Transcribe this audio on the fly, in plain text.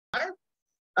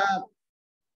Uh,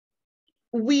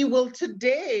 we will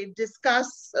today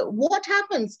discuss what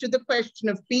happens to the question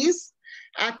of peace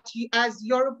as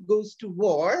Europe goes to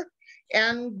war.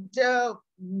 And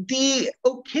the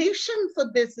occasion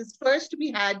for this is first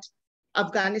we had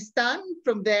Afghanistan,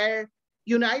 from where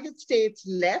United States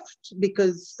left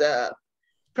because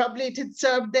probably it had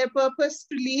served their purpose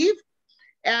to leave.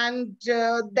 And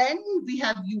then we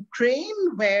have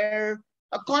Ukraine, where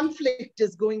a conflict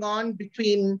is going on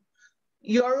between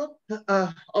Europe,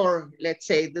 or let's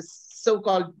say the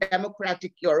so-called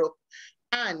democratic Europe,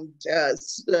 and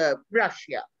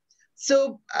Russia.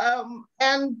 So,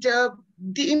 the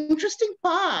interesting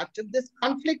part of this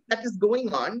conflict that is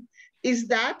going on is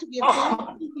that we are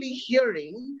constantly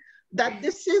hearing that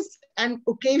this is an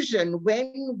occasion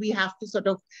when we have to sort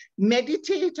of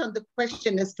meditate on the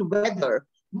question as to whether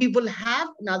we will have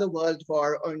another world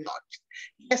war or not.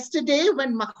 Yesterday,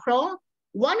 when Macron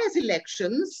won his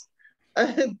elections,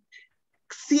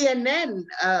 CNN,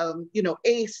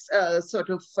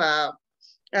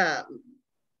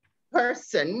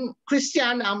 person,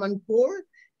 Christian Amanpour,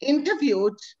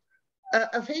 interviewed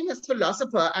a famous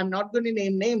philosopher. I'm not going to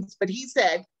name names, but he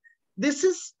said, this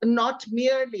is not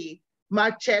merely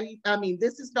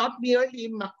this is not merely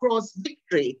Macron's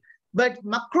victory, but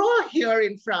Macron here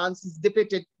in France has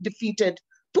defeated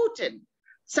Putin.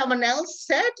 Someone else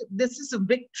said, this is a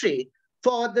victory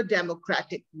for the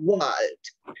democratic world.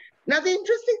 Now, the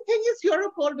interesting thing is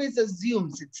Europe always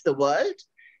assumes it's the world.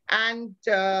 And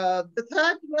the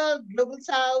third world, global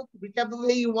south, whichever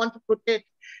way you want to put it,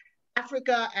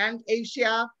 Africa and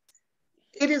Asia,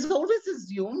 it is always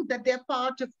assumed that they're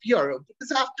part of Europe,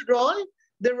 because after all,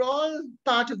 they're all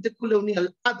part of the colonial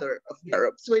other of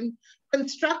Europe. So in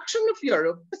construction of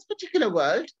Europe, this particular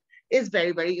world is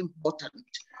very, very important.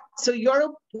 So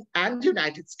Europe and the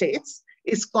United States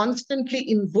is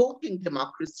constantly invoking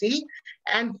democracy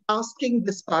and asking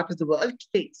this part of the world to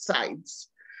take sides.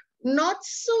 Not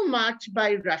so much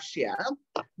by Russia,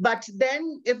 but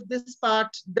then if this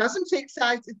part doesn't take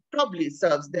sides, it probably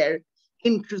serves their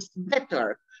interest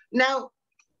better. Now,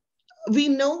 we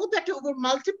know that over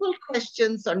multiple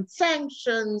questions on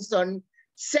sanctions, on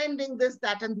sending this,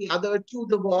 that, and the other to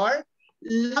the war,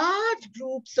 large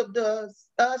groups of the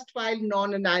erstwhile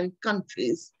non-aligned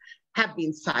countries have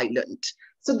been silent.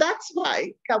 So that's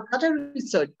why Calcutta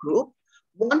Research Group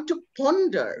want to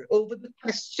ponder over the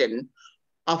question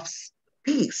of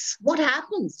peace. What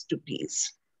happens to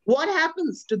peace? What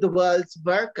happens to the world's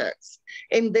workers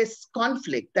in this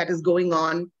conflict that is going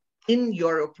on in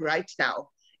Europe right now?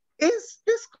 Is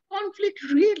this conflict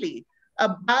really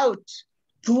about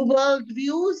two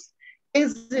worldviews?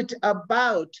 Is it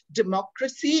about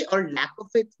democracy or lack of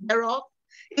it thereof?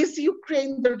 Is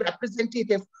Ukraine the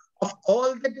representative of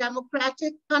all the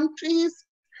democratic countries?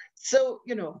 So,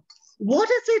 what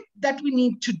is it that we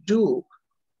need to do?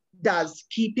 Does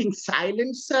keeping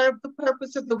silent serve the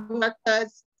purpose of the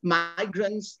workers,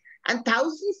 migrants, and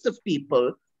thousands of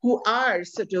people who are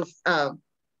sort of,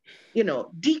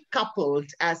 decoupled,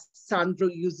 as Sandro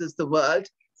uses the word,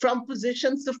 from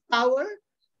positions of power?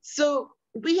 So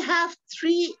we have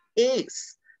three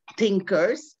ace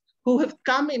thinkers who have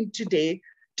come in today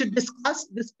to discuss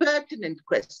this pertinent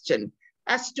question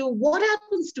as to what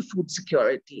happens to food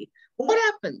security, what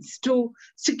happens to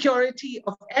security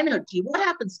of energy, what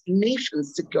happens to nation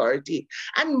security,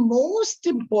 and most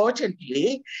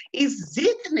importantly, is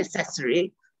it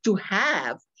necessary to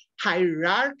have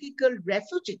hierarchical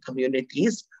refugee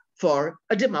communities for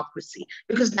a democracy?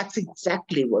 Because that's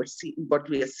exactly what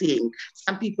we are seeing.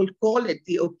 Some people call it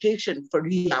the occasion for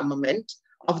rearmament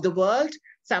of the world.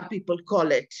 Some people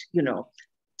call it,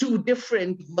 two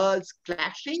different worlds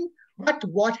clashing. But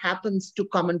what happens to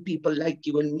common people like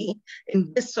you and me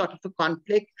in this sort of a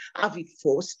conflict? Are we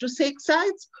forced to take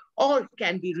sides, or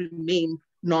can we remain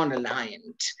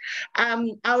non-aligned?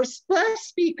 Our first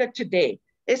speaker today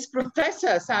is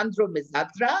Professor Sandro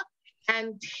Mezzadra,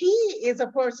 and he is a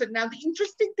person. Now, the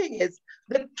interesting thing is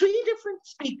the three different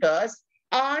speakers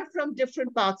are from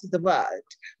different parts of the world.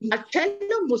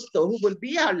 Marcello Musto, who will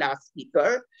be our last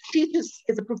speaker, is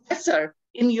a professor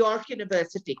in York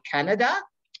University, Canada.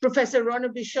 Professor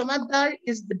Ranabir Samaddar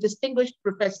is the Distinguished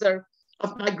Professor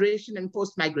of Migration and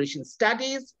Post-Migration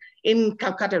Studies in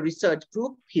Calcutta Research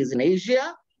Group. He's in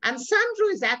Asia. And Sandro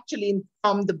is actually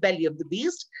from the belly of the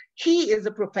beast. He is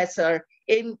a professor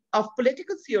of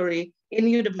political theory in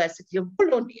the University of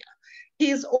Bologna. He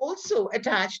is also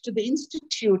attached to the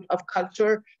Institute of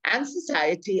Culture and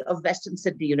Society of Western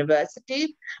Sydney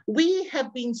University. We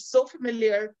have been so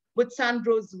familiar with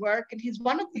Sandro's work, and he's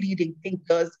one of the leading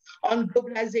thinkers on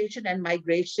globalization and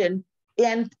migration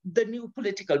and the new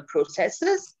political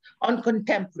processes, on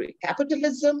contemporary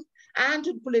capitalism, and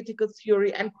on political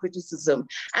theory and criticism.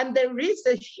 And there is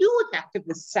a huge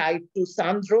activist side to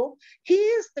Sandro. He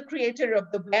is the creator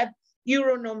of the web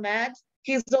Euronomad.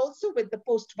 He's also with the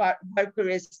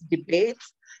post-Barkerist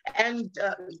debates. And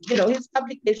his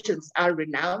publications are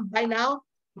renowned by now: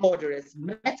 Border as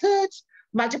Method,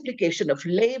 Multiplication of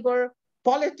Labor,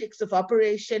 Politics of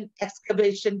Operation,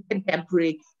 Excavation,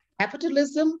 Contemporary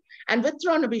Capitalism. And with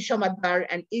Ranabir Samaddar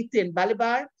and Etienne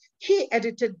Balibar, he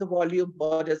edited the volume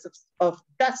Borders of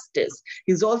Justice.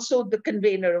 He's also the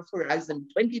convener of Horizon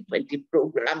 2020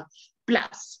 program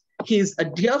Plus. He's a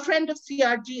dear friend of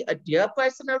CRG, a dear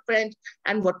personal friend.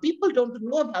 And what people don't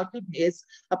know about him is,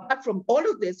 apart from all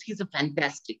of this, he's a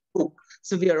fantastic cook.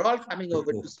 So we are all coming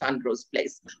over to Sandro's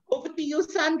place. Over to you,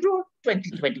 Sandro,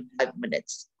 25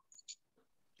 minutes.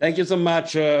 Thank you so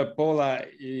much, Paula.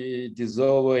 It is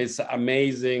always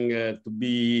amazing to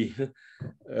be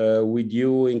with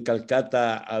you in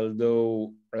Calcutta,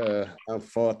 although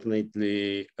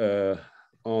unfortunately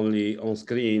only on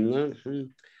screen.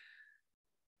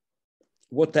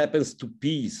 What happens to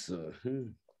peace?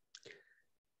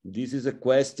 This is a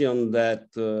question that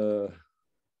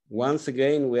once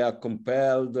again we are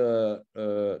compelled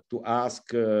to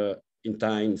ask in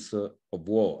times of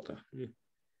war.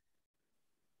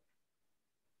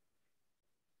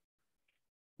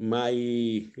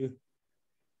 My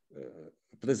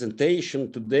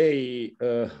presentation today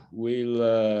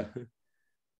will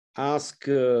ask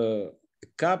a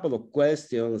couple of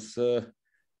questions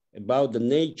about the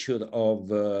nature of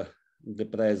the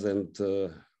present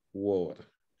war.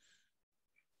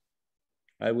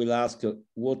 I will ask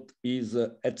what is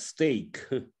at stake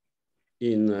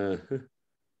in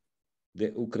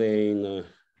the Ukraine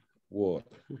war.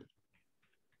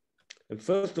 And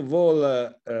first of all,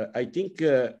 I think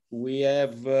we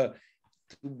have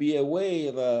to be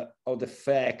aware of the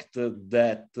fact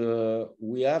that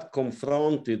we are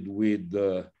confronted with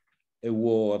a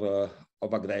war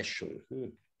of aggression.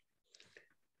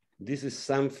 This is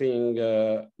something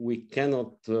we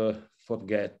cannot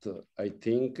forget, I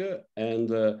think, and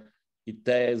it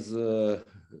has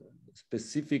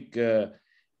specific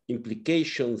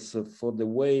implications for the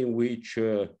way in which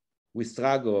we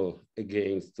struggle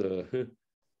against the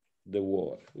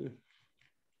war.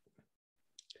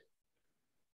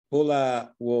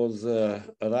 Paula was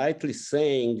rightly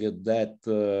saying that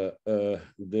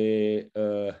the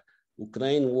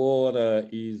Ukraine war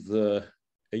is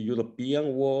a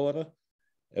European war,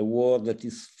 a war that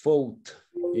is fought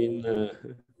in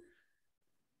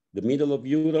the middle of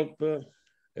Europe,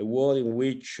 a war in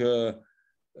which the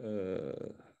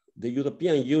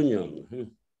European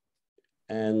Union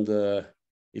and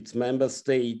its member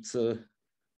states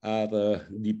are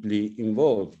deeply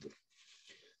involved.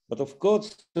 But of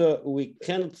course, we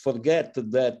cannot forget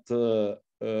that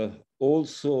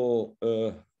also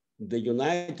the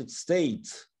United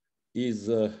States is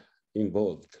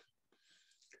involved.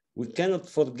 We cannot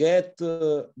forget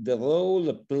the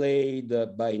role played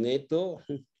by NATO,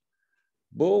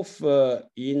 both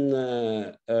in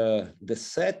the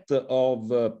set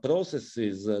of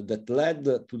processes that led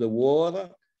to the war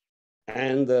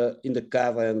and in the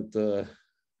current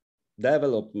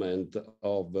development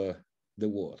of the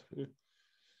war.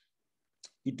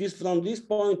 It is from this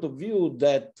point of view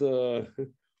that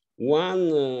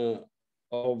one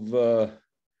of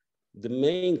the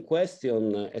main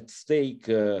question at stake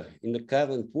in the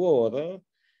current war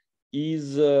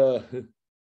is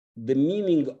the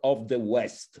meaning of the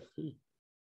West.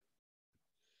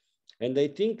 And I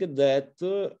think that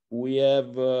we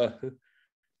have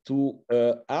to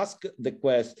ask the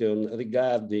question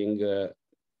regarding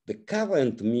the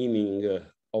current meaning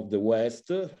of the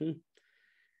West,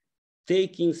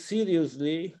 taking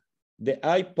seriously the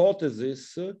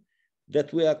hypothesis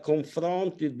that we are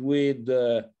confronted with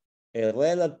a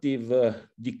relative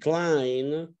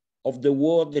decline of the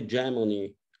world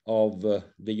hegemony of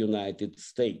the United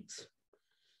States.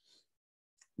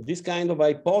 This kind of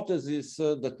hypothesis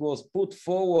that was put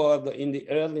forward in the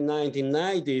early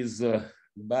 1990s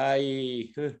by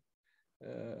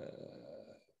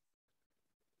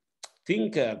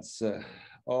thinkers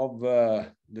of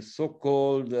the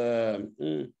so-called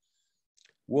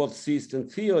world system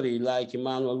theory, like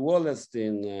Immanuel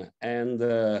Wallerstein and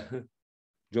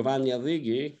Giovanni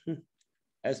Arrighi,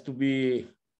 has to be,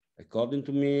 according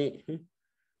to me,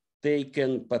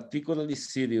 taken particularly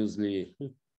seriously.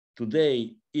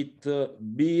 Today, it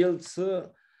builds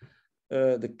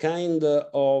the kind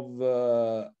of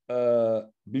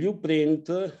blueprint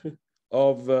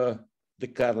of the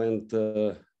current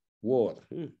war.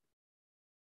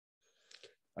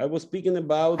 I was speaking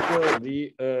about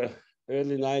the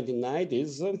early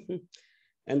 1990s.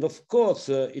 And of course,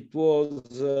 it was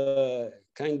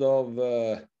kind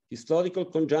of historical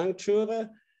conjuncture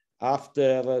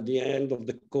after the end of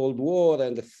the Cold War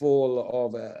and the fall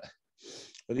of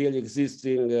really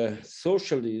existing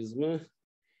socialism,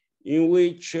 in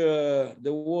which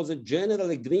there was a general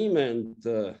agreement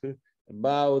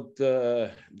about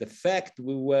the fact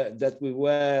that we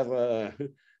were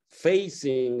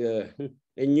facing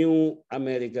a new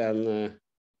American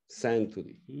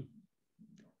century.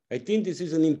 I think this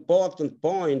is an important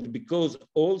point because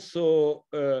also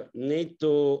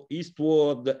NATO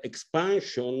eastward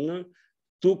expansion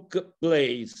took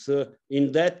place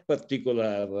in that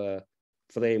particular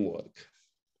framework.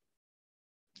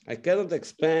 I cannot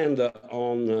expand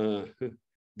on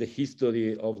the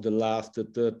history of the last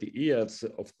 30 years,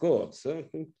 of course,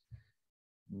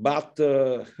 but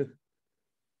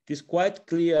it is quite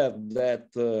clear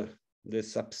that the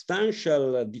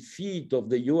substantial defeat of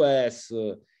the US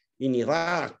in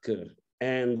Iraq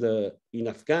and in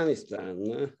Afghanistan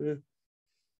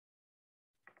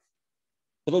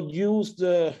produced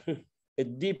a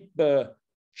deep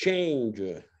change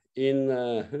in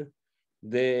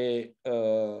the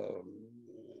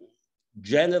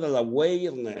general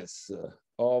awareness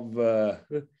of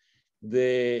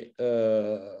the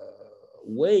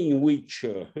way in which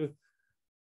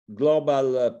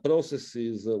global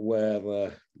processes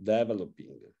were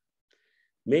developing.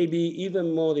 Maybe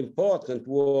even more important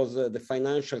was the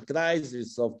financial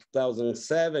crisis of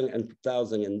 2007 and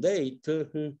 2008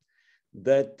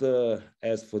 that,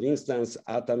 as for instance,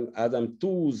 Adam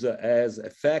Tooze has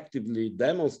effectively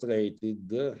demonstrated,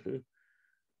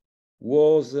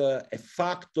 was a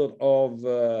factor of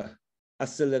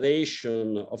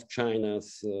acceleration of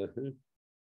China's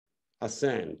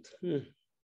ascent.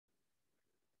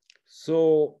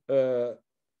 So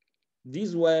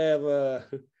these were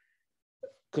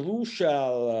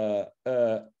crucial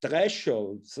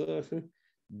thresholds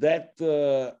that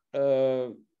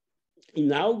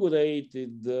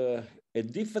inaugurated a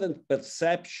different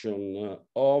perception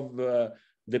of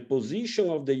the position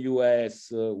of the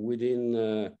US within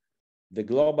the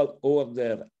global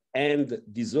order and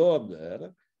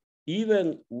disorder,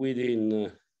 even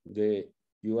within the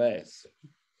US.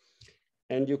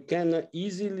 And you can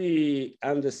easily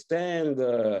understand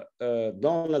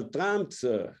Donald Trump's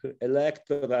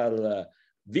electoral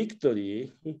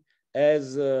victory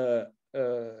as a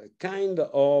kind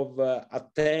of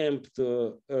attempt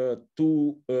to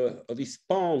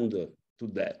respond to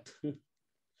that.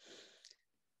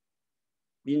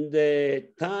 In the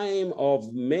time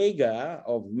of MAGA,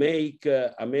 of Make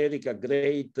America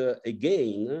Great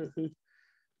Again,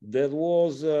 there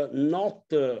was not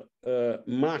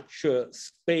much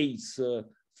space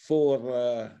for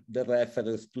the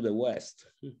reference to the West.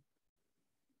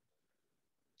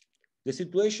 The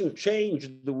situation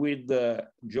changed with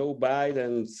Joe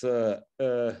Biden's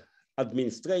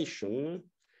administration.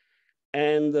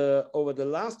 And over the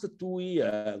last 2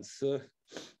 years,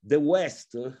 the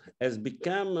West has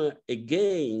become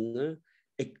again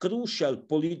a crucial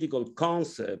political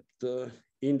concept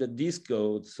in the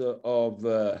discourse of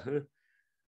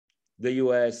the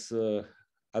US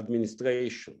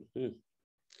administration.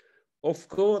 Of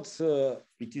course,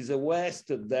 it is a West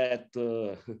that,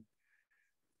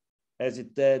 as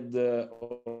it had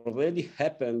already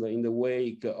happened in the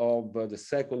wake of the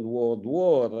Second World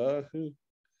War,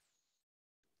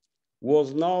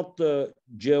 was not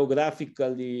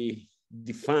geographically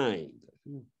defined.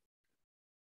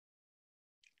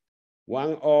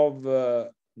 One of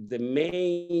the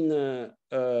main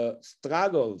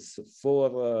struggles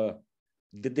for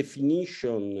the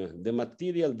definition, the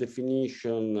material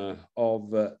definition of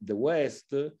the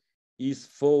West is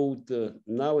fought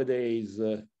nowadays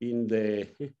in the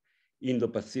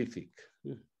Indo-Pacific.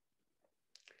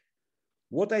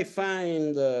 What I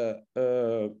find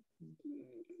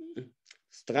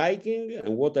striking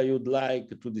and what I would like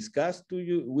to discuss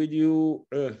with you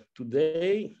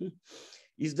today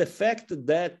is the fact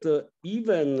that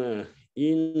even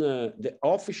in the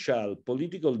official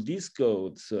political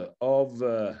discourse of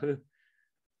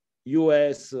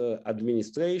US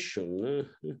administration,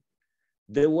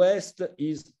 the West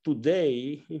is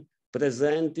today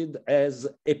presented as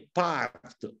a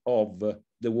part of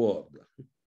the world.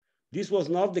 This was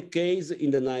not the case in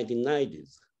the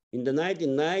 1990s. In the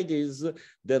 1990s,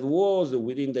 there was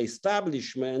within the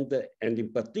establishment, and in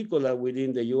particular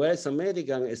within the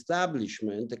US-American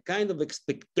establishment, a kind of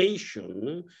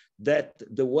expectation that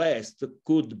the West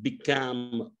could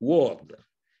become world,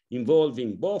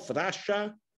 involving both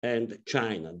Russia and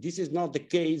China. This is not the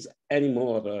case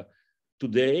anymore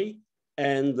today,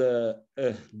 and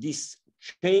this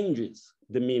changes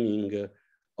the meaning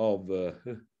of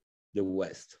the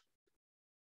West.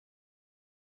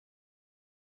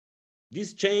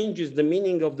 This changes the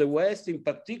meaning of the West, in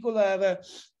particular,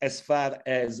 as far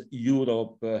as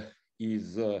Europe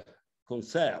is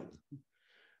concerned.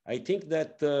 I think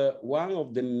that one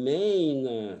of the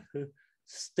main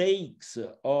stakes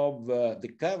of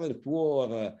the current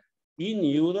war in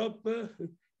Europe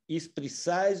is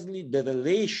precisely the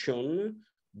relation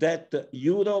that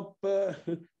Europe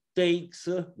takes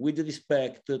with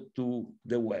respect to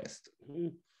the West.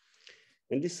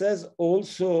 And this has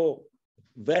also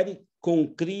very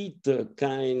concrete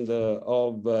kind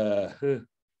of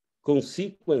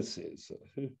consequences,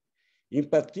 in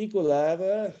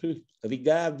particular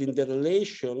regarding the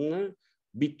relation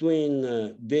between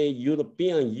the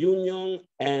European Union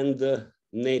and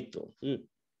NATO.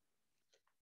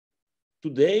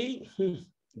 Today,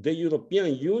 the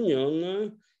European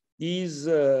Union is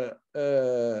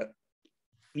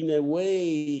in a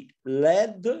way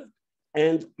led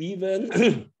and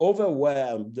even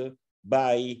overwhelmed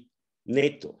by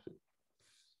NATO.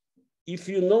 If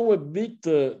you know a bit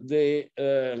the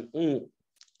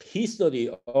history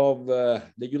of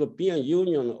the European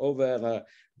Union over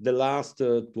the last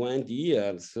 20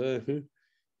 years,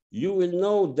 you will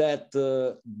know that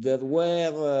there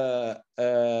were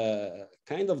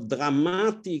kind of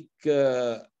dramatic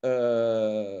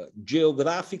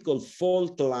geographical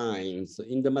fault lines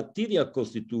in the material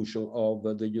constitution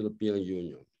of the European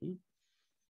Union.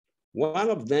 One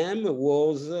of them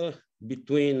was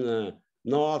between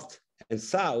North and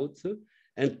South,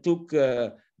 and took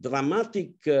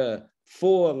dramatic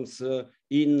forms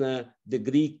in the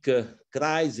Greek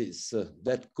crisis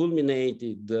that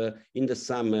culminated in the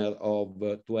summer of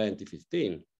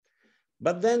 2015.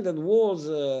 But then there was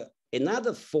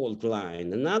another fault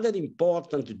line, another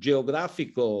important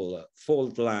geographical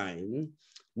fault line,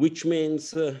 which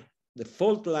means the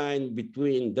fault line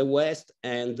between the West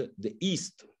and the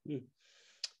East.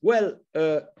 Well,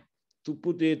 to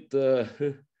put it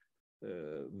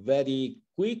very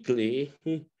quickly,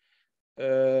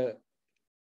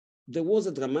 there was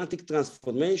a dramatic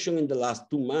transformation in the last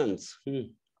 2 months.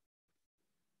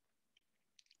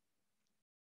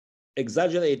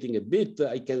 Exaggerating a bit,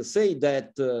 I can say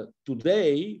that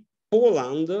today,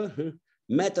 Poland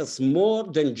matters more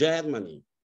than Germany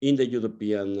in the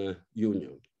European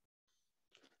Union.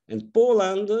 And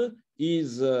Poland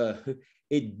is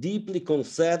a deeply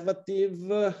conservative,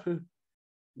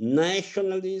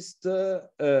 nationalist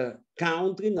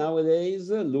country nowadays,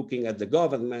 looking at the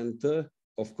government,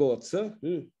 of course,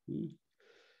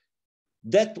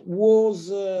 that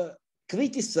was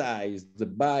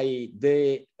criticized by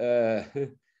the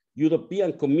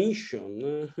European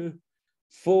Commission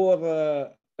for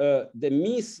the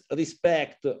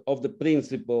misrespect of the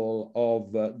principle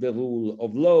of the rule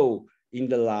of law in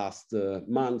the last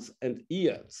months and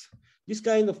years. This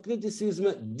kind of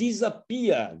criticism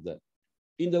disappeared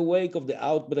in the wake of the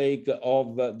outbreak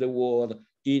of the war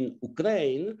in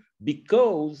Ukraine,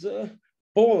 because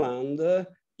Poland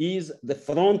is the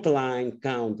frontline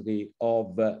country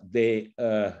of the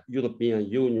European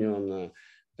Union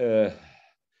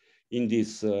in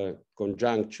this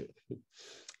conjuncture.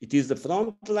 It is the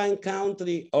frontline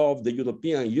country of the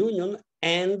European Union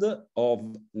and of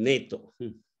NATO.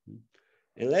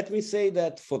 And let me say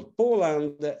that for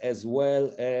Poland, as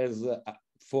well as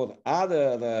for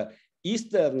other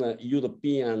Eastern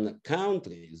European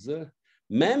countries,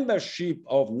 membership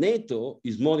of NATO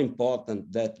is more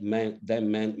important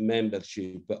than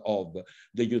membership of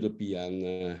the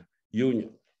European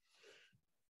Union.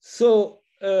 So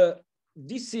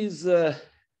this is a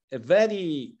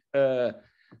very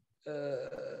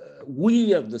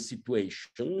weird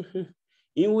situation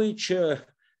in which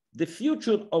the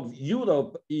future of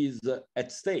Europe is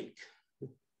at stake.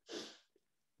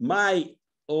 My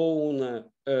own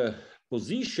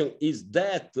position is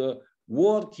that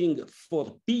working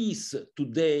for peace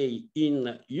today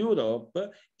in Europe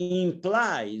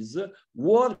implies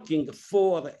working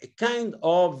for a kind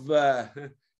of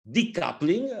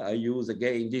decoupling, I use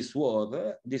again this word,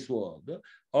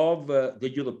 of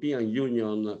the European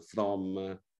Union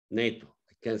from NATO.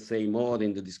 I can say more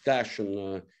in the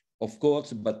discussion, of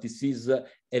course, but this is a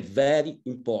very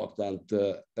important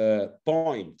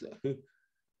point.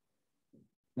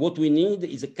 What we need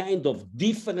is a kind of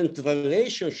different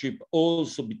relationship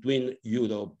also between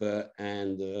Europe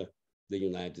and the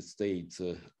United States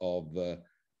of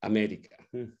America.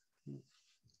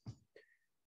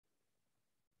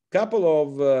 Couple of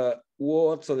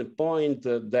words on a point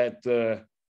that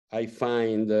I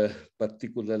find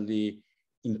particularly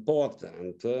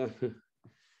important,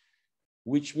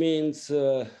 which means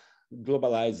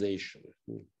globalization.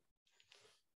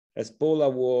 As Paula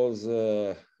was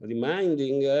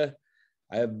reminding,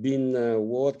 I have been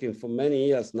working for many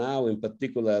years now, in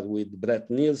particular with Brett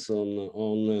Nielsen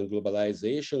on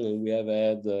globalization, and we have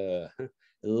had a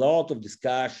lot of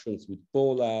discussions with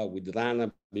Paula, with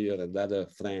Ranabir, and other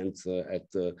friends at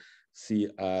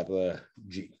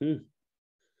CRG.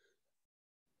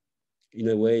 In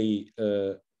a way,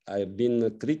 I have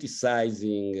been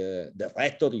criticizing the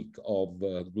rhetoric of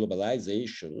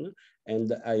globalization,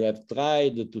 and I have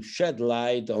tried to shed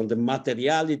light on the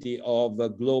materiality of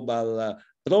global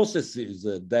processes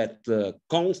that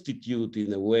constitute,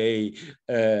 in a way,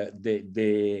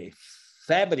 the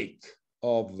fabric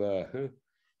of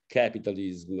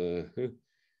capitalism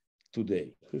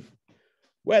today.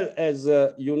 Well, as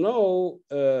you know,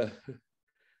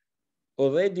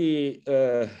 already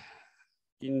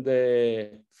in the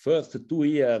first 2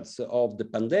 years of the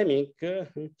pandemic,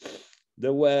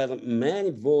 there were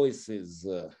many voices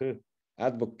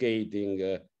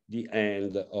advocating the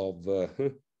end of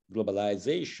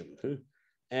globalization.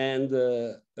 And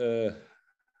the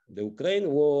Ukraine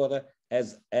war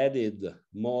has added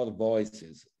more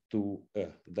voices to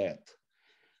that.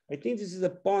 I think this is a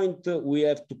point we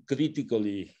have to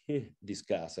critically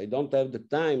discuss. I don't have the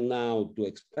time now to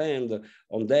expand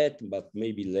on that, but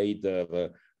maybe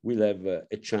later we'll have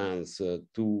a chance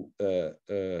to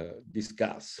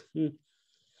discuss.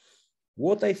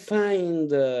 What I find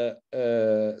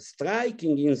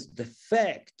striking is the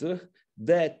fact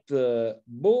that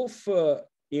both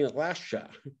in Russia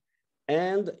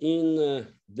and in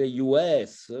the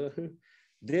US,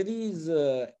 there is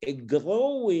a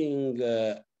growing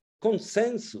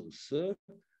consensus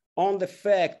on the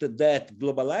fact that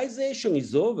globalization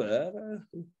is over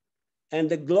and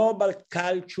the global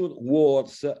culture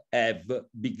wars have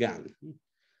begun.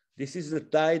 This is the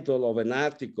title of an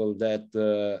article that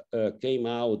came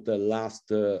out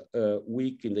last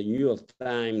week in the New York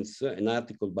Times, an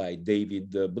article by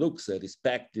David Brooks, a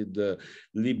respected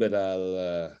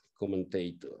liberal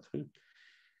commentator.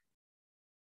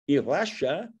 In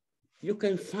Russia, you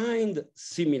can find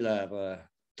similar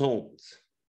tones.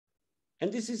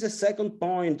 And this is a second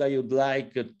point I would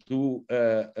like to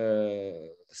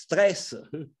stress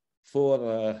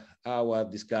for our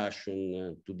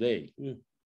discussion today.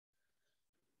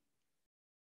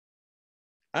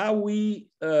 Are we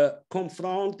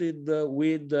confronted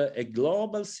with a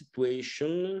global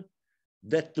situation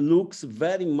that looks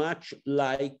very much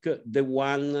like the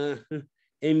one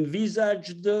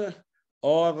envisaged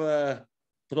or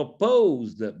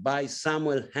proposed by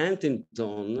Samuel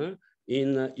Huntington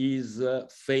in his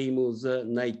famous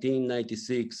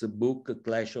 1996 book,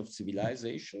 Clash of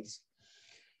Civilizations?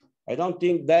 I don't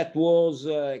think that was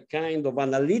a kind of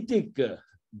analytic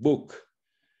book.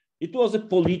 It was a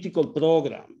political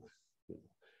program.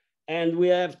 And we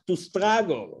have to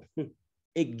struggle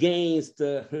against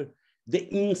the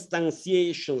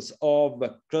instantiations of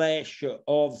clash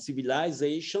of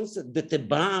civilizations that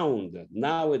abound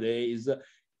nowadays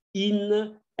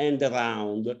in and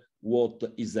around what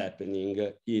is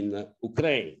happening in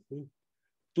Ukraine.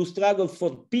 To struggle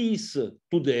for peace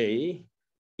today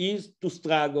is to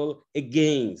struggle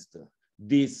against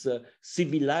this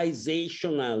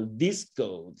civilizational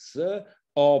discourse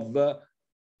of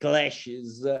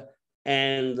clashes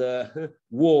and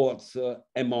wars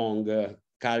among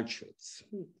cultures.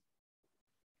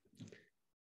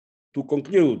 To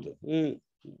conclude,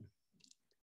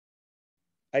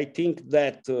 I think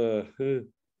that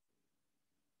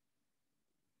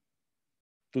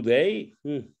today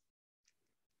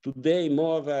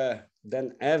more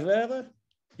than ever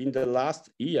in the last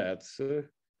years,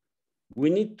 we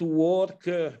need to work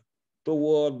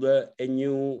toward a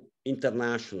new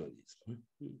internationalism.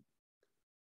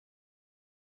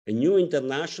 A new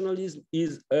internationalism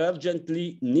is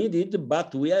urgently needed,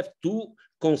 but we have to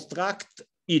construct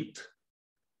it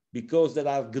because there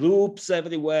are groups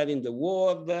everywhere in the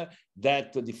world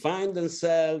that define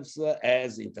themselves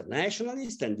as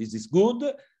internationalists, and this is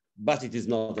good, but it is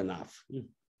not enough.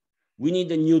 We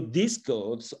need a new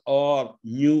discourse or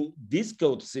new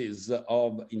discourses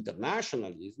of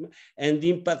internationalism. And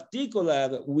in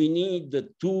particular, we need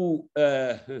to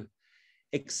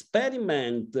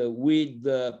experiment with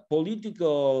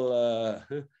political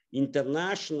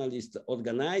internationalist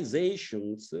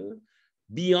organizations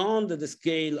beyond the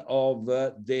scale of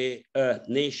the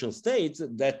nation states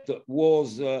that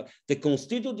was the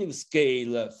constitutive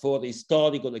scale for the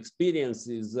historical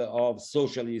experiences of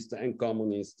socialist and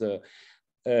communist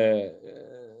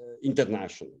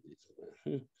internationalism.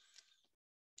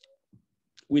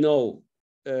 We know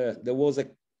there was a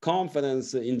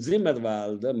conference in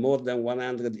Zimmerwald more than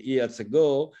 100 years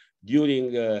ago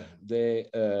during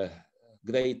the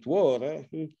Great War,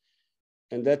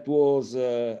 and that was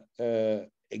a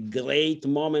great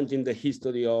moment in the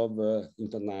history of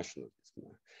internationalism.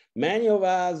 Many of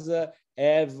us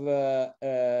have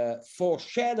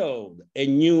foreshadowed a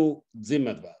new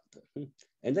Zimmerwald.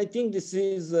 And I think this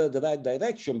is the right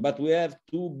direction, but we have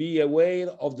to be aware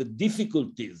of the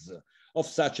difficulties of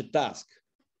such a task.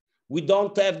 We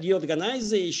don't have the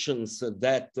organizations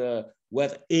that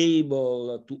were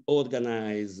able to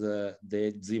organize the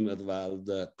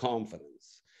Zimmerwald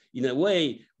conference. In a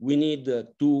way, we need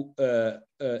to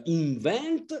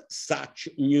invent such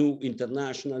new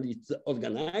internationalist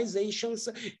organizations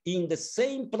in the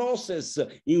same process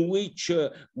in which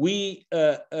we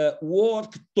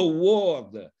work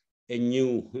toward a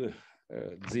new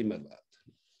Zimmerwald.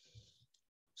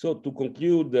 So to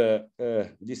conclude,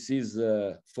 this is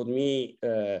for me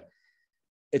a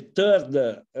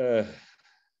third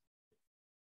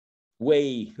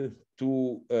way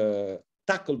to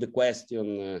tackle the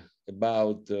question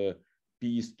about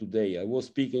peace today. I was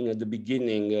speaking at the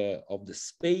beginning of the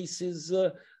spaces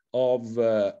of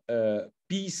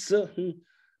peace,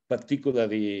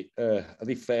 particularly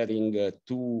referring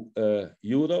to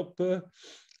Europe.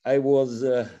 I was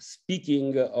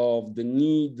speaking of the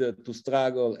need to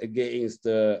struggle against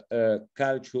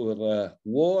culture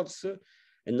wars.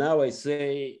 And now I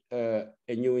say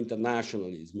a new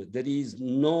internationalism. There is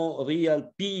no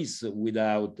real peace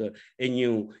without a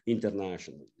new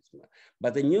internationalism.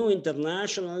 But a new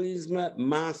internationalism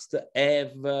must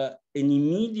have an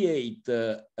immediate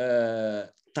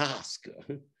task,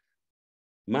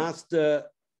 must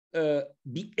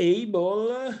be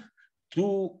able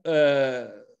to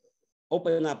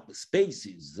open up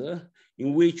spaces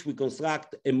in which we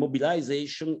construct a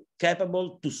mobilization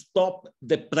capable to stop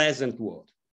the present war.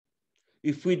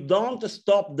 If we don't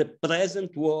stop the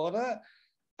present war,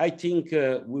 I think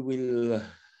we will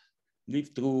live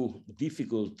through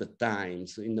difficult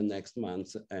times in the next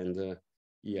months and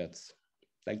years.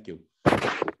 Thank you.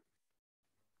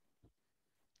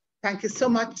 Thank you so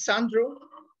much, Sandro.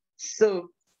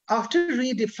 So after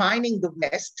redefining the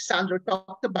West, Sandro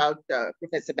talked about,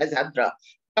 Professor Mezzadra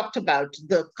talked about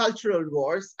the cultural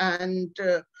wars and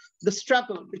the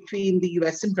struggle between the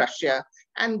US and Russia.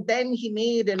 And then he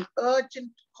made an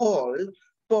urgent call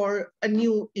for a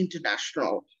new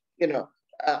international,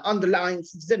 on the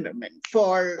lines of Zimmerman,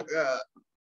 for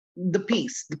the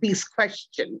peace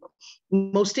question.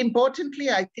 Most importantly,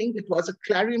 I think it was a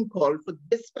clarion call for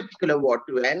this particular war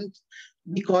to end,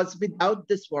 because without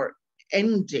this war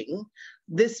ending,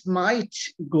 this might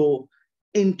go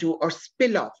into or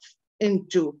spill off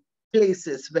into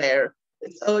places where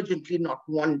it's urgently not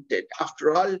wanted.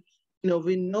 After all,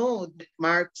 we know that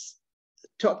Marx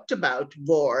talked about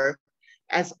war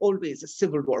as always a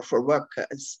civil war for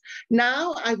workers.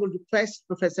 Now I will request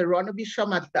Professor Ranabir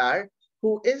Samaddar,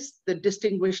 who is the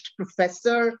distinguished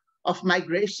professor of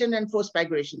migration and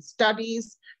post-migration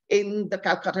studies in the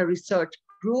Calcutta Research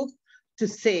Group, to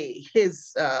say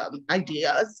his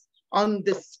ideas on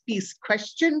this peace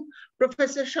question.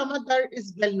 Professor Samaddar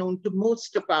is well known to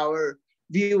most of our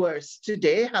viewers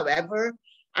today. However,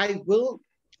 I will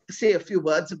say a few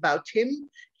words about him.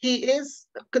 He is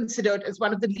considered as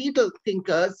one of the leading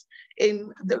thinkers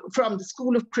from the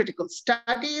School of Critical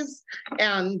Studies,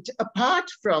 and apart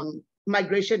from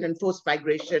migration and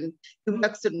post-migration, he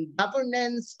works on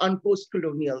governance, on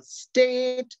post-colonial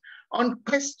state, on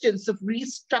questions of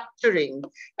restructuring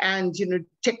and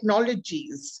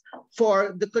technologies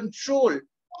for the control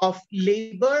of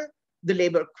labor, the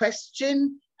labor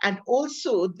question, and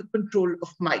also the control of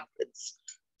migrants.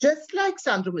 Just like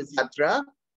Sandro Mezzadra,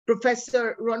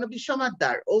 Professor Ranabir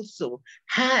Samaddar also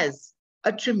has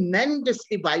a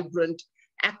tremendously vibrant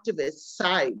activist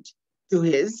side to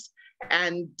his,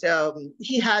 and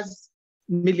he has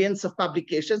millions of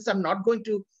publications. I'm not going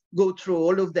to go through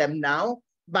all of them now,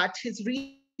 but his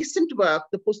recent work,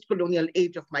 The Post-Colonial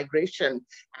Age of Migration,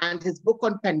 and his book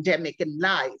on pandemic and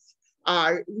life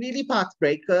are really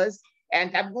pathbreakers.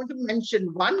 And I'm going to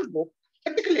mention one book,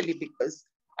 particularly because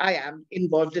I am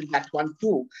involved in that one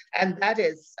too, and that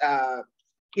is,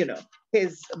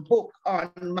 his book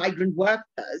on migrant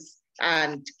workers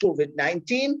and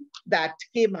COVID-19 that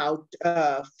came out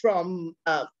from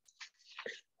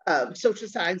Social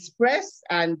Science Press,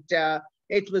 and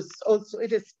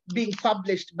it is being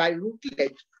published by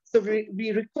Routledge. So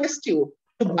we request you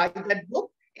to buy that book,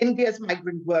 India's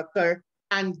Migrant Worker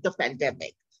and the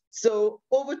Pandemic. So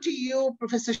over to you,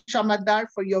 Professor Samaddar,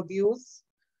 for your views.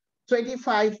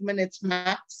 25 minutes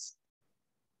max.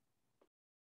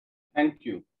 Thank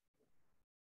you.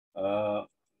 I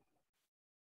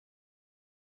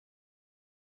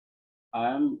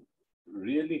am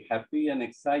really happy and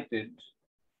excited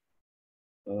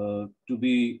to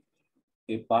be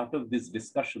a part of this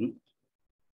discussion,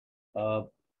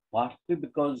 partly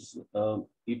because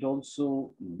it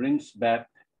also brings back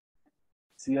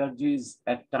CRG's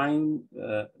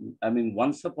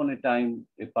once upon a time,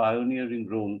 a pioneering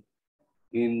role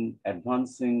in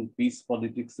advancing peace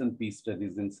politics and peace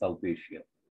studies in South Asia.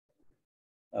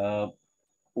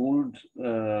 Old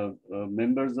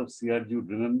members of CRG would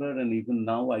remember, and even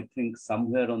now I think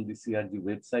somewhere on the CRG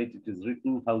website it is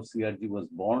written how CRG was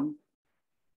born.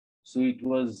 So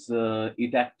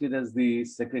it acted as the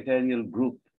secretarial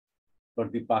group for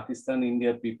the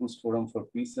Pakistan-India People's Forum for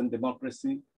Peace and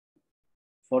Democracy.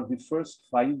 For the first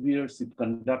 5 years, it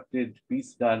conducted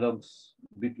peace dialogues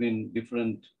between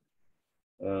different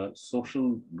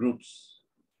social groups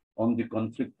on the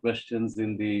conflict questions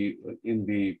in the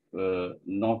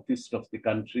northeast of the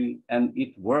country, and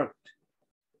it worked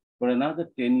for another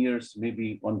 10 years,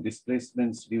 maybe, on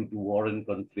displacements due to war and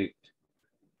conflict.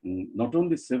 Not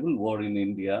only civil war in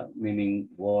India, meaning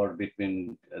war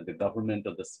between the government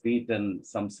of the state and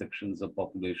some sections of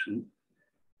population,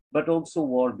 but also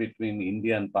war between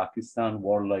India and Pakistan,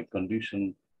 warlike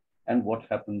condition, and what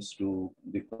happens to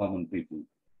the common people.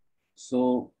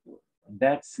 So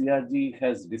that CRG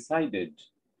has decided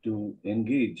to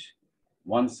engage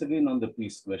once again on the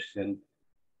peace question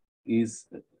is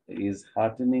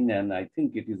heartening, and I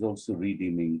think it is also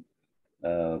redeeming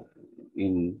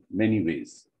in many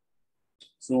ways.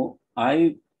 So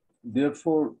I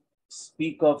therefore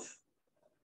speak of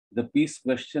the peace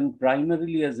question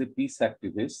primarily as a peace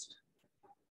activist.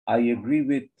 I agree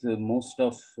with most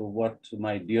of what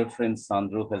my dear friend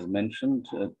Sandro has mentioned.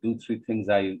 2-3 things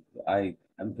I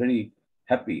am very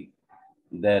happy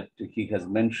that he has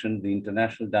mentioned: the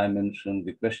international dimension,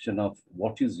 the question of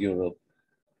what is Europe.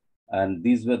 And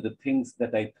these were the things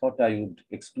that I thought I would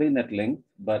explain at length,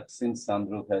 but since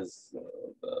Sandro has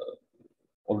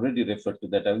already referred to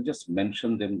that, I will just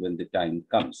mention them when the time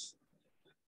comes.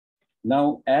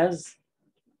 Now, as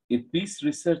a peace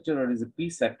researcher or as a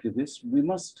peace activist, we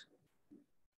must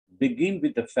begin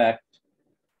with the fact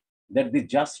that the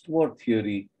just war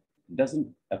theory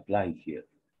doesn't apply here.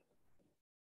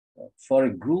 For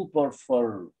a group or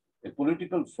for a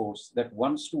political force that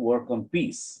wants to work on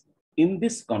peace, in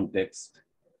this context,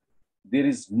 there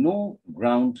is no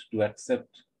ground to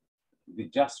accept the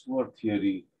just war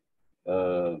theory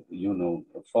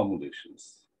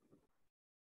formulations.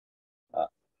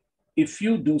 If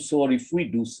you do so, or if we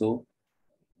do so,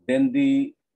 then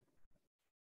the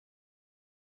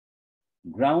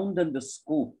ground and the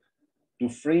scope to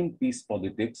frame peace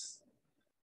politics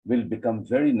will become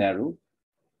very narrow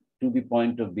to the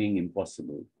point of being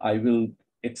impossible. I will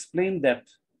explain that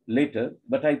later,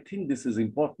 but I think this is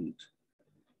important.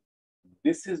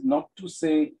 This is not to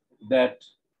say that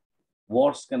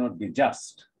wars cannot be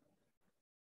just,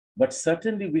 but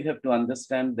certainly we have to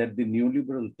understand that the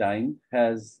neoliberal time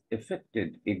has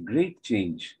effected a great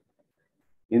change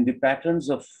in the patterns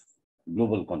of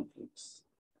global conflicts.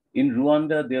 In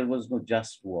Rwanda, there was no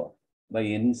just war by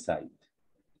any side.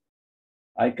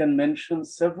 I can mention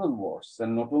several wars,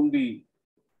 and not only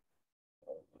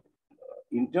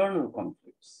internal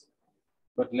conflicts,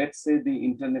 but let's say the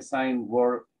internecine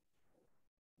war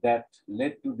that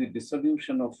led to the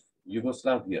dissolution of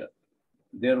Yugoslavia.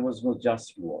 There was no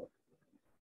just war.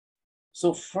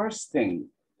 So first thing,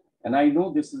 and I know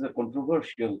this is a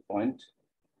controversial point,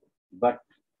 but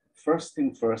first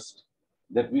thing first,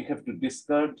 that we have to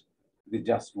discard the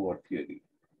just war theory.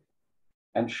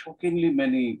 And shockingly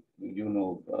many,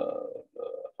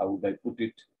 how would I put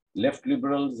it, left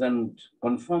liberals and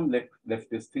confirmed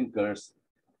leftist thinkers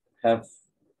have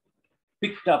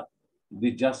picked up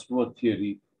the just war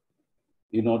theory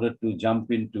in order to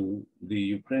jump into the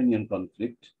Ukrainian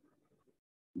conflict.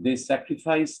 They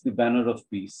sacrificed the banner of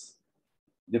peace.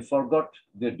 They forgot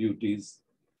their duties,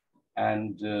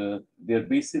 and their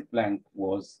basic plank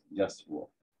was just war.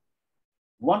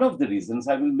 One of the reasons,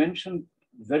 I will mention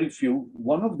very few,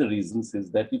 one of the reasons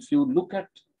is that if you look at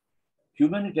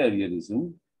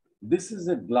humanitarianism, this is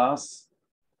a glass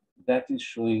that is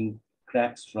showing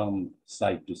cracks from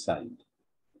side to side.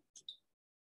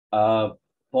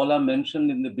 Paula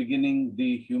mentioned in the beginning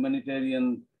the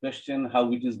humanitarian question,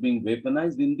 how it is being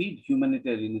weaponized. Indeed,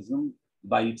 humanitarianism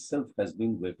by itself has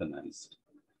been weaponized.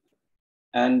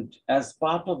 And as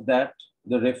part of that,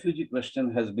 the refugee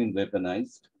question has been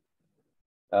weaponized.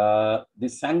 The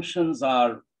sanctions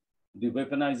are the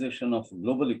weaponization of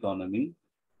global economy.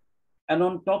 And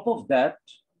on top of that,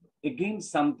 again,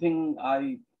 something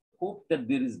I hope that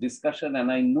there is discussion,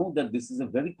 and I know that this is a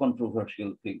very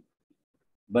controversial thing,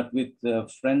 but with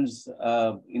friends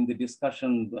in the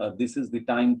discussion, this is the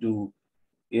time to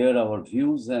air our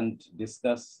views and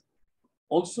discuss.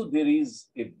 Also, there is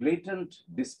a blatant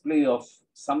display of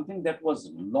something that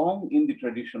was long in the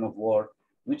tradition of war,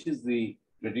 which is the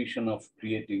tradition of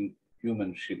creating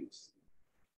human shields.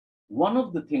 One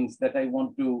of the things that I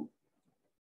want to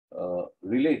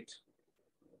relate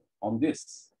on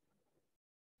this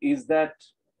is that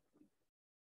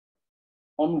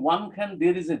on one hand,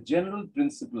 there is a general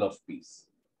principle of peace,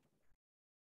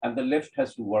 and the left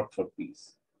has to work for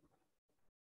peace.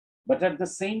 But at the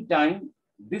same time,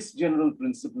 this general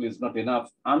principle is not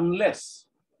enough unless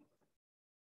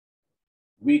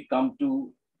we come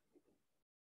to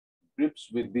grips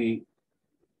with the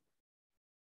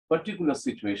particular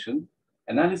situation,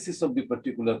 analysis of the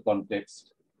particular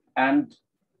context, and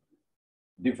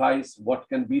devise what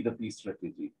can be the peace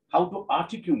strategy, how to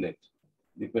articulate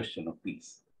the question of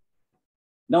peace.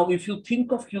 Now, if you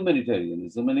think of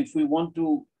humanitarianism, and if we want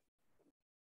to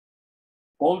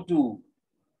call to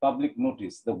public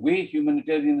notice the way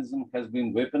humanitarianism has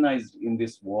been weaponized in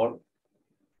this war,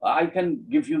 I can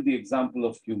give you the example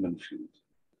of human shield.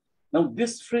 Now,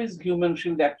 this phrase human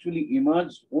shield actually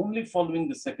emerged only following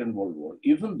the Second World War,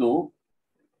 even though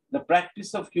the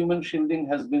practice of human shielding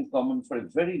has been common for a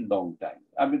very long time.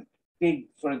 I mean, take,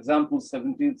 for example,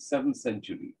 7th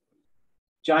century.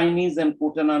 Chinese and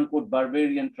quote-unquote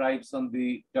barbarian tribes on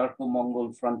the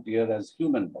Turco-Mongol frontier as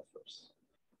human buffers,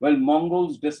 while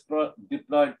Mongols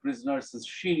deployed prisoners as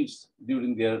shields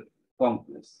during their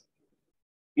conquest.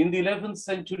 In the 11th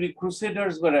century,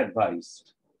 crusaders were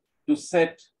advised to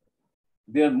set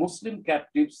their Muslim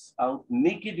captives out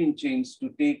naked in chains to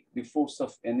take the force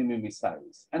of enemy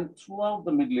missiles. And throughout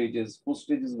the Middle Ages,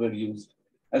 hostages were used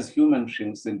as human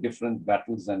shields in different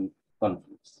battles and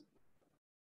conflicts.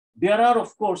 There are,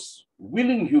 of course,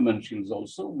 willing human shields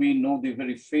also. We know the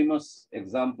very famous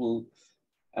example,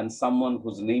 and someone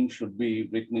whose name should be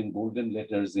written in golden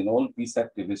letters in all peace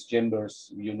activist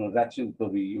chambers, you know, Rachel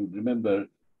Corrie, you remember,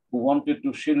 who wanted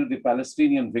to shield the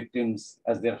Palestinian victims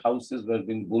as their houses were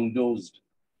being bulldozed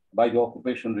by the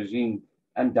occupation regime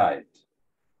and died.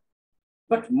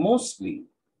 But mostly,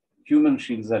 human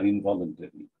shields are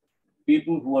involuntary.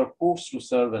 People who are forced to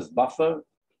serve as buffer,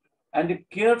 and a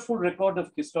careful record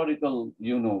of historical,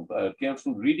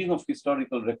 careful reading of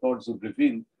historical records would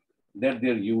reveal that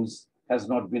their use has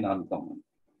not been uncommon.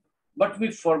 But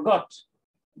we forgot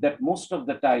that most of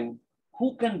the time,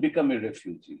 who can become a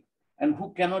refugee and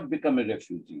who cannot become a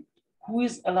refugee? Who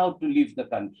is allowed to leave the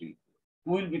country?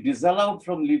 Who will be disallowed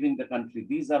from leaving the country?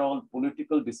 These are all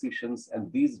political decisions,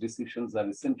 and these decisions are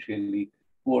essentially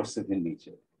coercive in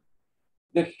nature.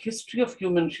 The history of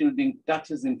human shielding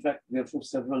touches, in fact, therefore,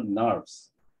 several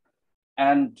nerves.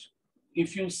 And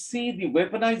if you see the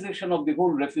weaponization of the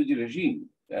whole refugee regime,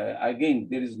 again,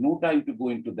 there is no time to go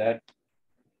into that.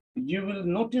 You will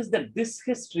notice that this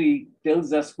history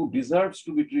tells us who deserves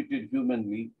to be treated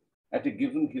humanly at a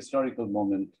given historical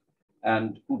moment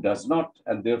and who does not.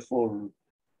 And therefore,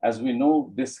 as we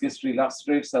know, this history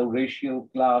illustrates how racial,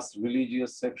 class,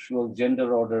 religious, sexual,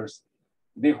 gender orders,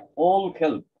 they all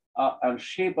help and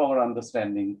shape our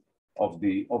understanding of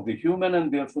the human,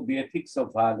 and therefore the ethics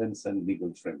of violence and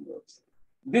legal frameworks.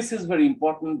 This is very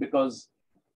important because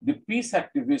the peace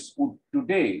activists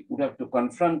today would have to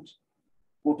confront,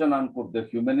 quote unquote, the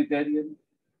humanitarian.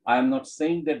 I am not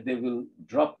saying that they will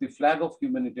drop the flag of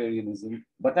humanitarianism,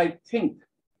 but I think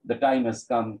the time has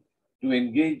come to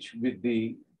engage with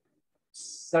the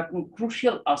certain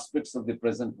crucial aspects of the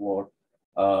present war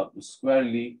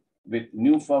squarely, with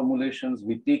new formulations,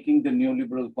 with taking the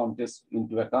neoliberal context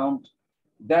into account,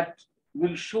 that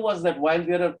will show us that while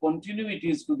there are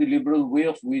continuities to the liberal way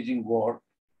of waging war,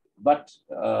 but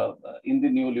in the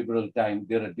neoliberal time,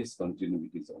 there are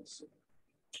discontinuities also.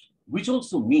 Which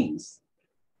also means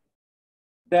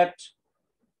that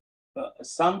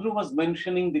Sandro was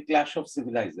mentioning the clash of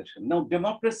civilization. Now,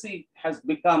 democracy has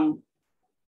become,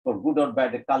 for good or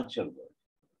bad, a culture word.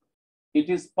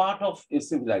 It is part of a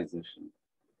civilization.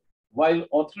 While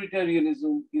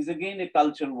authoritarianism is again a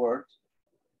culture word,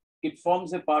 it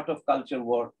forms a part of culture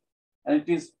word, and it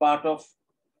is part of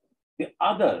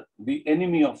the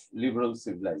enemy of liberal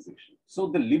civilization. So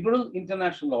the liberal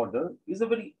international order is a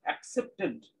very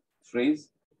accepted phrase,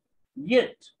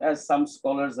 yet, as some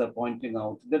scholars are pointing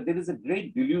out, that there is a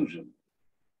great delusion.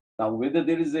 Now, whether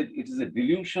it is a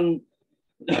delusion,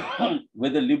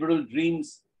 whether liberal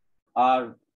dreams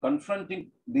are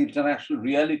confronting the international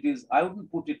realities, I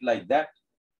wouldn't put it like that.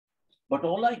 But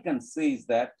all I can say is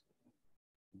that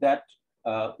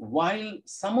while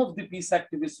some of the peace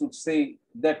activists would say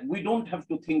that we don't have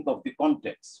to think of the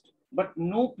context, but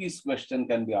no peace question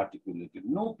can be articulated,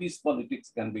 no peace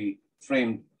politics can be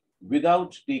framed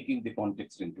without taking the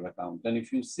context into account. And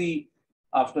if you see,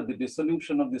 after the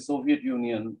dissolution of the Soviet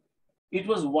Union, it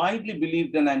was widely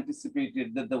believed and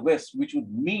anticipated that the West, which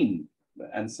would mean,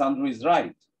 and Sandro is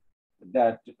right,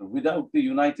 that without the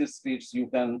United States, you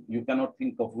cannot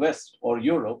think of West or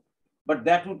Europe, but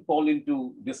that would call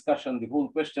into discussion the whole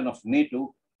question of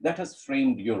NATO that has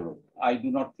framed Europe. I do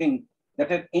not think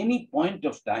that at any point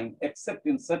of time, except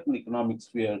in certain economic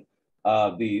sphere,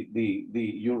 the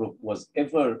Europe was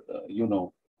ever,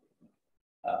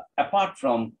 apart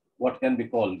from what can be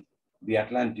called the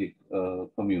Atlantic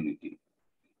community.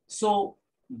 So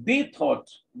they thought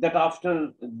that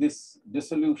after this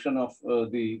dissolution of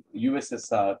the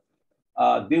USSR,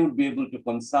 they would be able to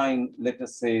consign, let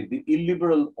us say, the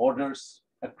illiberal orders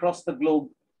across the globe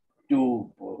to,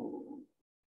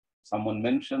 someone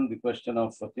mentioned the question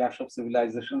of a clash of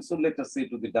civilization. So let us say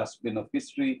to the dustbin of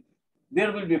history.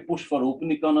 There will be a push for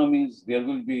open economies. There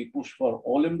will be a push for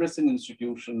all-embracing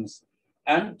institutions.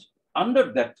 And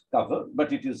under that cover,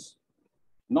 but it is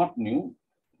not new,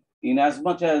 in as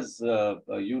much as,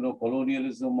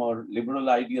 colonialism or liberal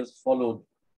ideas followed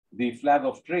the flag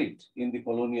of trade in the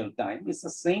colonial time, it's the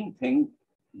same thing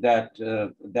that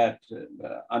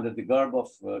under the garb of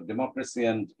democracy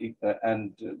and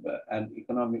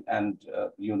economic and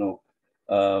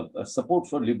support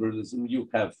for liberalism, you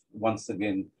have once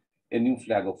again a new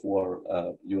flag of war,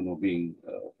 being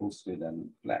hosted and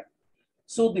flagged.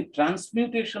 So the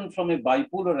transmutation from a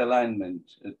bipolar alignment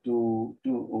to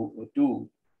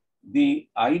the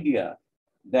idea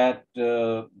that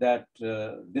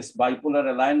this bipolar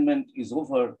alignment is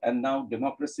over and now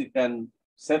democracy can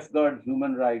safeguard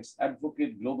human rights,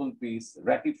 advocate global peace,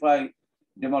 ratify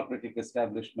democratic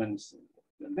establishments,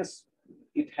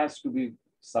 it has to be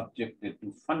subjected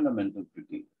to fundamental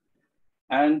critique.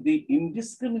 And the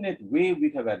indiscriminate way we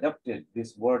have adopted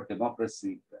this word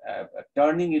democracy,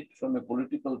 turning it from a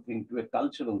political thing to a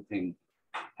cultural thing,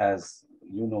 has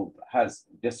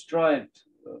destroyed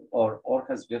or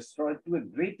has destroyed to a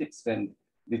great extent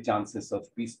the chances of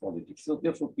peace politics. So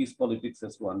therefore, peace politics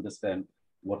has to understand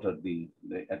what are the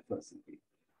adversity.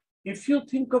 If you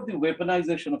think of the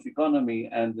weaponization of economy,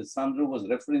 and Sandro was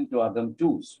referring to other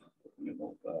tools,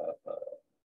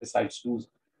 besides tools,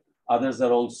 others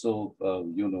are also,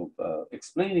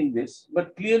 explaining this,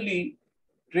 but clearly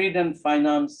trade and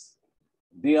finance,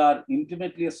 they are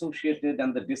intimately associated,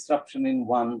 and the disruption in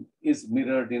one is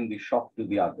mirrored in the shock to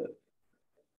the other.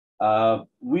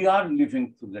 We are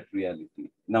living through that reality.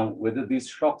 Now, whether these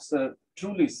shocks are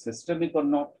truly systemic or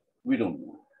not, we don't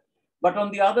know. But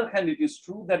on the other hand, it is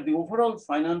true that the overall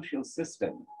financial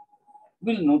system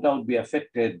will no doubt be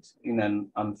affected in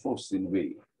an unforeseen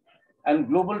way. And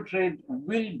global trade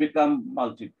will become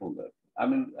multipolar. I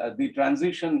mean, the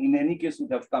transition in any case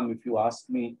would have come, if you ask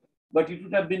me, but it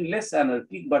would have been less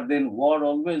anarchic, but then war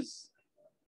always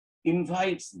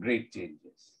invites great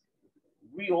changes.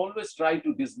 We always try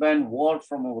to disband war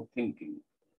from our thinking.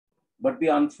 But the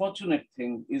unfortunate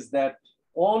thing is that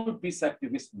all peace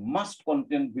activists must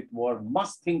contend with war,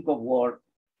 must think of war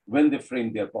when they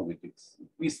frame their politics,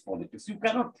 peace politics. You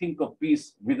cannot think of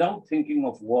peace without thinking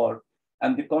of war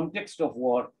and the context of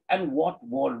war and what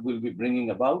war will be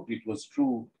bringing about. It was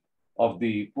true of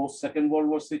the post-Second World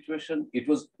War situation. It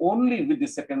was only with the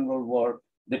Second World War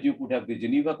that you could have the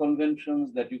Geneva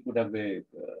Conventions, that you could have a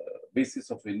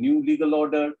basis of a new legal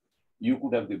order, you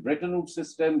could have the Bretton Woods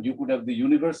system, you could have the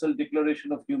Universal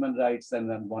Declaration of Human Rights, and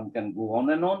then one can go on,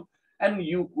 and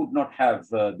you could not have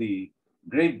the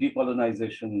great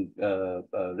decolonization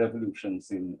revolutions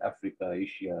in Africa,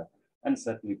 Asia, and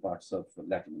certainly parts of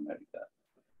Latin America.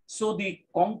 So the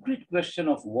concrete question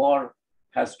of war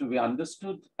has to be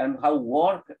understood, and how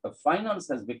war finance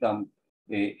has become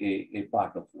a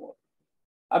part of war.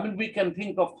 I mean, we can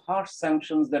think of harsh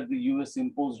sanctions that the US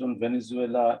imposed on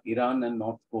Venezuela, Iran, and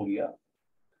North Korea.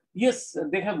 Yes,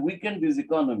 they have weakened these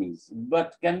economies,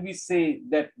 but can we say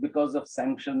that because of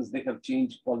sanctions, they have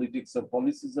changed politics or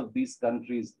policies of these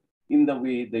countries in the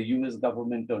way the US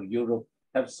government or Europe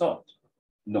have sought?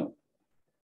 No.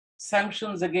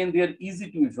 Sanctions, again, they are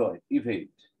easy to evade,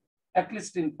 at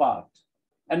least in part.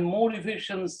 And more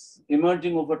evasions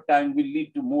emerging over time will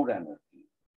lead to more anarchy.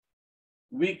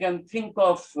 We can think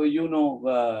of,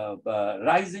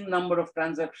 rising number of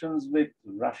transactions with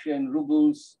Russia in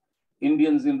rubles,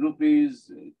 Indians in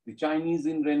rupees, the Chinese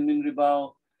in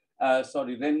renminbi,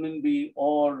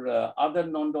 or other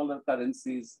non-dollar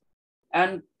currencies.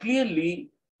 And clearly,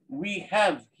 we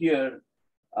have here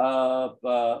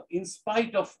in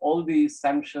spite of all the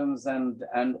sanctions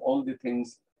and all the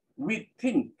things, we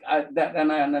think that,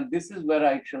 and this is where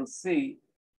I shall say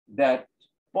that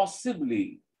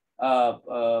possibly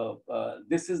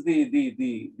this is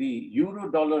the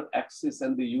euro-dollar axis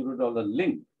and the euro-dollar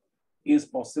link is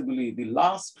possibly the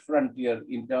last frontier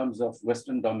in terms of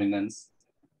Western dominance.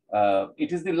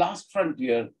 It is the last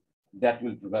frontier that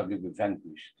will probably be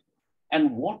vanquished.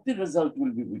 And what the result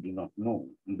will be, we do not know,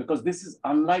 because this is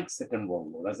unlike Second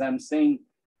World War. As I'm saying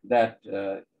that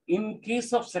in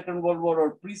case of Second World War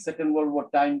or pre-Second World War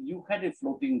time, you had a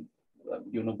floating,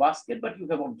 basket, but you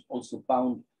have also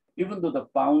pound, even though the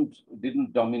pound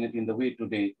didn't dominate in the way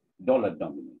today dollar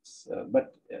dominates.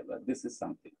 But this is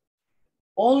something.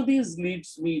 All these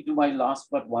leads me to my last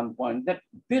but one point, that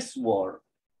this war,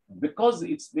 because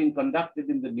it's been conducted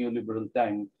in the neoliberal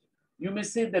time, you may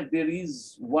say that there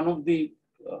is one of the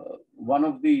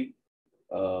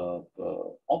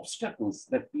obstacles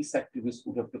that peace activists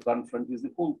would have to confront is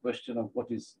the whole question of what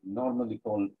is normally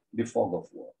called the fog of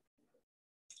war.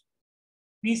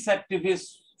 Peace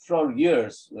activists for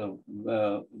years,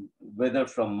 whether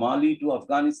from Mali to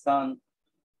Afghanistan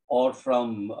or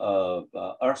from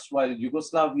erstwhile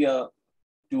Yugoslavia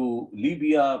to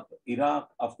Libya, Iraq,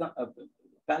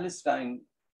 Palestine,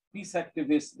 peace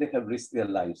activists, they have risked their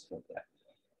lives for that.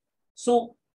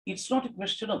 So it's not a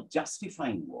question of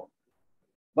justifying war.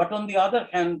 But on the other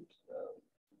hand,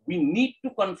 we need to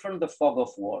confront the fog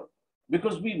of war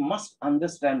because we must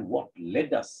understand what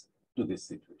led us to this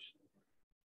situation.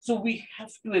 So we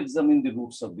have to examine the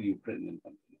roots of the Ukrainian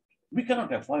conflict. We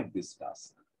cannot avoid this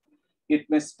task. It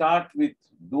may start with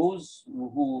those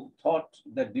who thought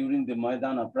that during the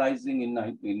Maidan uprising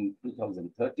in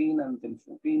 2013 and then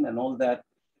 14 and all that,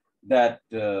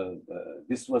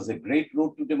 this was a great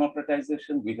road to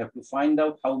democratization. We have to find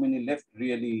out how many left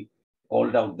really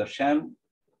called out the sham.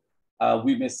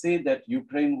 We may say that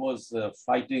Ukraine was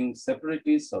fighting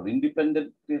separatists or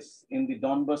independentists in the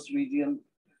Donbas region.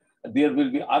 There will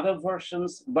be other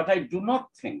versions, but I do not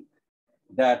think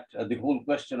that the whole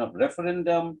question of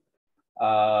referendum,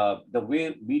 the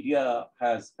way media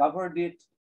has covered it,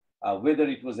 whether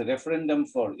it was a referendum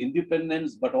for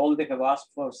independence, but all they have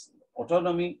asked for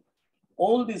autonomy,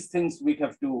 all these things we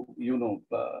have to,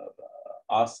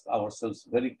 ask ourselves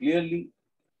very clearly.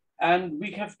 And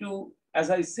we have to, as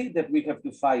I say, that we have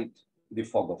to fight the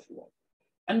fog of war.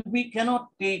 And we cannot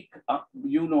take,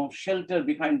 shelter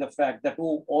behind the fact that,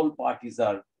 oh, all parties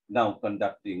are now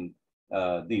conducting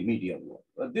the media war.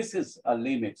 This is a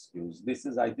lame excuse. This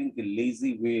is, I think, a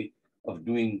lazy way of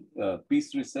doing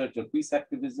peace research or peace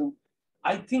activism.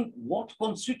 I think what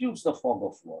constitutes the fog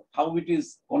of war, how it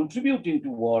is contributing to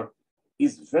war,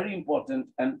 is very important,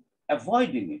 and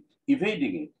avoiding it,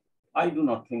 evading it, I do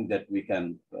not think that we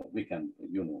can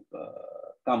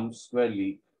come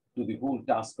squarely to the whole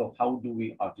task of how do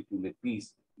we articulate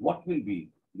peace, what will be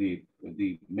the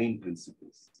main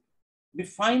principles. The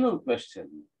final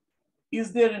question,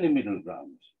 is there any middle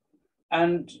ground?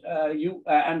 And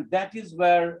that is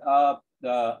where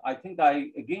I think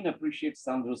I again appreciate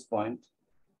Sandro's point,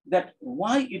 that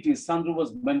why it is, Sandro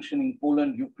was mentioning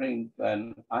Poland, Ukraine,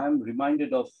 and I am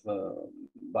reminded of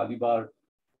Balibar,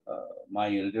 my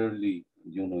elderly,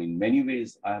 in many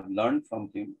ways I have learned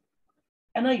from him.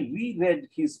 And I reread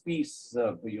his piece,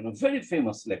 very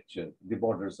famous lecture, The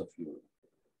Borders of Europe.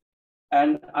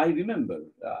 And I remember,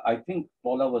 I think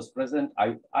Paula was present.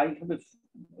 I have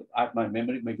at my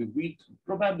memory, maybe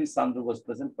probably Sandro was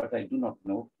present, but I do not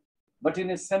know. But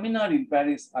in a seminar in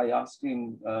Paris, I asked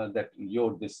him that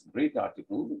this great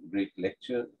article, great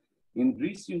lecture, in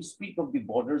Greece, you speak of the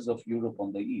borders of Europe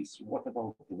on the east. What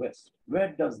about the west? Where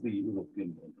does the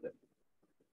European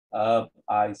border?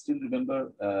 I still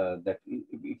remember that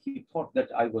he thought that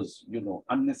I was,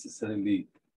 unnecessarily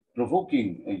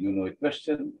provoking, a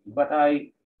question. But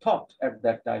I thought at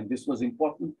that time this was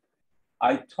important.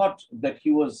 I thought that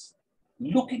he was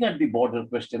looking at the border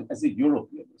question as a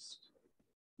Europeanist.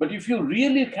 But if you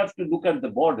really have to look at the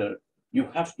border, you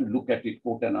have to look at it,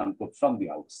 quote and unquote, from the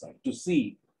outside to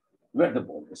see where the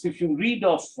border is. If you read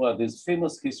of these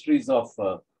famous histories of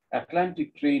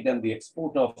Atlantic trade and the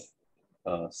export of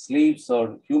slaves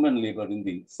or human labor in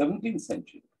the 17th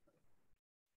century,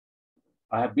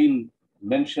 I have been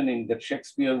mentioning that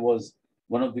Shakespeare was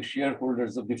one of the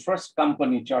shareholders of the first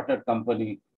company, chartered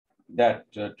company, that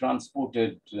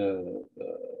transported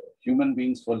human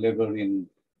beings for labor in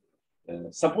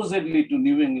supposedly to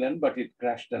New England, but it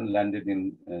crashed and landed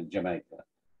in Jamaica.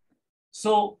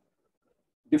 So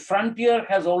the frontier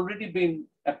has already been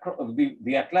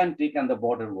the Atlantic, and the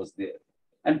border was there.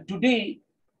 And today,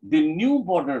 the new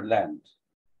borderland,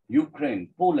 Ukraine,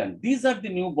 Poland. These are the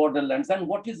new borderlands. And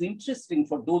what is interesting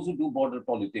for those who do border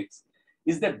politics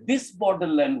is that this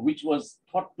borderland, which was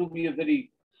thought to be a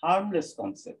very harmless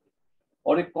concept,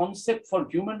 or a concept for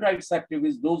human rights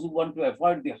activists, those who want to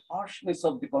avoid the harshness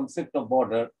of the concept of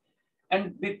border,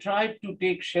 and they tried to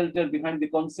take shelter behind the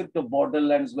concept of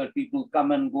borderlands where people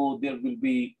come and go. There will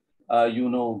be,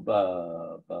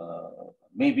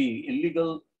 maybe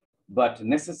illegal, but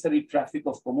necessary traffic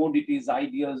of commodities,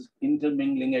 ideas,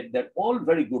 intermingling it, that all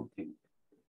very good things.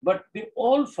 But they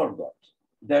all forgot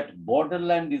that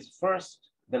borderland is first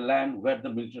the land where the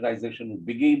militarization would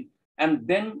begin, and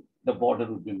then the border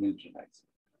would be militarized.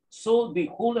 So the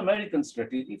whole American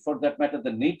strategy, for that matter,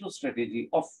 the NATO strategy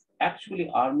of actually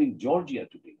arming Georgia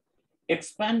today,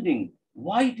 expanding,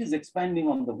 why it is expanding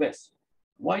on the West?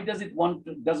 Why does it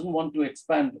doesn't want to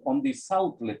expand on the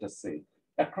South, let us say,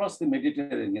 across the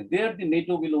Mediterranean? There, the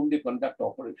NATO will only conduct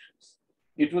operations.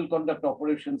 It will conduct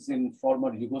operations in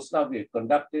former Yugoslavia. It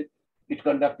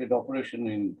conducted operation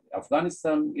in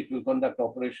Afghanistan. It will conducted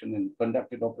operation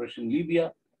in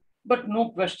Libya, but no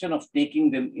question of taking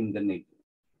them in the NATO.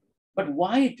 But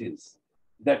why it is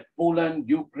that Poland,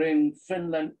 Ukraine,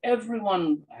 Finland,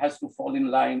 everyone has to fall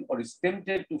in line or is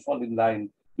tempted to fall in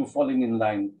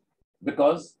line,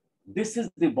 because this is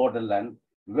the borderland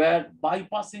where,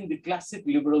 bypassing the classic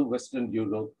liberal Western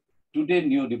Europe, today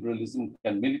neoliberalism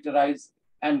can militarize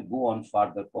and go on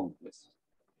further conquest.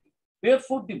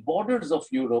 Therefore, the borders of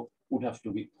Europe would have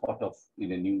to be thought of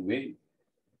in a new way,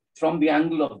 from the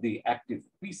angle of the active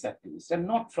peace activists, and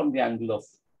not from the angle of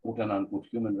quote and unquote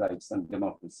human rights and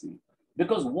democracy.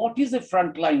 Because what is a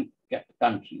frontline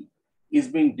country is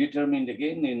being determined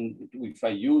again in, if I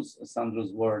use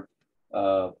Sandro's word,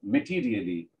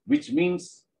 materially, which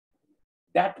means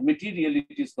that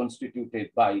materiality is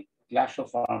constituted by clash of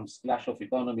arms, clash of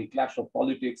economy, clash of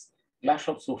politics, clash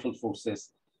of social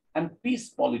forces, and peace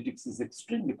politics is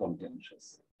extremely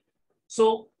contentious.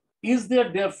 So is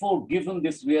there therefore, given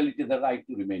this reality, the right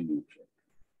to remain neutral?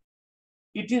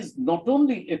 It is not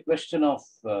only a question of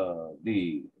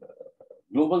the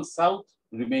global South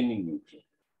remaining neutral.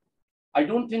 I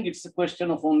don't think it's a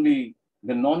question of only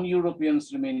the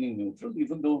non-Europeans remaining neutral,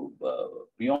 even though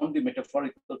beyond the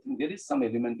metaphorical thing, there is some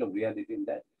element of reality in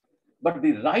that. But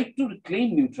the right to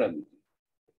reclaim neutrality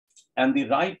and the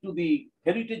right to the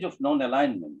heritage of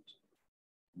non-alignment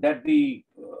that the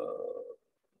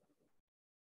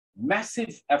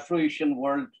massive Afro-Asian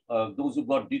world, those who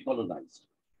got decolonized,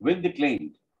 when they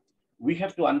claimed, we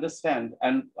have to understand,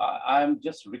 and I'm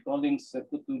just recalling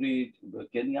Sekuturi,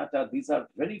 Kenyatta, these are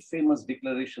very famous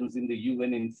declarations in the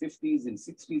UN in 50s, in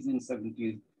 60s, in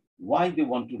 70s, why they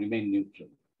want to remain neutral.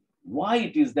 Why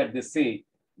it is that they say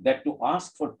that to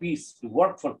ask for peace, to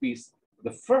work for peace,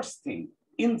 the first thing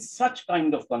in such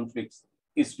kind of conflicts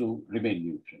is to remain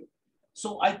neutral.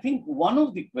 So I think one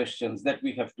of the questions that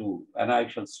we have to, and I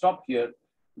shall stop here,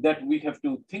 that we have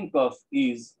to think of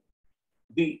is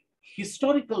the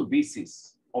historical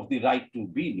basis of the right to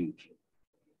be neutral.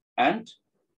 And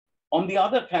on the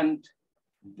other hand,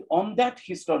 on that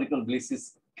historical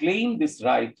basis, claim this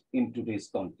right in today's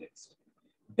context.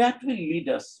 That will lead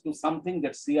us to something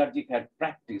that CRG had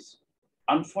practiced.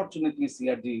 Unfortunately,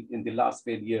 CRG in the last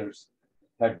 10 years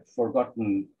had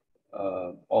forgotten,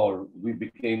 or we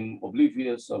became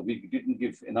oblivious, or we didn't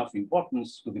give enough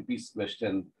importance to the peace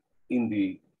question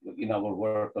in our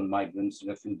work on migrants,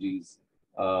 refugees,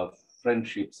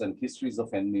 friendships and histories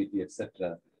of enmity,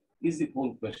 etc., is the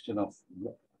whole question of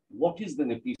what is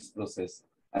then a peace process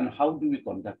and how do we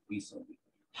conduct peace audit?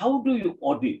 How do you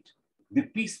audit the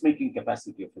peacemaking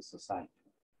capacity of a society?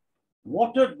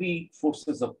 What are the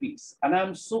forces of peace? And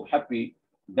I'm so happy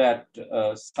that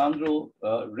Sandro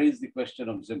raised the question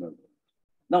of Zimmerwald.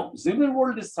 Now,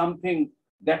 Zimmerwald is something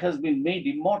that has been made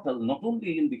immortal, not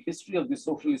only in the history of the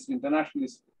socialist,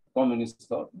 internationalist, communist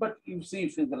thought, but you see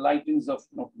it in the writings of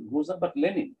not Rosa, but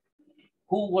Lenin,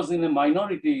 who was in a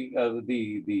minority,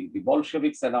 the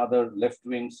Bolsheviks and other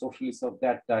left-wing socialists of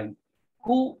that time,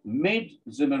 who made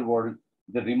Zimmerwald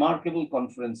the remarkable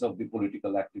conference of the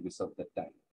political activists of that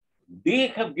time. They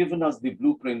have given us the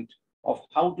blueprint of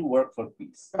how to work for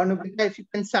peace. If you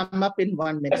can sum up in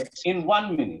 1 minute. Yes, in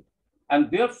 1 minute. And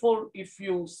therefore, if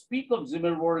you speak of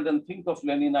Zimmerwald and think of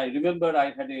Lenin, I remember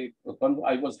I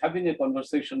was having a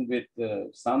conversation with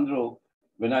Sandro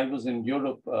when I was in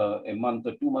Europe a month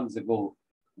or 2 months ago,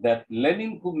 that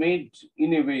Lenin, who made,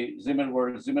 in a way,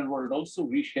 Zimmerwald also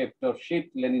reshaped or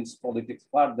shaped Lenin's politics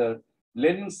further.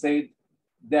 Lenin said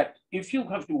that if you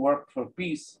have to work for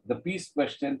peace, the peace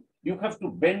question, you have to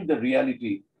bend the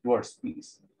reality towards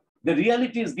peace. The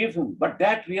reality is given, but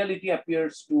that reality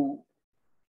appears to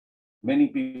many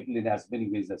people in as many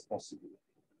ways as possible.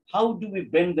 How do we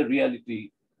bend the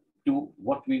reality to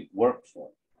what we work for?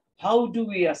 How do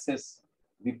we assess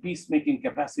the peacemaking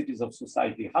capacities of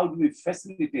society? How do we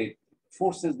facilitate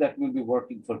forces that will be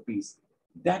working for peace?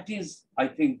 That is, I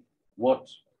think, what,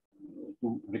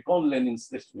 to recall Lenin's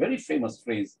this very famous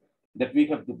phrase, that we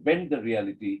have to bend the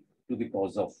reality to the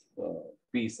cause of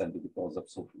peace and to the cause of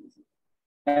socialism.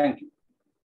 Thank you.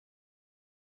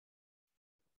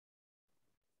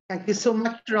 Thank you so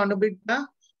much, Ranabir.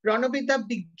 Ranabir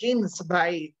begins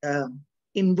by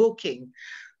invoking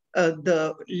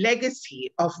the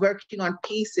legacy of working on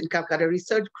peace in Calcutta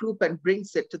Research Group and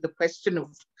brings it to the question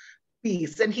of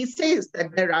peace. And he says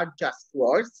that there are just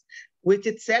wars, which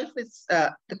itself is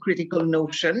a critical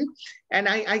notion. And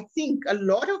I think a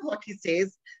lot of what he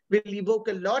says will evoke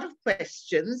a lot of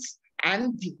questions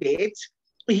and debate.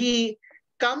 He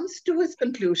comes to his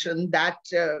conclusion that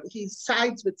he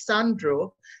sides with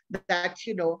Sandro, that,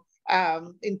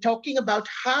 in talking about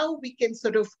how we can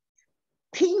sort of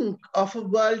think of a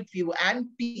worldview and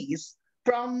peace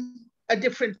from a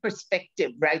different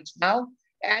perspective right now.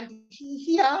 And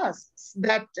he asks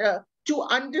that to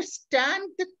understand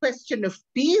the question of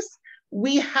peace,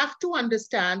 we have to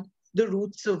understand the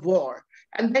roots of war.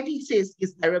 And then he says,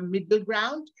 is there a middle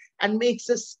ground? And makes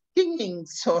a stinging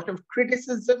sort of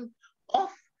criticism of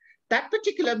that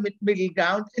particular middle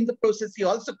ground. In the process, he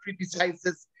also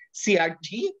criticizes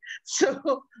CRG.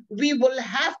 So we will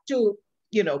have to,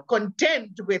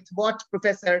 contend with what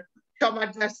Professor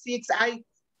Samaddar seeks.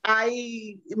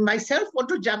 I myself want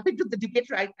to jump into the debate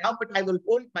right now, but I will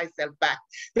hold myself back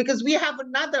because we have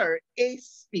another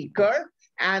ace speaker,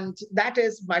 and that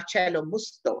is Marcello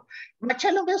Musto.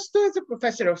 Marcello Musto is a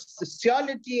professor of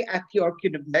sociology at York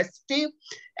University,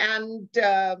 and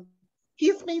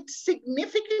he's made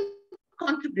significant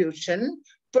contribution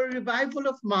for revival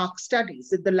of Marx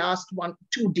studies in the last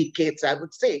 2 decades, I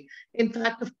would say. In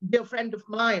fact, a dear friend of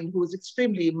mine who is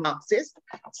extremely Marxist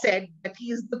said that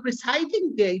he is the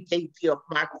presiding deity of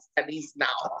Marx studies now.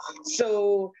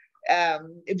 So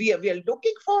we are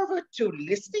looking forward to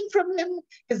listening from him.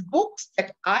 His books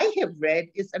that I have read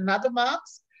is Another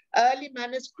Marx, Early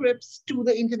Manuscripts to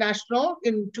the International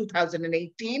in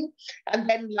 2018, and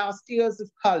then Last Years of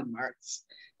Karl Marx,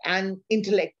 and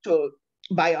Intellectual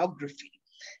Biography.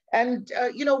 And,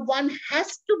 one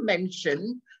has to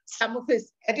mention some of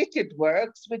his edited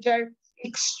works, which are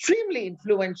extremely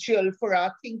influential for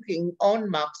our thinking on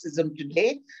Marxism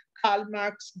today. Karl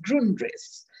Marx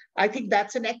Grundriss. I think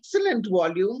that's an excellent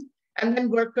volume. And then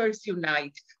Workers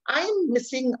Unite. I'm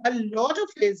missing a lot of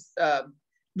his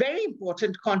very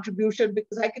important contribution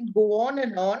because I can go on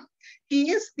and on.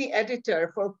 He is the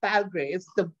editor for Palgrave's,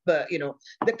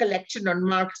 the collection on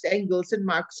Marx, Engels, and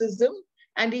Marxism.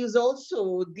 And he is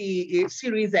also the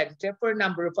series editor for a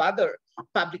number of other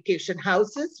publication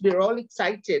houses. We're all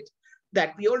excited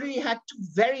that we already had 2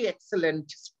 very excellent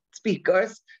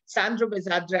speakers, Sandro,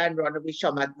 Mezzadra, and Ranabir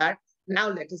Samaddar. Now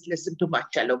let us listen to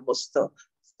Marcello Musto.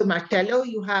 So Marcello,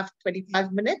 you have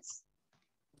 25 minutes.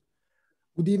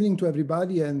 Good evening to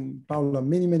everybody, and Paula,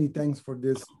 many, many thanks for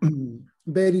this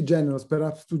very generous,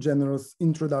 perhaps too generous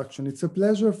introduction. It's a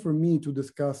pleasure for me to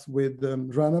discuss with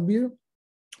Ranabir,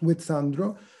 with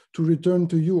Sandro, to return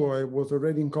to you. I was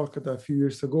already in Calcutta a few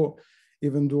years ago,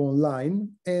 even though online.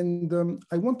 And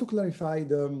I want to clarify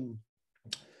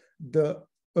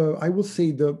I will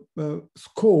say the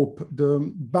scope,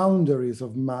 the boundaries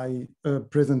of my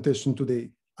presentation today.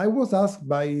 I was asked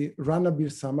by Ranabir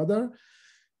Samaddar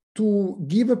to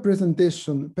give a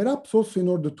presentation, perhaps also in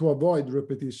order to avoid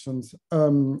repetitions,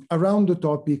 around the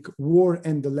topic war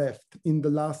and the left in the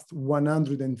last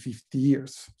 150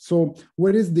 years. So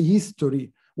where is the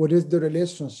history? What is the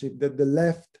relationship that the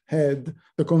left had,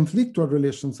 the conflictual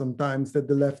relation sometimes that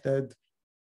the left had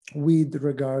with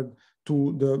regard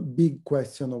to the big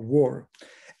question of war?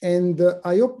 And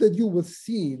I hope that you will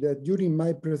see that during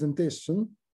my presentation,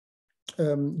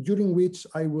 during which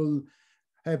I will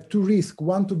have 2 risks,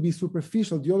 one to be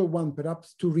superficial, the other one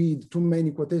perhaps to read too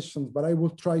many quotations, but I will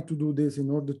try to do this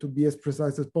in order to be as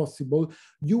precise as possible.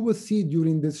 You will see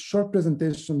during this short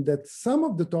presentation that some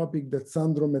of the topics that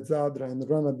Sandro, Mezzadra, and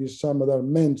Ranabir Samaddar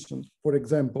mentioned, for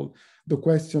example, the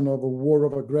question of a war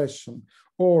of aggression,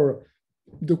 or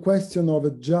the question of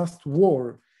a just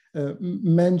war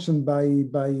mentioned by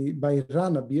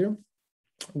Ranabir,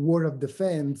 war of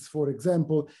defense, for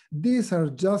example, these are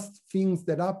just things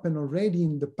that happen already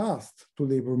in the past to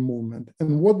labor movement.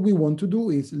 And what we want to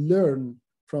do is learn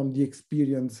from the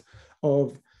experience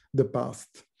of the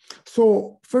past.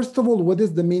 So first of all, what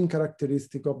is the main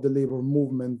characteristic of the labor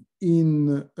movement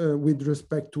with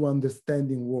respect to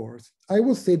understanding wars? I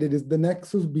will say that it's the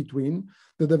nexus between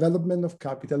the development of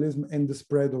capitalism and the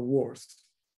spread of wars.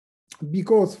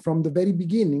 Because from the very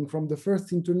beginning, from the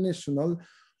first international,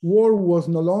 war was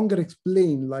no longer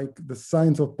explained like the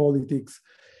science of politics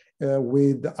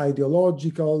with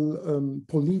ideological,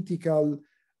 political,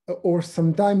 or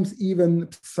sometimes even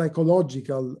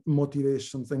psychological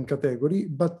motivations and category,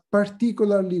 but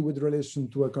particularly with relation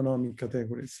to economic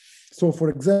categories. So for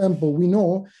example, we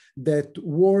know that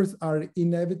wars are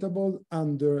inevitable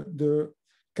under the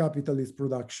capitalist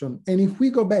production. And if we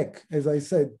go back, as I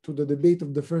said, to the debate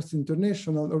of the First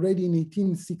International, already in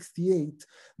 1868,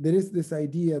 there is this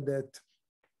idea that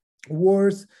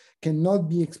wars cannot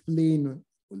be explained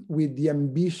with the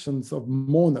ambitions of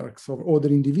monarchs or other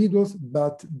individuals,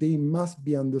 but they must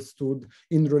be understood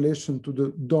in relation to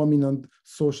the dominant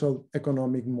social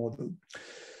economic model.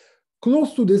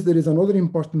 Close to this, there is another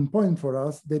important point for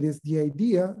us, that is the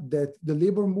idea that the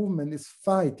labor movement is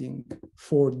fighting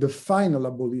for the final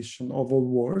abolition of all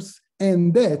wars,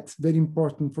 and that, very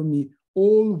important for me,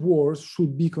 all wars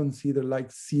should be considered like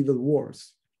civil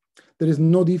wars. There is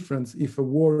no difference if a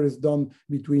war is done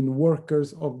between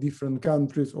workers of different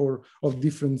countries or of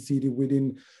different cities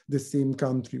within the same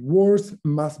country. Wars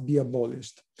must be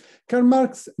abolished. Karl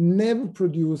Marx never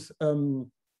produced,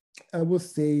 I would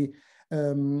say,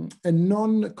 a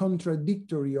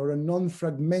non-contradictory or a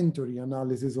non-fragmentary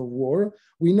analysis of war.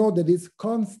 We know that his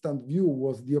constant view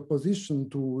was the opposition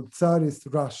to Tsarist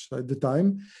Russia at the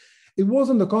time. It was,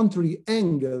 on the contrary,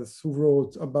 Engels who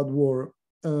wrote about war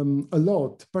a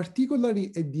lot,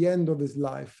 particularly at the end of his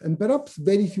life. And perhaps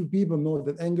very few people know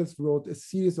that Engels wrote a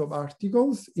series of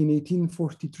articles in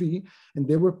 1843, and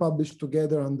they were published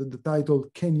together under the title,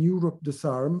 Can Europe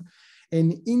Disarm?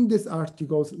 And in these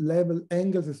articles,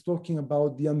 Engels is talking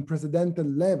about the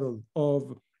unprecedented level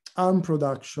of arms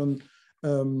production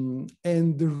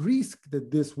and the risk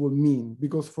that this will mean,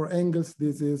 because for Engels,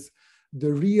 this is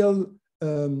the real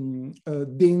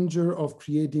danger of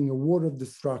creating a war of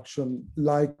destruction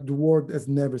like the world has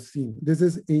never seen. This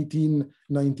is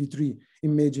 1893,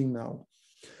 imagine now.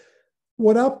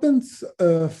 What happens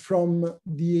from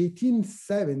the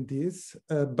 1870s,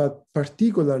 but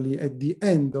particularly at the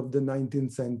end of the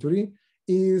 19th century,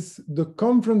 is the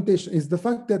confrontation, is the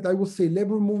fact that I would say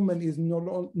labor movement is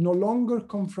no longer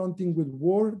confronting with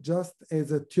war just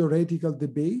as a theoretical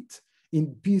debate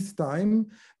in peacetime,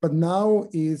 but now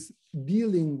is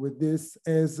dealing with this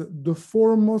as the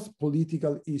foremost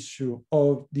political issue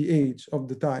of the age, of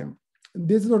the time.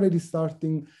 This is already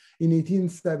starting in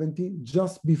 1870,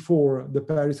 just before the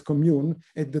Paris Commune,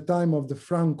 at the time of the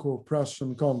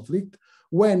Franco-Prussian conflict,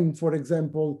 when, for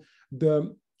example,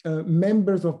 the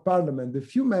members of parliament, the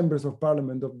few members of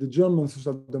parliament of the German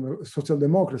social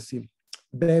democracy,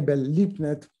 Bebel,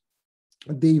 Liebknecht,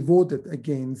 they voted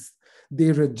against,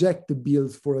 they reject the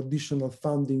bills for additional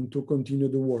funding to continue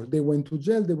the war. They went to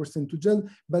jail, they were sent to jail,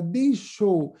 but they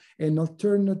show an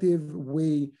alternative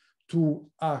way to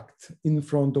act in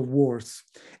front of wars.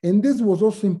 And this was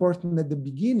also important at the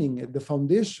beginning, at the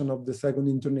foundation of the Second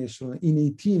International in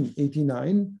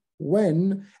 1889,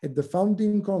 when at the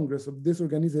founding Congress of this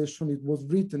organization, it was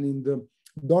written in the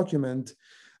document,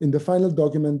 in the final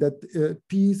document, that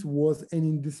peace was an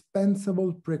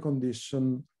indispensable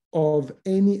precondition of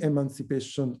any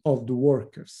emancipation of the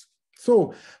workers.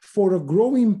 So for a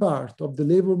growing part of the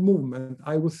labor movement,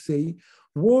 I would say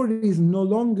war is no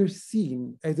longer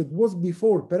seen as it was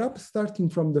before, perhaps starting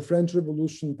from the French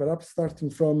Revolution, perhaps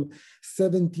starting from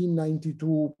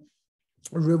 1792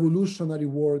 Revolutionary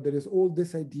War. There is all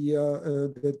this idea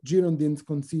that Girondins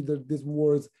considered these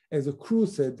wars as a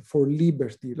crusade for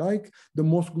liberty, like the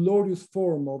most glorious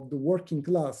form of the working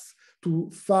class to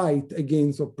fight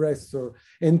against oppressor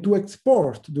and to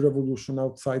export the revolution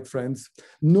outside France.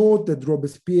 Note that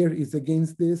Robespierre is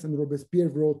against this, and Robespierre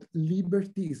wrote,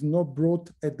 liberty is not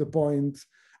brought at the point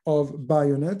of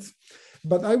bayonets.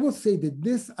 But I will say that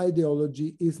this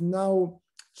ideology is now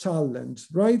challenged,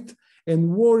 right?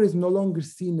 And war is no longer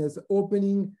seen as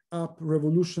opening up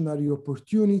revolutionary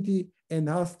opportunity and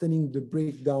hastening the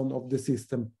breakdown of the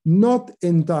system. Not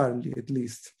entirely, at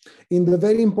least. In the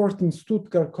very important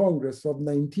Stuttgart Congress of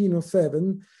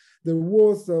 1907, there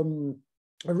was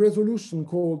a resolution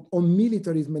called On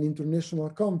Militarism and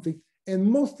International Conflict, and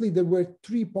mostly there were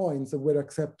 3 points that were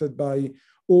accepted by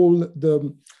all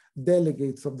the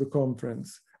delegates of the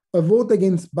conference. A vote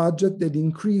against budget that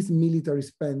increased military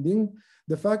spending.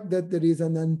 the fact that there is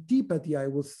an antipathy, I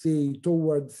would say,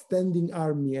 towards standing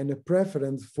army and a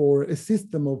preference for a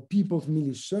system of people's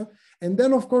militia. And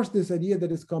then, of course, this idea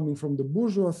that is coming from the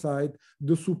bourgeois side,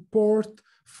 the support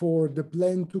for the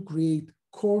plan to create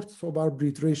courts of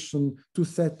arbitration to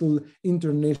settle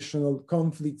international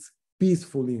conflicts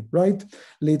peacefully, right?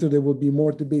 Later, there will be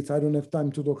more debates. I don't have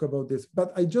time to talk about this,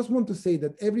 but I just want to say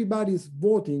that everybody is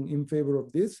voting in favor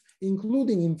of this,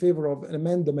 including in favor of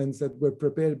amendments that were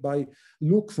prepared by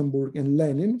Luxembourg and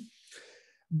Lenin,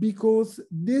 because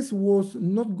this was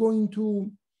not going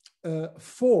to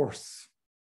force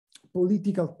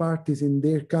political parties in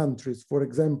their countries, for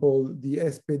example, the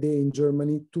SPD in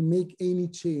Germany, to make any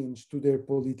change to their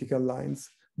political lines.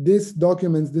 This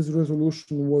document, this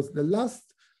resolution was the last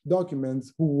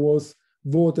documents who was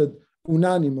voted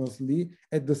unanimously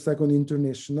at the Second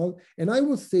International. And I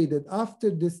would say that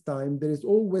after this time, there is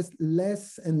always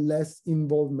less and less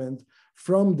involvement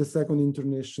from the Second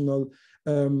International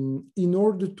in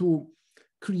order to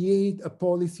create a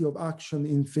policy of action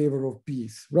in favor of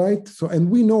peace, right? So, and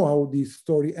we know how this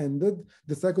story ended.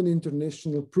 The Second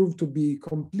International proved to be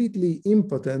completely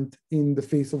impotent in the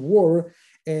face of war,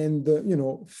 and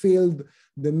failed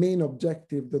the main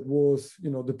objective that was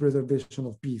the preservation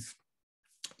of peace.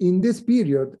 In this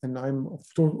period, and I'm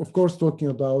of course talking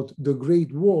about the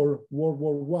Great War, World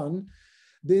War I,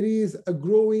 there is a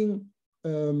growing,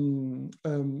 in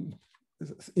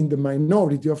the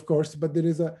minority of course, but there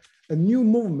is a new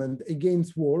movement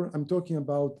against war. I'm talking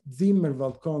about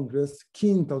Zimmerwald Congress,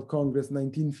 Quintal Congress,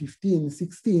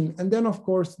 1915-16, and then of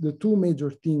course the two major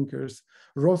thinkers,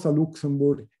 Rosa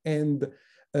Luxemburg and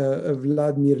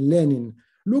Vladimir Lenin.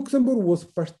 Luxemburg was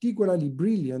particularly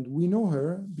brilliant. We know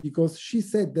her because she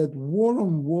said that war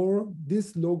on war,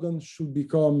 this slogan should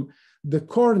become the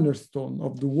cornerstone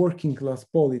of the working class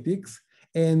politics.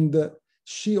 And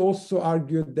she also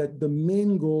argued that the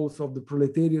main goals of the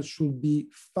proletariat should be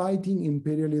fighting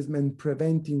imperialism and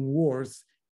preventing wars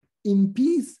in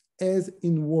peace as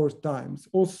in war times,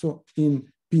 also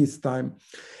in peacetime.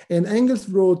 And Engels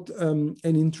wrote an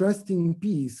interesting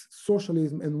piece,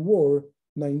 Socialism and War,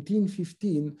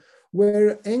 1915,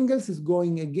 where Engels is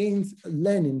going against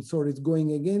Lenin, so it's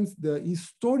going against the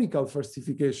historical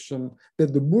falsification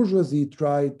that the bourgeoisie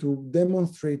tried to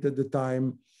demonstrate at the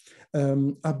time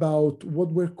about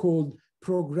what were called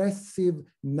progressive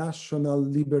national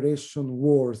liberation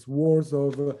wars, wars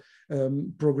of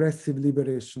progressive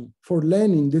liberation. For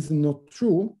Lenin, this is not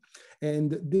true.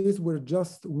 And these were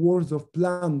just wars of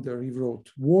plunder, he wrote,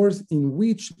 wars in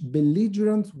which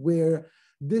belligerents were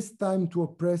this time to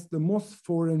oppress the most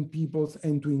foreign peoples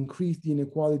and to increase the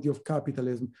inequality of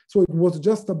capitalism. So it was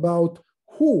just about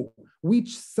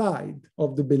which side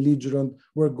of the belligerent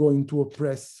were going to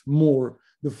oppress more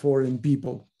the foreign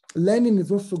people. Lenin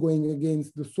is also going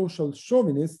against the social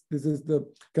chauvinists. This is the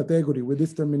category with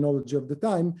this terminology of the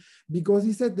time, because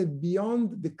he said that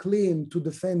beyond the claim to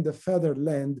defend the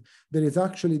fatherland, there is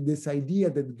actually this idea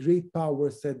that great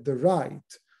powers had the right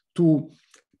to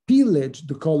pillage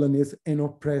the colonies and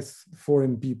oppress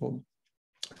foreign people.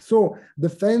 So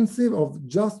defensive of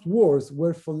just wars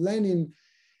were for Lenin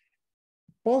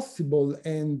possible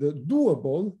and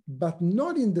doable, but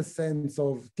not in the sense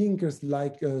of thinkers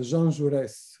like Jean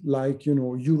Jaurès, like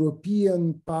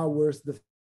European powers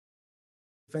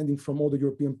defending from all the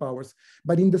European powers,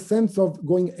 but in the sense of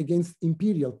going against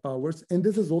imperial powers. And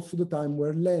this is also the time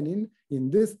where Lenin, in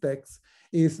this text,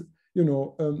 is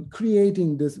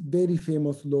creating this very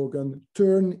famous slogan,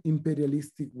 turn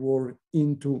imperialistic war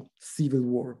into civil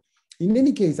war. In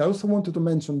any case, I also wanted to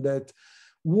mention that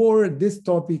war, this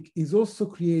topic, is also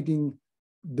creating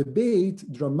debate,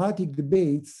 dramatic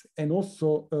debates, and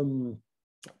also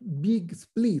big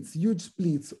splits, huge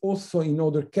splits, also in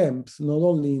other camps, not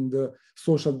only in the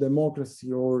social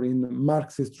democracy or in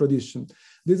Marxist tradition.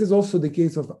 This is also the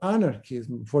case of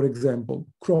anarchism, for example.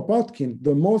 Kropotkin,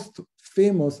 the most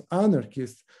famous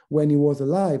anarchist when he was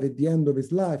alive, at the end of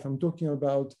his life, I'm talking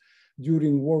about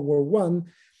during World War I,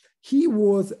 he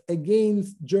was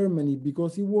against Germany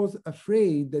because he was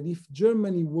afraid that if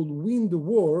Germany would win the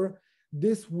war,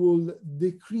 this will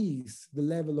decrease the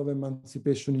level of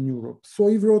emancipation in Europe. So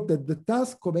he wrote that the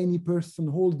task of any person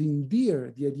holding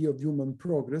dear the idea of human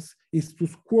progress is to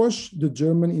squash the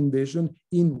German invasion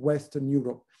in Western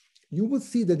Europe. You will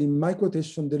see that in my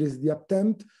quotation, there is the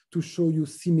attempt to show you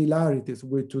similarities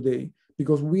with today,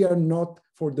 because we are not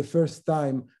for the first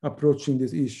time approaching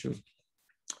these issues.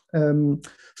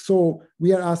 So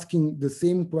we are asking the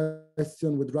same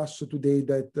question with Russia today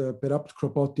that perhaps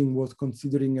Kropotkin was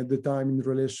considering at the time in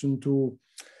relation to,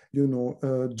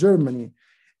 Germany,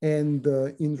 and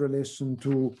in relation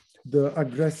to the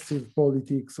aggressive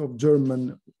politics of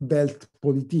German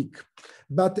Weltpolitik.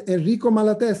 But Enrico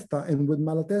Malatesta, and with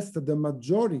Malatesta, the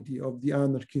majority of the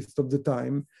anarchists of the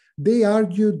time, they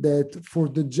argued that for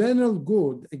the general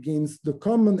good against the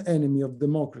common enemy of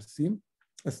democracy,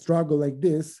 a struggle like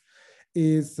this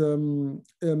is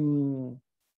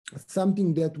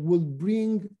something that will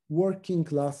bring working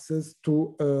classes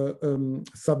to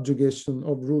subjugation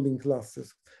of ruling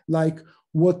classes. Like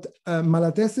what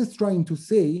Malatesta is trying to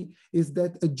say is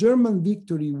that a German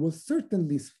victory will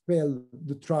certainly spell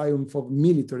the triumph of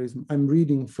militarism. I'm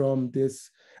reading from this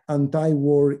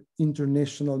anti-war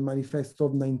international manifesto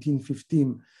of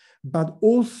 1915, but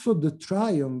also the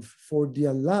triumph for the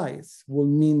Allies will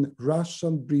mean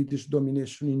Russian-British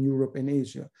domination in Europe and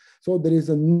Asia. So there is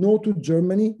a no to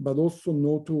Germany, but also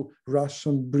no to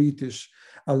Russian-British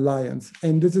alliance.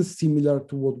 And this is similar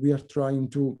to what we are trying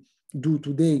to do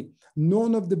today.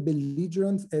 None of the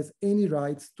belligerents has any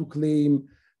rights to claim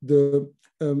the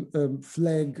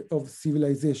flag of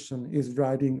civilization, is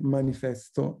writing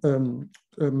manifesto,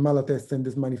 Malatesta in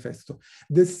this manifesto.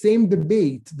 The same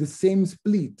debate, the same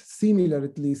split, similar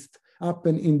at least,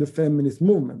 happened in the feminist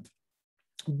movement.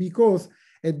 Because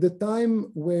at the time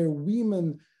where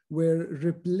women were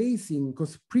replacing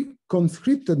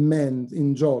conscripted men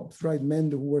in jobs, right, men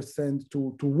who were sent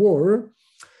to war,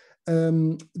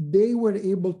 they were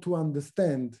able to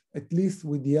understand, at least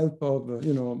with the help of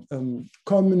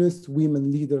communist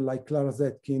women leaders like Clara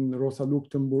Zetkin, Rosa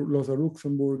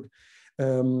Luxemburg,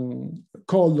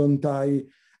 Kollontai,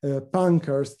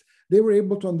 Pankhurst. They were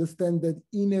able to understand that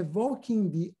in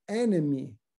evoking the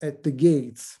enemy at the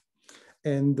gates,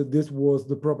 and this was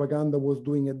the propaganda was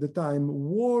doing at the time,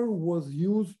 war was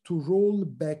used to roll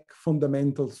back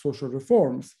fundamental social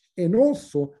reforms. And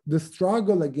also the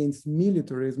struggle against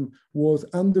militarism was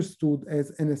understood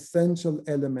as an essential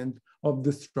element of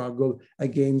the struggle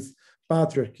against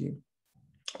patriarchy.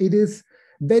 It is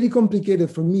very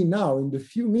complicated for me now in the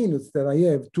few minutes that I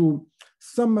have to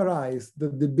summarize the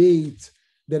debate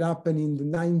that happened in the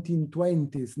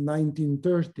 1920s,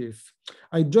 1930s.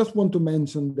 I just want to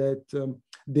mention that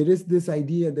there is this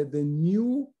idea that the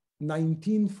new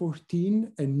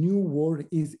 1914, a new war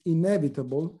is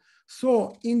inevitable.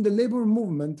 So in the labor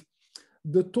movement,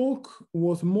 the talk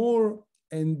was more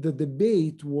and the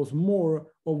debate was more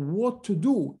of what to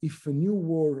do if a new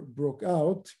war broke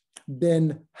out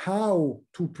than how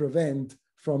to prevent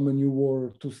from a new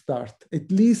war to start. At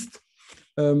least,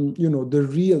 the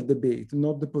real debate,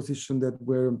 not the position that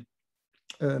were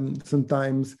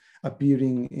sometimes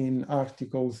appearing in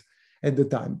articles at the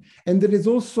time. And there is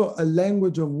also a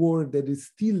language of war that is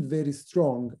still very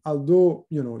strong, although,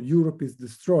 Europe is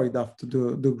destroyed after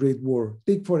the Great War.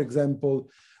 Take, for example,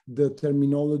 the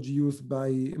terminology used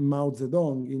by Mao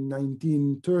Zedong in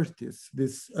 1930s,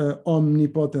 this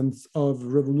omnipotence of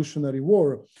revolutionary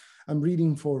war. I'm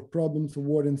reading for Problems of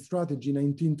War and Strategy,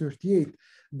 1938.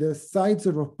 The sides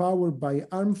of power by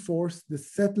armed force, the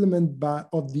settlement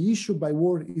of the issue by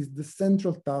war is the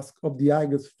central task of the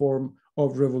highest form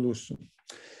of revolution.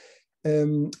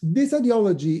 This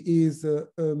ideology is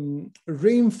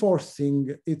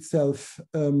reinforcing itself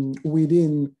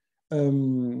within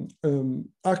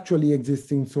actually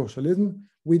existing socialism,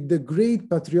 with the Great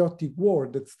Patriotic War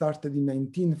that started in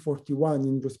 1941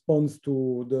 in response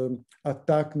to the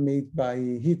attack made by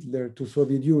Hitler to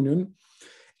Soviet Union,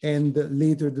 and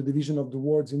later the division of the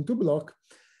world into bloc.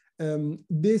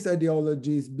 This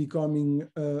ideology is becoming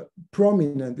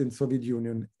prominent in Soviet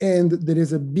Union. And there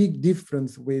is a big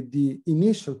difference with the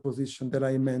initial position that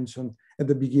I mentioned at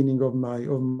the beginning of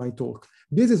my talk.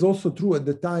 This is also true at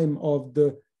the time of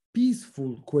the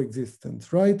peaceful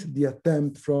coexistence, right? The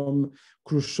attempt from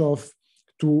Khrushchev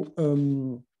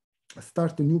to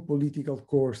start a new political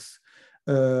course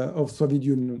of Soviet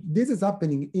Union. This is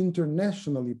happening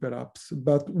internationally, perhaps,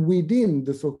 but within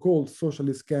the so-called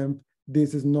socialist camp,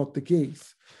 this is not the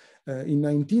case. In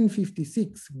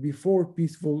 1956, before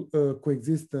peaceful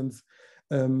coexistence,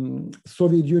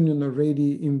 Soviet Union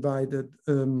already invaded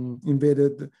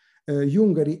Hungary.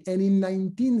 And in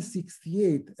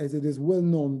 1968, as it is well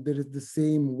known, there is the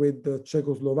same with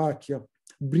Czechoslovakia.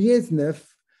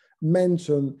 Brezhnev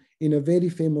mentioned in a very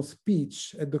famous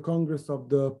speech at the Congress of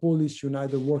the Polish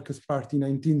United Workers' Party in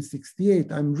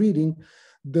 1968, I'm reading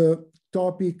the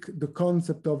topic, the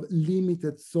concept of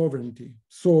limited sovereignty.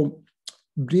 So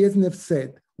Brezhnev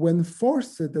said, when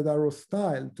forces that are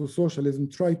hostile to socialism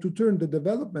try to turn the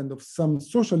development of some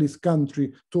socialist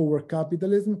country toward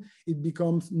capitalism, it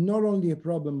becomes not only a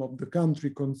problem of the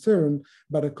country concerned,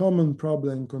 but a common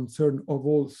problem and concern of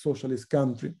all socialist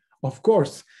countries. Of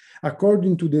course,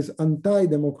 according to this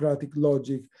anti-democratic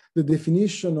logic, the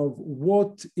definition of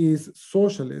what is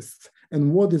socialist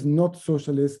and what is not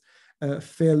socialist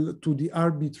fell to the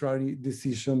arbitrary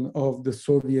decision of the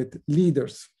Soviet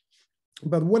leaders.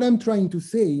 But what I'm trying to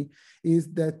say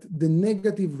is that the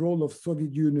negative role of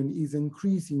Soviet Union is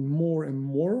increasing more and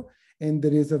more, and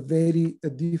there is a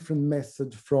different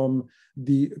message from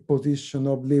the position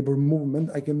of labor movement.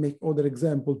 I can make other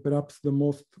examples. Perhaps the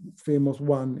most famous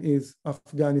one is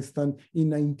Afghanistan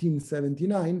in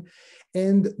 1979.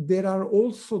 And there are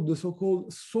also the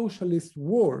so-called socialist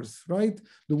wars, right?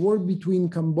 The war between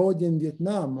Cambodia and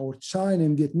Vietnam, or China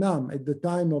and Vietnam at the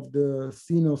time of the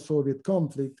Sino-Soviet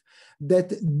conflict, that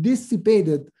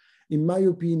dissipated, in my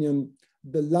opinion,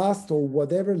 the last or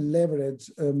whatever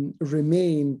leverage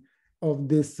remain of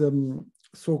this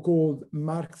so-called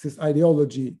Marxist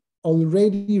ideology,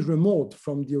 already remote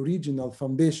from the original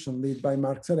foundation laid by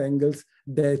Marx and Engels,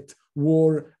 that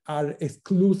war are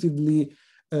exclusively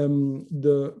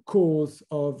the cause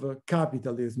of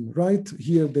capitalism, right?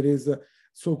 Here there is a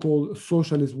so-called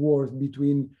socialist wars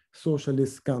between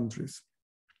socialist countries.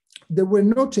 There were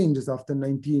no changes after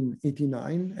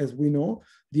 1989, as we know.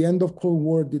 The end of Cold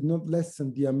War did not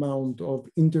lessen the amount of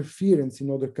interference in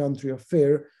other country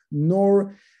affairs,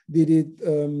 nor did it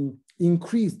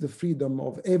increase the freedom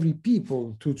of every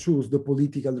people to choose the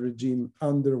political regime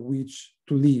under which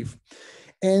to live.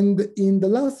 And in the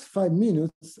last 5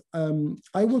 minutes,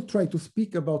 I will try to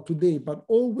speak about today, but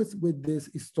always with this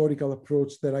historical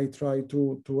approach that I try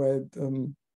to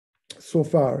add so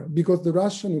far, because the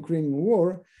Russian-Ukrainian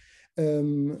war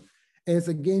has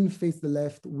again faced the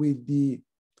left with the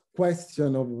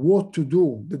question of what to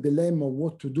do, the dilemma of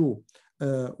what to do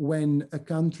when a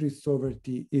country's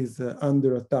sovereignty is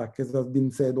under attack, as has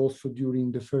been said also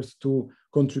during the first two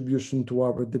contributions to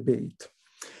our debate.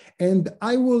 And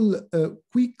I will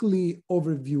quickly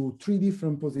overview 3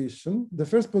 different positions. The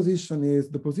first position is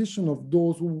the position of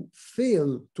those who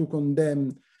fail to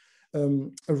condemn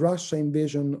a Russia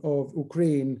invasion of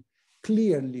Ukraine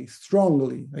clearly,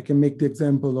 strongly. I can make the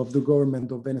example of the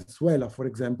government of Venezuela, for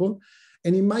example.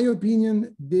 And in my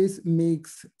opinion, this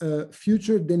makes a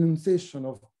future denunciation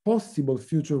of possible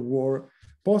future war,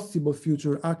 possible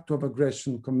future act of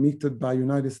aggression committed by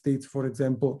United States, for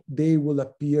example, they will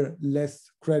appear less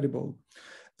credible.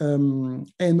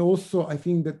 And also, I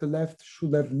think that the left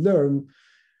should have learned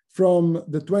from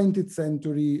the 20th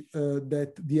century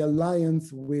that the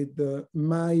alliance with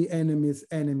my enemy's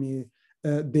enemy,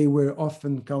 they were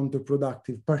often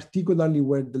counterproductive, particularly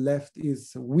where the left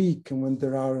is weak and when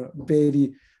there are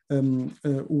very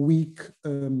weak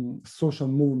social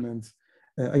movements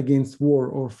against war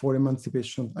or for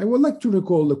emancipation. I would like to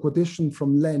recall a quotation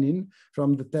from Lenin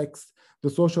from the text, The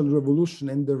Social Revolution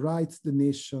and the Rights of the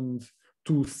Nations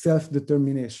to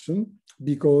Self-Determination,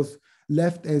 because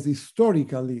left has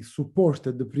historically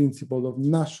supported the principle of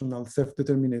national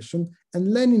self-determination.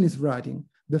 And Lenin is writing,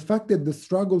 the fact that the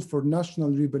struggle for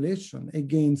national liberation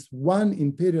against one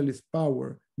imperialist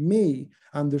power may,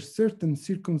 under certain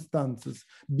circumstances,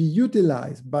 be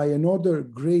utilized by another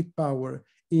great power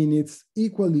in its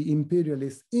equally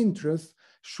imperialist interests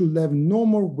should have no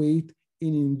more weight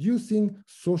in inducing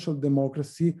social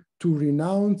democracy to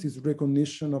renounce its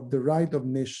recognition of the right of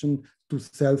nation to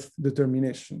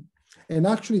self-determination. And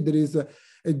actually there is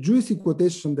a juicy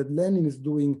quotation that Lenin is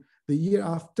doing the year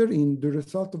after in the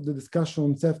result of the discussion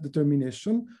on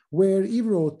self-determination, where he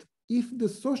wrote, if the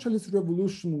socialist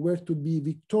revolution were to be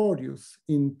victorious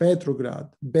in Petrograd,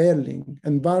 Berlin,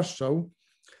 and Warsaw,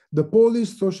 the Polish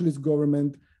socialist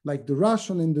government, like the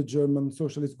Russian and the German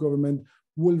socialist government,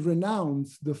 will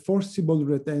renounce the forcible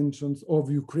retentions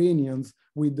of Ukrainians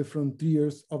with the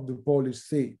frontiers of the Polish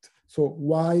state. So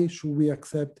why should we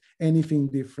accept anything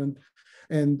different?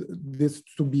 And this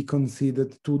to be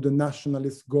conceded to the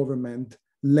nationalist government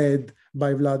led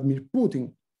by Vladimir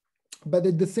Putin. But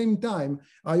at the same time,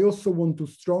 I also want to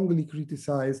strongly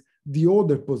criticize the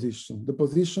other position, the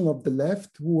position of the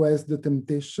left, who has the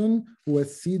temptation, who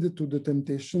has ceded to the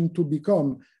temptation to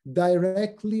become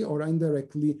directly or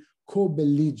indirectly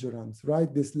co-belligerents,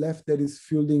 right? This left that is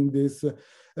fueling this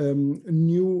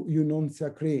new union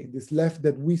sacrée, this left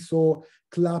that we saw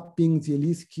clapping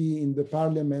Zelensky in the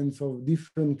parliaments of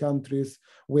different countries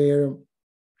where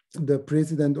the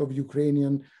president of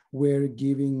Ukrainian were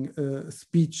giving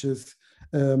speeches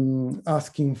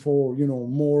asking for,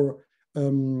 more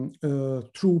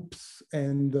troops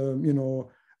and,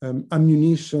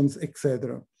 ammunitions,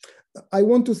 etc. I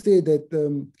want to say that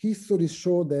history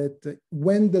shows that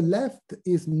when the left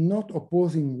is not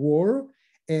opposing war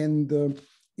and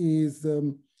is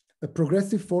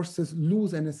progressive forces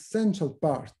lose an essential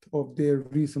part of their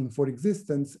reason for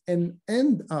existence and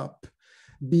end up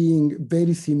being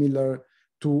very similar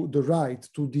to the right,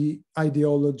 to the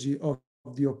ideology of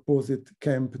the opposite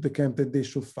camp, the camp that they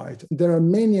should fight. There are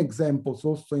many examples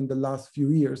also in the last few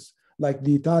years, like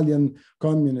the Italian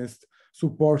communists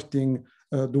supporting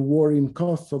the war in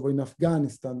Kosovo, in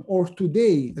Afghanistan, or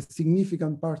today a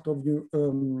significant part of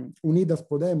Unidas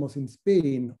Podemos in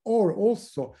Spain, or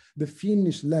also the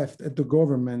Finnish left at the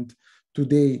government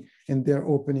today, and they're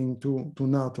opening to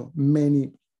NATO,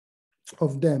 many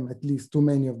of them, at least too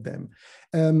many of them.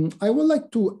 I would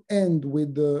like to end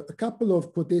with a couple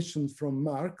of quotations from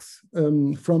Marx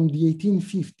from the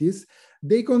 1850s.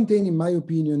 They contain, in my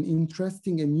opinion,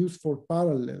 interesting and useful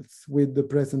parallels with the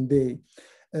present day.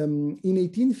 In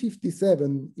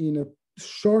 1857, in a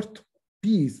short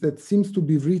piece that seems to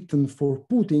be written for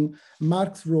Putin,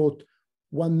 Marx wrote,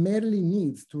 "One merely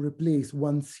needs to replace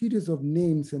one series of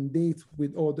names and dates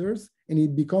with others, and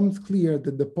it becomes clear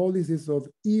that the policies of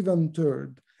Ivan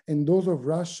III and those of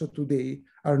Russia today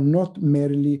are not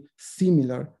merely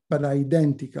similar, but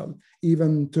identical."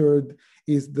 Ivan III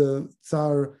is the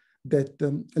Tsar that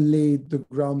laid the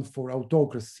ground for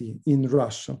autocracy in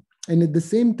Russia. And at the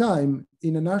same time,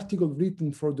 in an article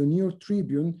written for the New York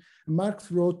Tribune,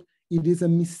 Marx wrote, "It is a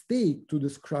mistake to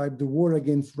describe the war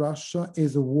against Russia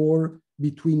as a war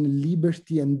between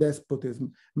liberty and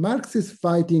despotism." Marx is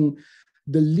fighting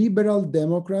the liberal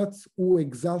Democrats who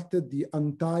exalted the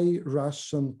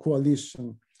anti-Russian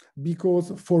coalition,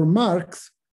 because for Marx,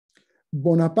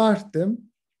 Bonaparte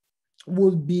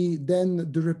would be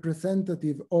then the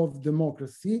representative of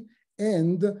democracy,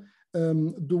 and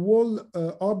the whole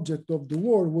object of the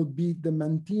war would be the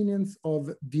maintenance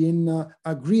of Vienna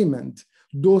Agreement,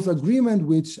 those agreements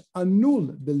which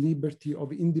annul the liberty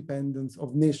of independence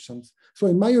of nations. So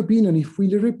in my opinion, if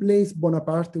we replace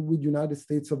Bonaparte with United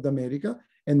States of America,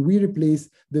 and we replace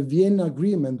the Vienna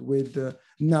Agreement with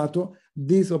NATO,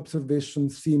 this observation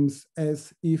seems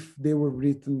as if they were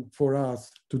written for us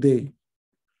today.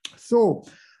 So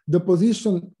the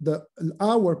position,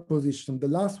 our position, the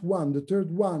last one, the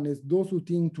third one, is those who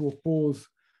think to oppose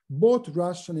both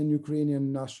Russian and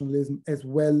Ukrainian nationalism, as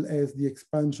well as the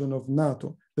expansion of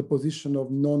NATO, the position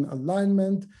of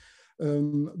non-alignment.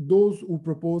 Those who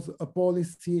propose a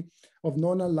policy of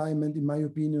non-alignment, in my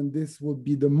opinion, this would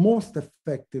be the most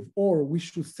effective, or we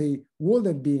should say, would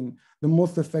have been the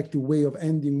most effective way of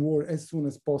ending war as soon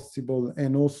as possible,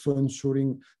 and also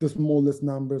ensuring the smallest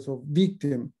numbers of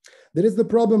victims. There is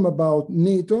the problem about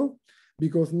NATO,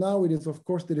 because now it is, of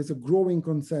course, there is a growing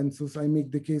consensus. I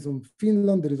make the case of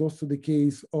Finland. There is also the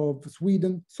case of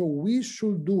Sweden. So we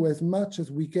should do as much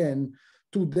as we can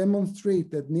to demonstrate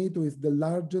that NATO is the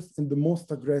largest and the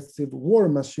most aggressive war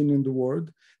machine in the world,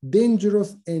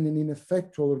 dangerous and an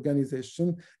ineffectual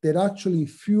organization that actually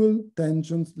fuel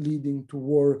tensions leading to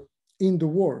war in the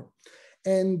war.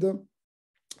 And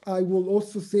I will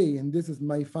also say, and this is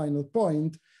my final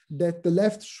point, that the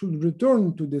left should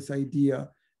return to this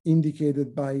idea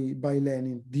indicated by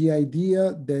Lenin, the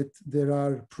idea that there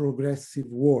are progressive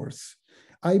wars.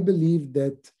 I believe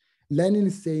that Lenin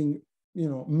is saying, you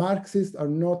know, Marxists are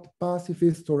not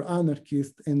pacifists or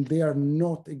anarchists, and they are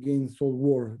not against all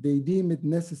war. They deem it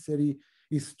necessary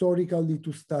historically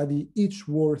to study each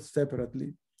war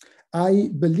separately. I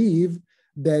believe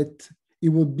that it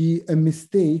would be a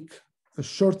mistake, a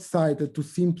short-sighted, to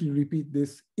simply repeat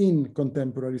this in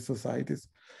contemporary societies.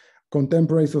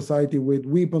 Contemporary society with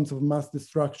weapons of mass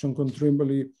destruction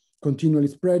continually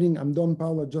spreading. I'm done,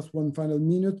 Paula, just one final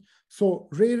minute. So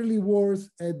rarely wars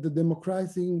had the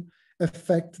democratizing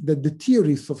effect that the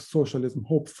theories of socialism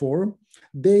hope for.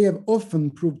 They have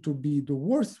often proved to be the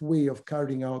worst way of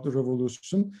carrying out a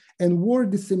revolution, and war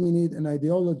disseminate an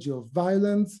ideology of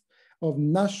violence, of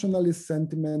nationalist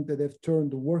sentiment that have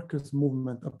turned the workers'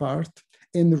 movement apart,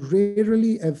 and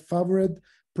rarely have favored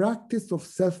practice of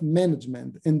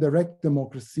self-management and direct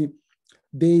democracy.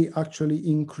 They actually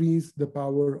increase the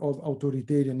power of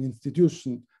authoritarian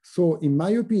institutions. So in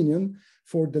my opinion,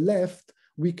 for the left,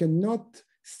 we cannot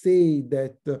say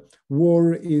that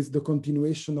war is the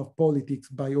continuation of politics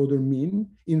by other means.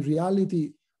 In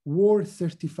reality, war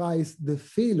certifies the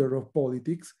failure of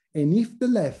politics. And if the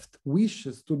left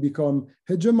wishes to become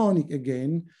hegemonic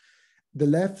again, the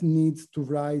left needs to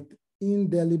write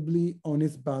indelibly on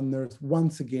its banners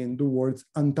once again the words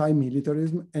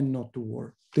anti-militarism and not to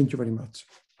war. Thank you very much.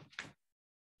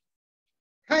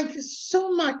 Thank you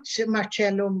so much,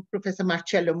 Marcello, Professor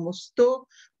Marcello Musto.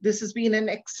 This has been an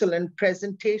excellent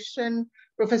presentation.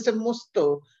 Professor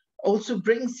Musto also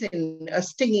brings in a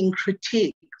stinging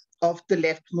critique of the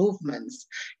left movements.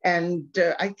 And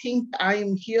I think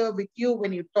I'm here with you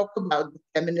when you talk about the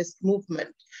feminist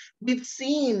movement. We've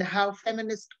seen how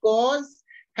feminist cause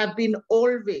have been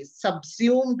always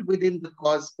subsumed within the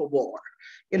cause for war.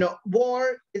 You know,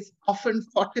 war is often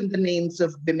fought in the names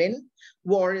of women.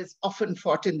 War is often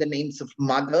fought in the names of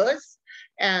mothers.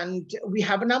 And we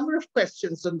have a number of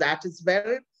questions on that as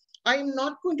well. I'm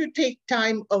not going to take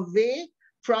time away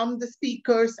from the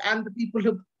speakers and the people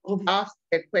who've asked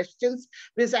their questions,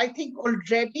 because I think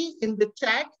already in the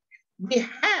chat, we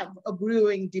have a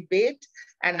brewing debate,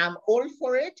 and I'm all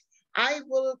for it. I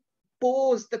will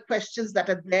pose the questions that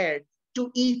are there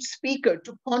to each speaker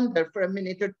to ponder for a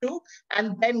minute or two,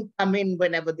 and then come in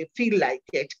whenever they feel like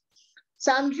it.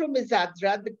 Sandro,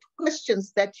 Mezzadra, the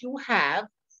questions that you have,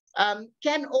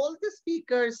 can all the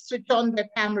speakers switch on their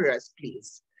cameras,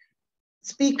 please?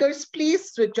 Speakers,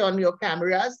 please switch on your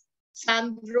cameras.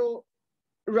 Sandro,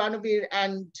 Ranabir,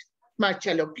 and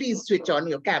Marcello, please switch on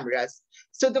your cameras.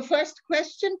 So the first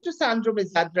question to Sandro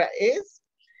Mezzadra is,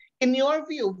 in your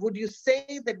view, would you say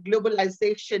that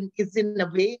globalization is in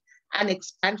a way an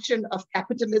expansion of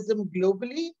capitalism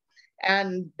globally?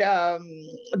 And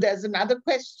there's another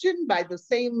question by the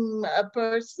same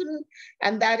person,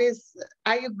 and that is,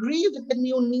 I agree with the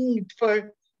new need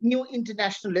for new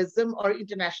internationalism or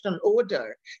international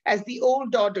order, as the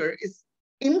old order is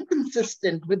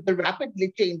inconsistent with the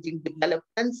rapidly changing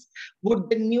developments. Would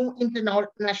the new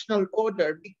international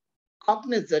order be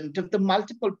cognizant of the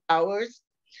multiple powers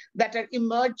that are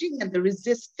emerging and the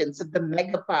resistance of the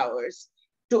mega powers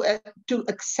to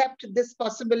accept this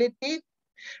possibility?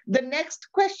 The next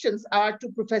questions are to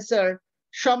Professor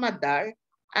Samaddar,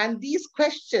 and these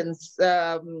questions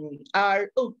are,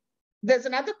 there's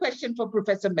another question for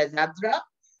Professor Mezzadra.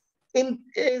 In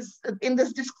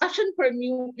this discussion for a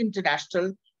new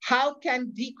international, how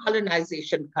can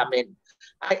decolonization come in?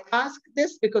 I ask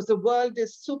this because the world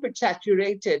is super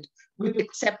saturated with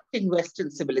accepting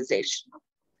Western civilization.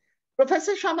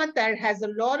 Professor Samaddar has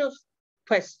a lot of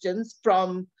questions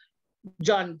from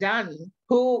John Dunn,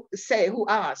 who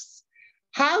asks,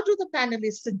 how do the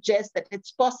panelists suggest that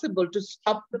it's possible to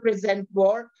stop the present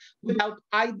war without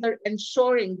either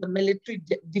ensuring the military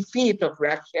defeat of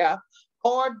Russia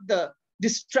or the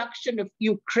destruction of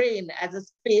Ukraine as a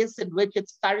space in which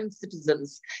its current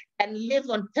citizens can live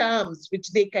on terms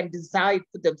which they can decide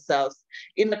for themselves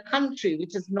in a country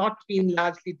which has not been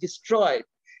largely destroyed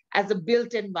as a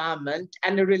built environment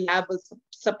and a reliable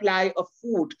supply of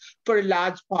food for a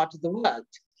large part of the world?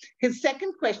 His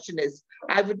second question is,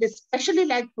 I would especially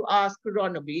like to ask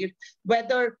Ranabir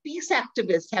whether peace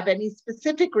activists have any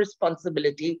specific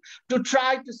responsibility to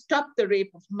try to stop the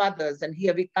rape of mothers, and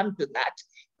here we come to that,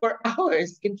 for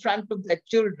hours in front of their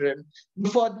children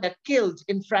before they're killed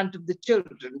in front of the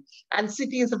children, and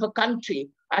cities of a country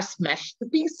are smashed to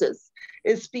pieces.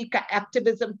 Is speaker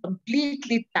activism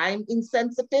completely time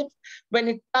insensitive when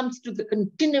it comes to the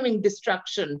continuing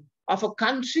destruction of a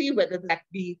country, whether that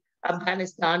be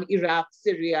Afghanistan, Iraq,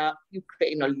 Syria,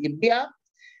 Ukraine, or Libya?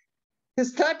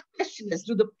 His third question is,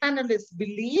 do the panelists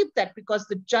believe that because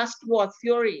the just war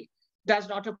theory does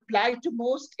not apply to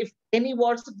most, if any,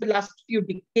 wars of the last few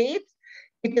decades,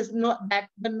 it is no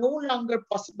longer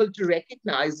possible to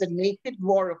recognize a naked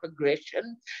war of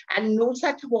aggression, and no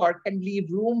such war can leave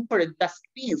room for a just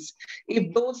peace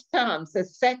if those terms are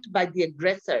set by the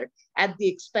aggressor at the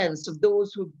expense of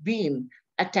those who've been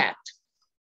attacked?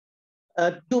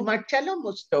 To Marcello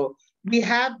Musto, we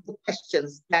have the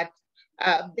questions that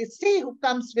they say who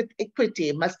comes with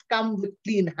equity must come with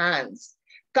clean hands.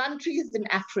 Countries in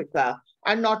Africa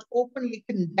are not openly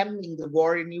condemning the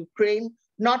war in Ukraine,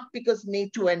 not because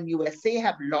NATO and USA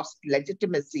have lost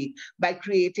legitimacy by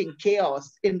creating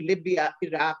chaos in Libya,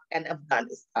 Iraq, and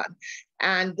Afghanistan.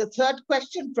 And the third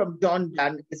question from John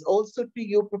Dunn is also to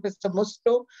you, Professor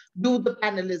Musto. Do the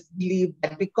panelists believe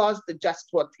that because the just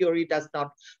war theory does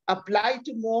not apply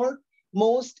to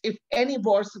most, if any,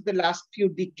 wars of the last few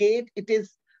decades, it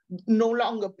is no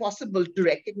longer possible to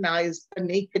recognize a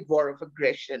naked war of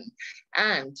aggression,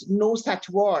 and no such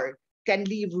war can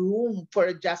leave room for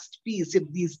a just peace if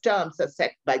these terms are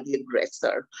set by the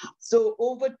aggressor? So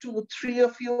over to three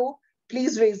of you.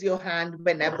 Please raise your hand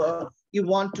whenever you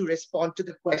want to respond to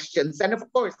the questions. And of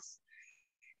course,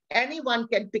 anyone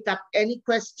can pick up any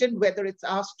question, whether it's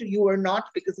asked to you or not,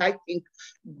 because I think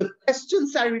the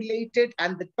questions are related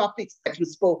and the topics that you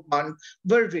spoke on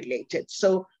were related.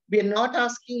 So we're not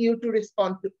asking you to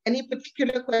respond to any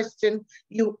particular question.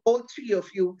 All three of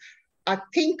you are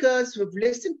thinkers who've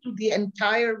listened to the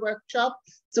entire workshop.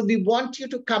 So we want you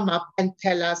to come up and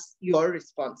tell us your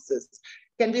responses.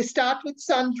 Can we start with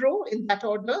Sandro in that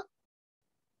order?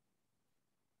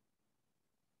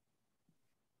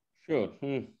 Sure.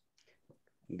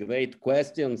 Great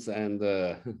questions and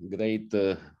great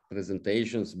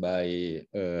presentations by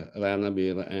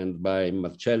Ranabir and by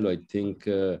Marcello. I think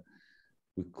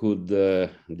we could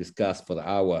discuss for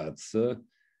hours,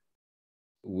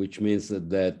 which means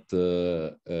that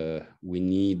we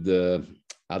need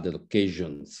other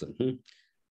occasions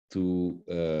to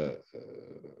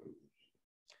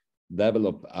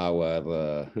develop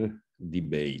our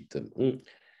debate.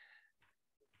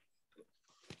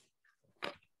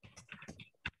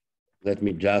 Let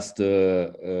me just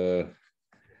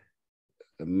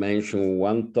mention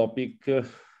one topic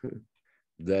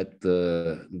that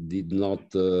did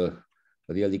not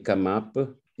really come up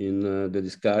in the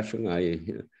discussion. I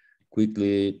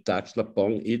quickly touched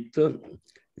upon it.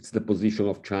 It's the position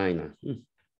of China.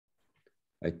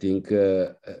 I think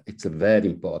it's a very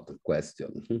important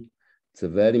question. It's a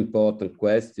very important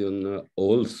question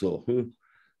also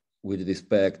with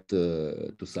respect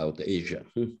to South Asia,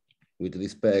 with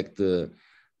respect to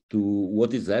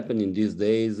what is happening these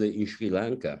days in Sri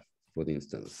Lanka, for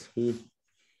instance.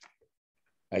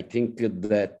 I think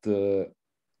that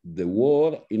the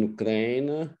war in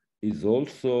Ukraine is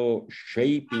also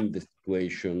shaping the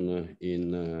situation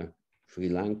in Sri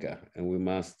Lanka, and we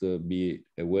must be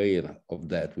aware of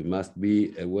that. We must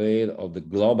be aware of the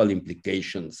global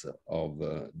implications of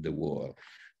the war,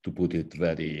 to put it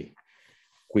very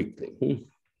quickly.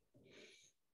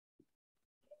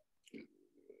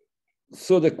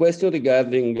 So the question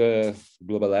regarding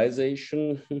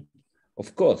globalization,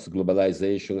 of course,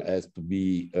 globalization has to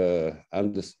be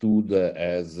understood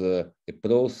as a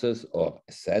process or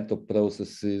a set of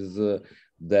processes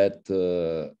that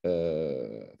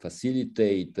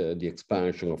facilitate the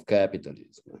expansion of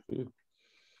capitalism.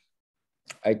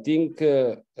 I think,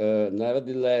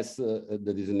 nevertheless,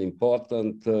 there is an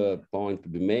important point to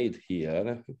be made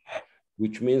here,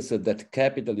 which means that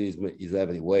capitalism is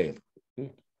everywhere.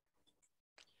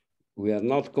 We are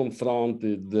not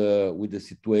confronted with a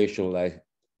situation like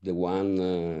the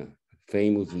one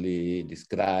famously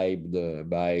described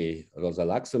by Rosa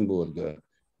Luxemburg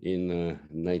in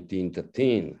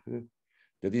 1913.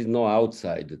 There is no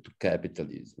outside to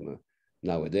capitalism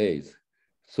nowadays.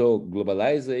 So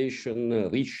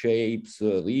globalization reshapes,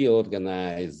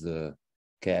 reorganizes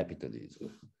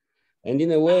capitalism. And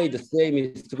in a way, the same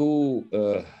is true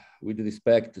with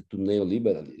respect to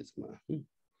neoliberalism.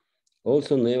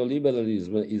 Also,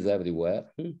 neoliberalism is everywhere,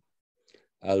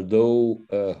 although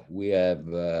we have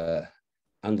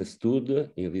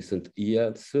understood in recent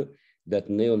years that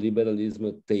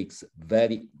neoliberalism takes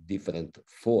very different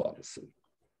forms.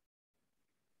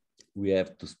 We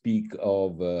have to speak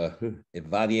of a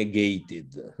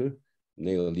variegated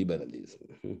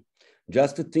neoliberalism.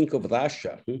 Just to think of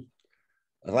Russia.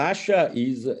 Russia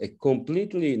is a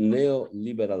completely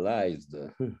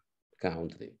neoliberalized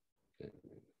country.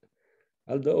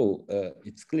 Although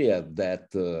it's clear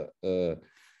that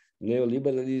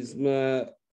neoliberalism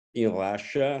in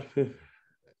Russia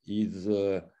is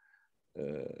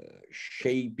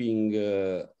shaping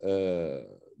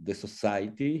the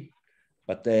society,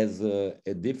 but has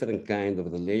a different kind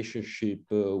of relationship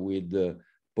with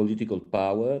political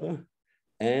power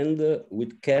and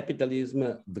with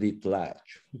capitalism writ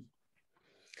large.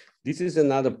 This is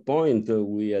another point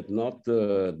we had not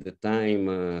the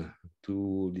time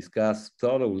to discuss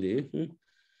thoroughly.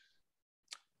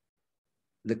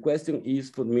 The question is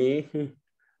for me,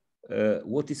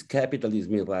 what is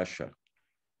capitalism in Russia?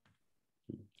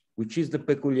 Which is the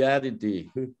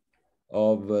peculiarity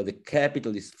of the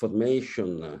capitalist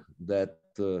formation that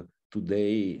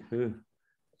today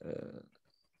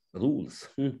rules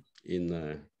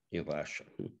in Russia?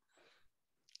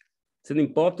 It's an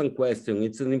important question.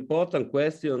 It's an important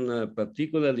question,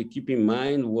 particularly keep in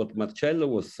mind what Marcello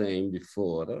was saying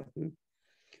before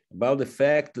about the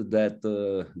fact that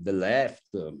the left,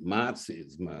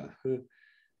 Marxism,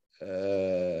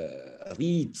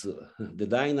 reads the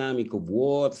dynamic of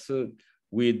wars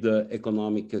with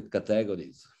economic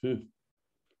categories.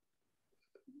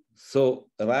 So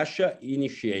Russia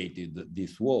initiated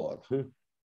this war.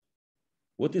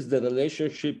 What is the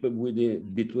relationship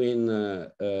between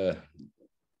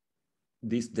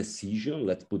this decision,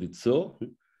 let's put it so,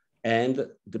 and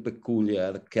the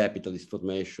peculiar capitalist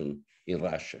formation in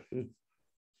Russia?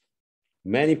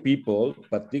 Many people,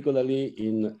 particularly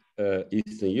in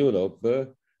Eastern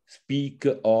Europe, speak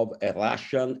of a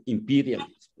Russian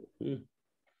imperialism.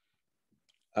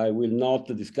 I will not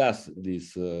discuss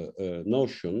this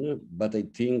notion, but I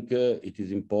think it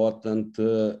is important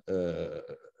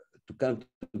to come to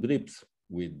grips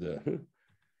with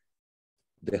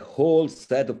the whole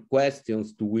set of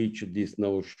questions to which this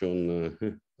notion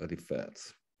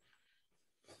refers.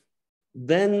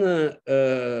 Then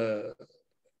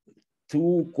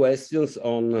two questions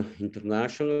on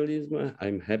internationalism.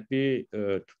 I'm happy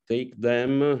to take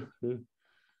them.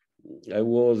 I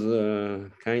was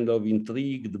kind of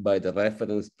intrigued by the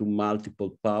reference to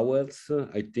multiple powers.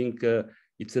 I think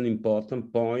it's an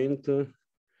important point,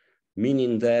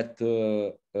 meaning that,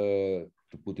 to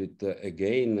put it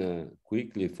again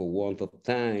quickly for want of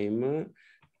time,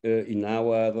 in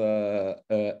our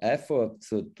efforts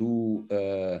to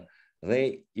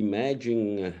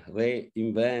reimagine,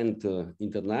 reinvent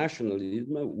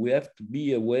internationalism, we have to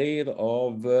be aware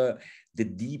of the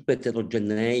deep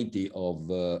heterogeneity of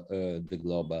the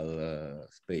global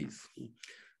space.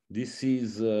 This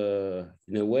is,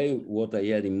 in a way, what I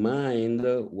had in mind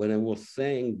when I was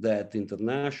saying that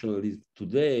internationalism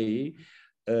today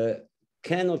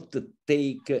cannot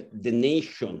take the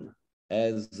nation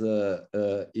as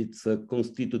its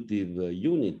constitutive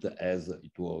unit, as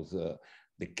it was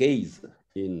the case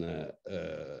in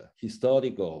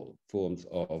historical forms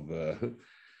of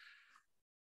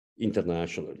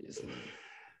internationalism.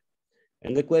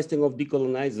 And the question of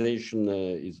decolonization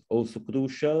is also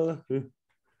crucial.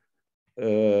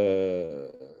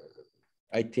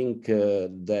 I think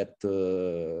that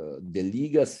the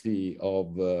legacy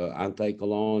of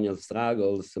anti-colonial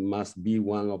struggles must be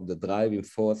one of the driving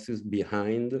forces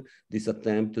behind this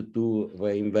attempt to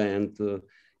reinvent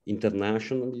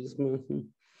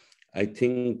internationalism. I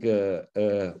think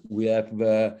we have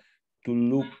to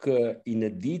look in a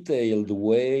detailed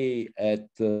way at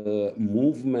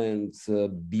movements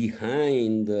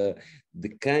behind the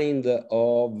kind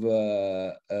of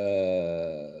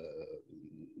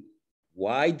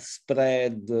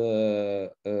widespread, I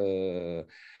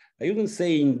wouldn't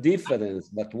say indifference,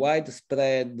 but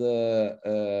widespread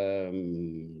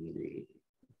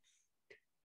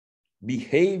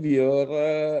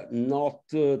behavior not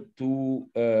to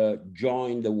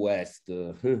join the West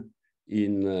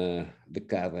in the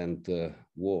current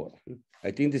war. I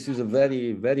think this is a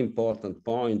very, very important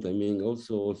point. I mean,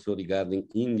 also regarding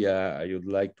India, I would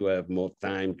like to have more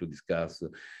time to discuss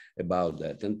about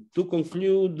that. And to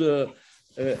conclude,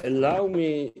 allow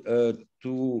me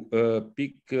to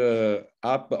pick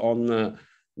up on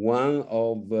one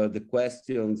of the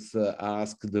questions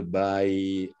asked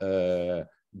by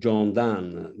John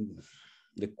Dunn.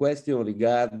 The question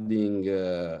regarding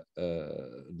the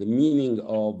meaning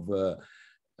of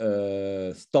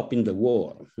stopping the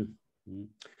war.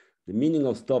 The meaning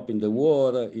of stopping the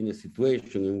war in a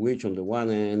situation in which, on the one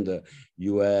hand,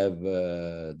 you have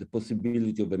the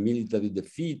possibility of a military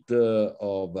defeat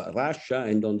of Russia,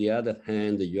 and on the other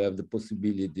hand, you have the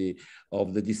possibility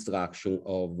of the destruction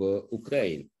of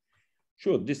Ukraine.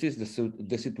 Sure, this is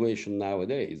the situation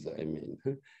nowadays, I mean.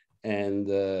 And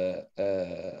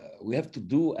we have to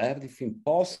do everything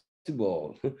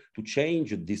possible to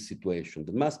change this situation.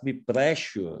 There must be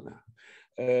pressure.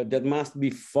 There must be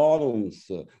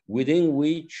forums within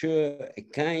which a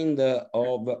kind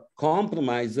of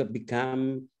compromise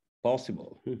become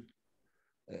possible.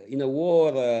 In a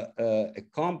war, a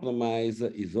compromise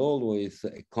is always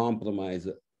a compromise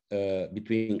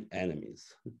between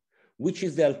enemies. Which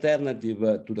is the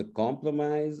alternative to the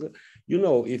compromise? You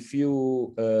know, if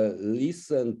you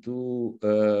listen to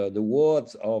the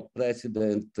words of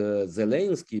President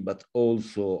Zelensky, but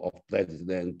also of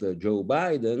President Joe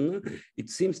Biden, it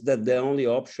seems that the only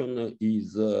option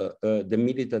is the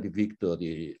military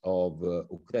victory of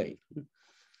Ukraine.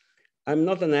 I'm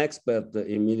not an expert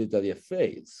in military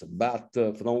affairs, but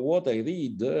from what I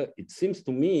read, it seems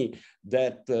to me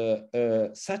that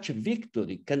such a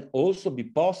victory can also be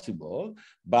possible,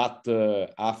 but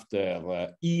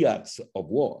after years of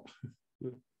war.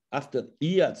 After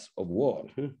years of war.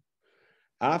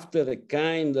 After a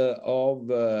kind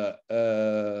of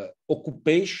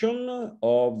occupation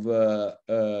of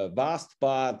vast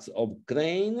parts of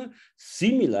Ukraine,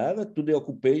 similar to the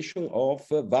occupation of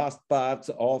vast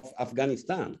parts of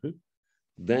Afghanistan.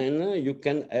 Then you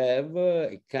can have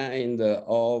a kind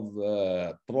of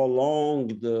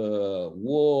prolonged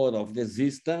war of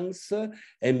resistance,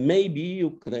 and maybe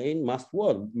Ukraine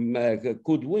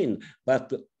could win,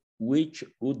 but which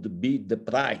would be the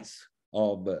price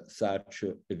of such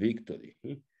a victory?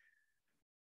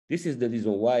 This is the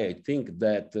reason why I think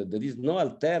that there is no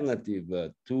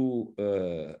alternative to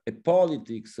a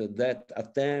politics that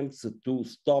attempts to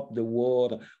stop the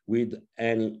war with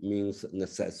any means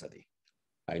necessary.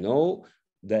 I know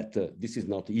that this is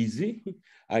not easy.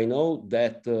 I know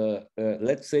that,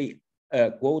 let's say,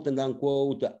 quote and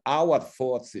unquote, our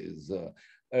forces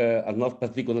are not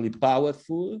particularly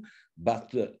powerful,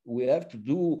 but we have to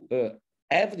do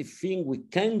everything we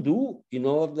can do in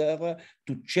order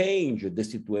to change the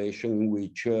situation in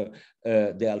which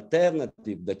the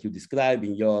alternative that you describe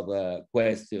in your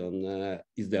question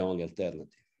is the only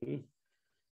alternative.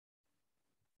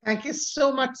 Thank you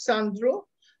so much, Sandro.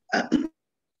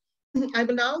 I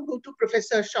will now go to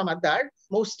Professor Samaddar.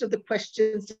 Most of the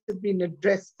questions have been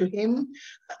addressed to him.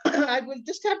 I will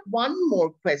just have one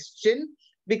more question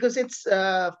because it's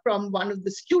from one of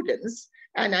the students.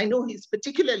 And I know he's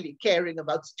particularly caring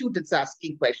about students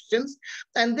asking questions.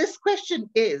 And this question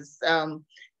is,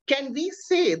 can we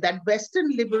say that Western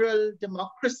liberal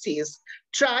democracies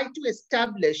try to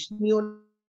establish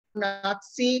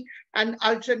neo-Nazi and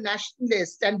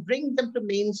ultra-nationalist and bring them to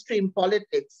mainstream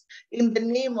politics in the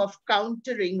name of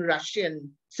countering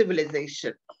Russian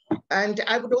civilization? And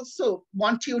I would also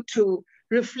want you to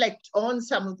reflect on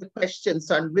some of the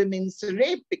questions on women's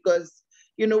rape, because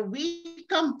we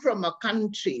come from a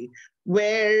country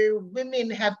where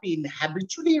women have been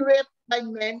habitually raped by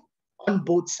men on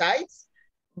both sides.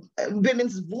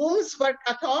 Women's wombs were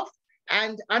cut off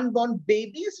and unborn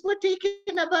babies were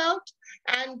taken about,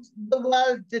 and the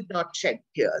world did not shed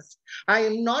tears. I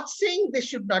am not saying they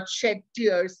should not shed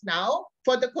tears now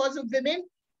for the cause of women.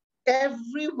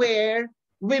 Everywhere,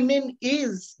 women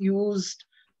is used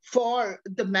for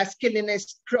the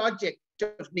masculinist project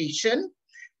of nation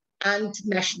and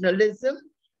nationalism.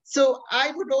 So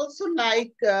I would also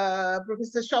like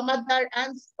Professor Samaddar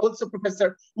and also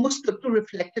Professor Musto to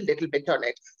reflect a little bit on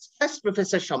it. First,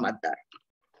 Professor Samaddar.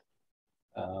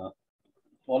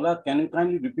 Paula, can you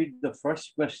kindly repeat the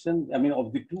first question? I mean,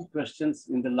 of the two questions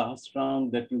in the last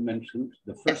round that you mentioned,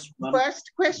 the first one.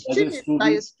 First question is by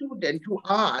a student who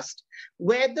asked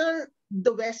whether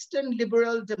the Western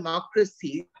liberal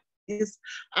democracies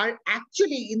are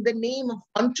actually, in the name of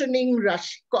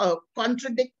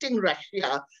contradicting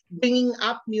Russia, bringing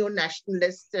up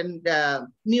neo-nationalists and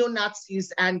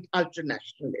neo-Nazis and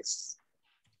ultra-nationalists.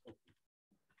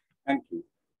 Thank you.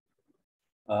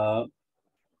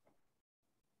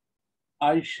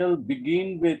 I shall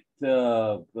begin with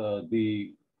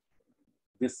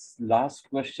this last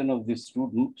question of the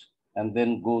student and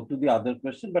then go to the other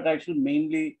question, but I shall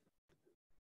mainly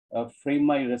frame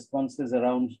my responses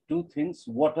around two things: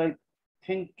 what I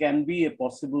think can be a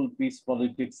possible peace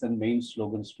politics and main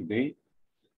slogans today,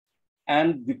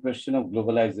 and the question of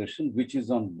globalization, which is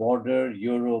on border,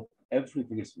 Europe,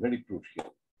 everything is very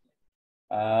crucial.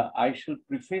 I shall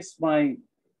preface my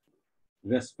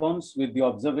response with the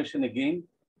observation again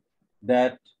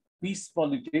that peace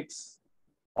politics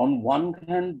on one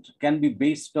hand can be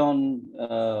based on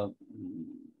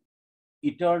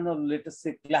eternal, let us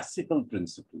say, classical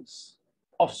principles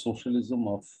of socialism,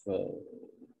 of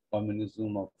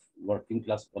communism, of working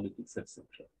class politics, etc.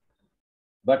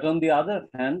 But on the other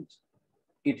hand,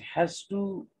 it has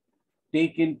to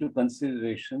take into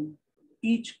consideration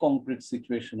each concrete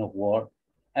situation of war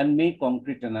and make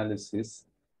concrete analysis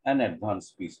and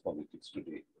advance peace politics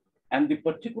today. And the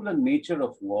particular nature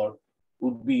of war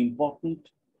would be important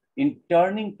in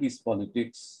turning peace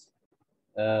politics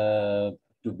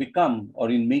to become, or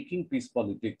in making peace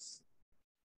politics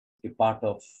a part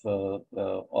of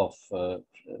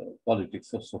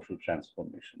politics of social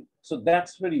transformation. So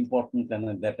that's very important,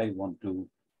 and that I want to,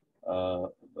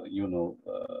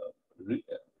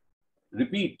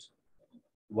 repeat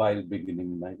while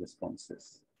beginning my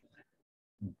responses.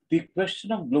 The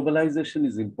question of globalization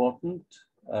is important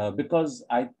because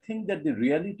I think that the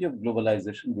reality of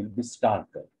globalization will be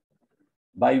starker,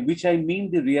 by which I mean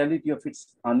the reality of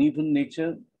its uneven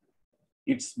nature,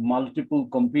 its multiple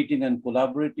competing and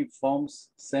collaborative forms,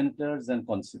 centers, and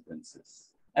consequences.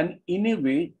 And in a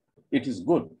way, it is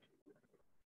good,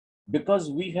 because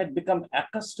we had become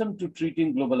accustomed to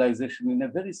treating globalization in a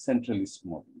very centralist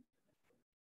model.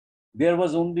 There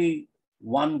was only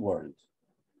one world.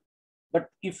 But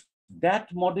if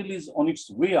that model is on its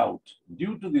way out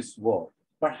due to this war,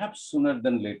 perhaps sooner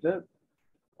than later,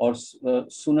 or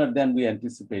sooner than we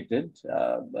anticipated,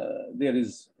 there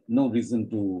is no reason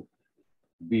to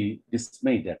be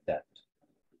dismayed at that.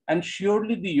 And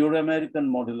surely the Euro-American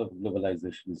model of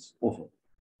globalization is over.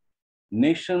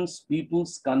 Nations,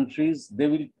 peoples, countries, they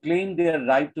will claim their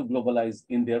right to globalize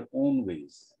in their own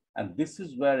ways. And this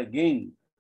is where, again,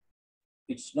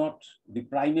 it's not the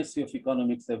primacy of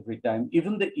economics every time.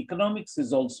 Even the economics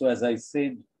is also, as I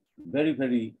said, very,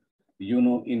 very,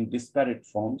 in disparate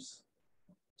forms.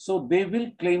 So they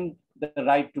will claim the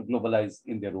right to globalize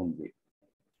in their own way.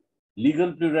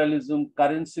 Legal pluralism,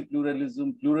 currency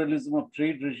pluralism, pluralism of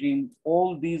trade regime,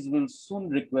 all these will soon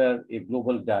require a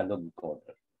global dialogue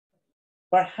order.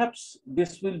 Perhaps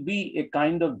this will be a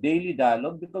kind of daily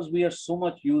dialogue because we are so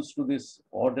much used to this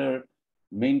order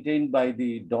maintained by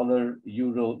the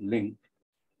dollar-euro link,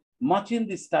 much in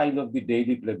the style of the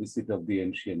daily plebiscite of the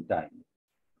ancient time.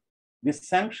 The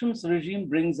sanctions regime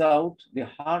brings out the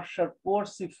harsher,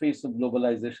 coercive face of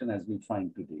globalization as we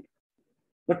find today.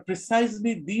 But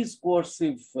precisely these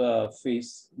coercive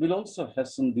face will also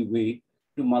hasten the way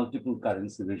to multiple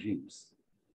currency regimes.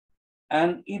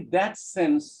 And in that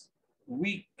sense,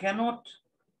 we cannot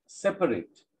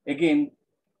separate, again,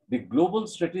 the global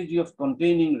strategy of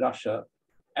containing Russia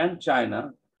and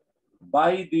China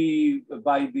by the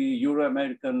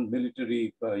Euro-American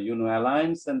military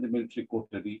alliance and the military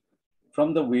coterie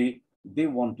from the way they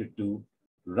wanted to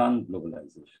run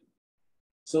globalization.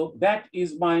 So that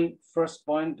is my first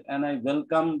point, and I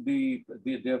welcome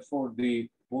therefore the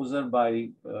poser by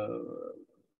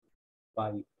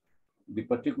the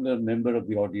particular member of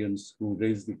the audience who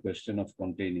raised the question of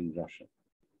containing Russia.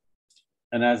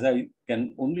 And as I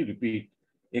can only repeat,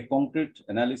 a concrete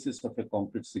analysis of a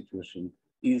concrete situation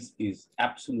is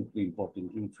absolutely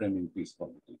important in framing peace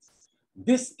politics.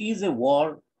 This is a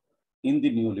war in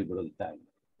the neoliberal time.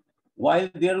 While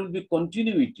there will be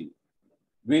continuity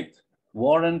with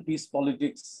war and peace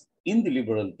politics in the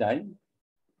liberal time,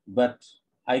 but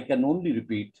I can only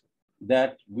repeat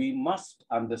that we must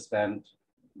understand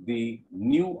the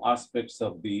new aspects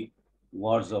of the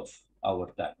wars of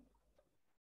our time.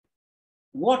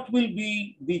 What will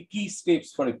be the key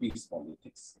steps for a peace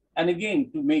politics? And again,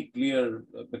 to make clear,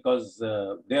 because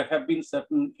there have been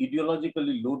certain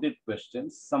ideologically loaded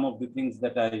questions, some of the things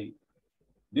that I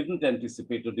didn't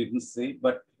anticipate or didn't say,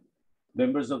 but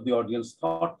members of the audience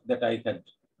thought that I had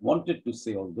wanted to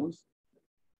say all those.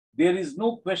 There is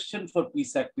no question for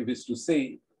peace activists to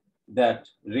say that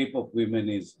rape of women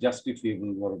is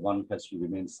justifiable or one has to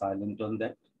remain silent on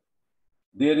that.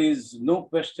 There is no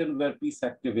question where peace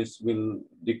activists will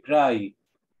decry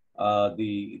all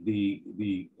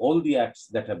the acts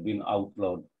that have been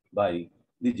outlawed by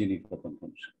the Geneva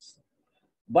Conventions.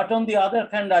 But on the other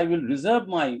hand, I will reserve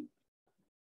my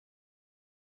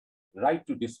right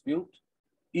to dispute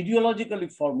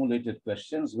ideologically formulated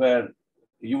questions where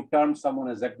you term someone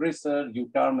as aggressor, you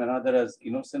term another as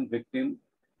innocent victim.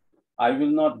 I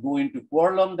will not go into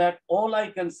quarrel on that. All I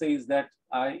can say is that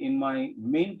in my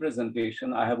main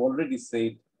presentation, I have already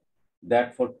said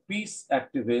that for peace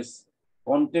activists,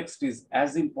 context is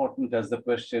as important as the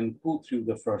question, who threw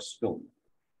the first stone?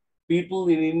 People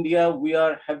in India, we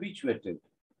are habituated.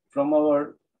 From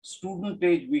our student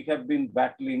age, we have been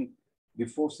battling the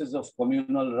forces of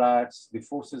communal riots, the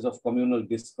forces of communal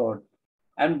discord.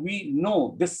 And we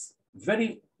know this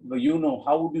very,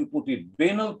 how would you put it,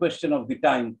 banal question of the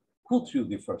time, who threw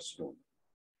the first stone?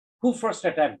 Who first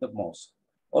attacked the mosque?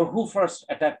 Or who first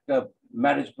attacked the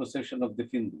marriage procession of the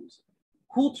Hindus?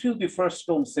 Who threw the first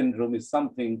stone syndrome is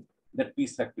something that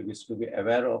peace activists to be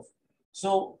aware of.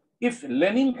 So if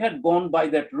Lenin had gone by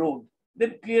that road,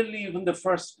 then clearly even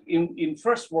in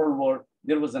First World War,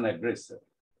 there was an aggressor.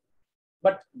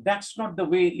 But that's not the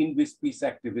way in which peace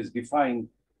activists define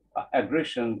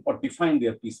aggression or define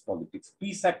their peace politics.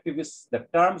 Peace activists, the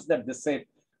terms that they set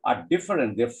are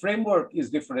different. Their framework is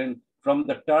different from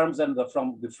the terms and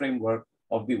from the framework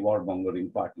of the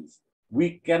warmongering parties.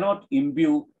 We cannot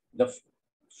imbue the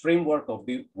framework of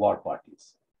the war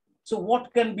parties. So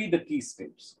what can be the key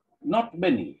steps? Not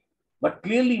many, but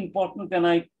clearly important, and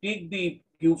I take the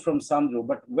cue from Sandro,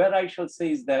 but where I shall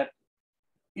say is that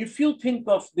if you think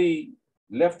of the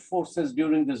left forces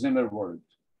during the Zimmer world,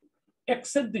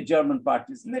 except the German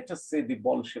parties, let us say the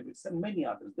Bolsheviks and many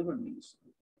others, they were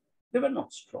minuscule. They were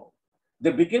not strong.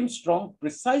 They became strong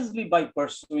precisely by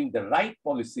pursuing the right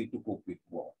policy to cope with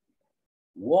war.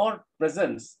 War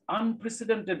presents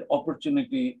unprecedented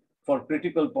opportunity for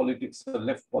critical politics or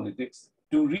left politics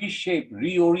to reshape,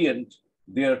 reorient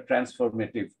their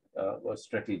transformative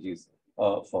strategies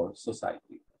for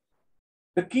society.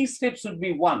 The key steps would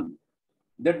be one,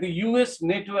 that the US,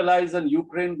 NATO allies and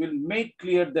Ukraine will make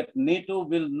clear that NATO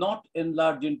will not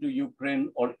enlarge into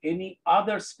Ukraine or any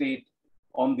other state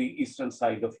on the eastern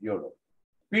side of Europe,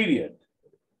 period.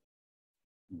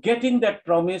 Getting that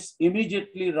promise,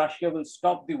 immediately Russia will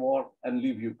stop the war and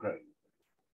leave Ukraine.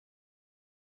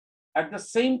 At the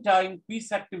same time, peace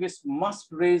activists must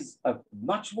raise a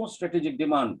much more strategic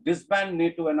demand, disband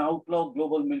NATO and outlaw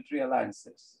global military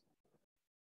alliances.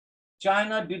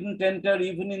 China didn't enter,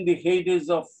 even in the heydays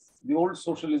of the old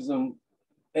socialism,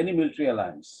 any military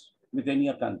alliance with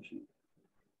any country.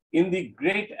 In the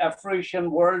great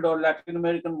Afro-Asian world or Latin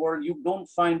American world, you don't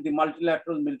find the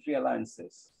multilateral military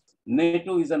alliances.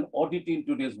 NATO is an oddity in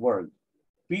today's world.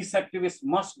 Peace activists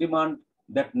must demand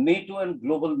that NATO and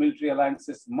global military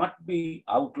alliances must be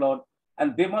outlawed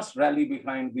and they must rally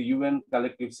behind the UN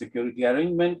collective security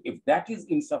arrangement. If that is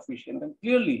insufficient, and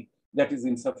clearly that is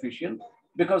insufficient,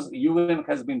 because UN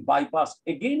has been bypassed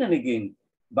again and again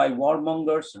by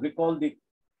warmongers. Recall the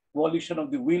coalition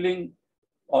of the willing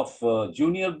of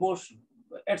Junior Bush,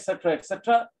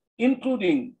 etc.,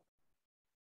 including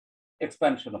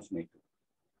expansion of NATO.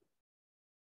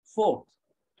 Fourth,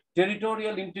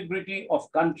 territorial integrity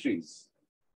of countries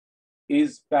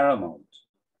is paramount,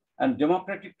 and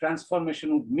democratic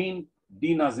transformation would mean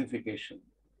denazification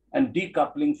and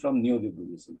decoupling from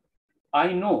neoliberalism.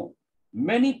 I know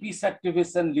many peace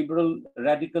activists and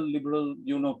radical liberal,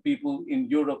 people in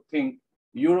Europe think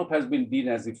Europe has been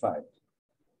denazified.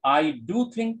 I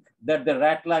do think that the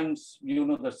rat lines,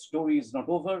 the story is not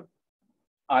over.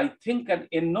 I think an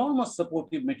enormous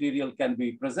supportive material can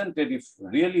be presented if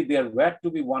really there were to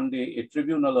be one day a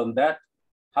tribunal on that,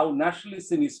 how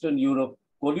nationalists in Eastern Europe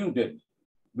colluded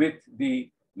with the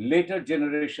later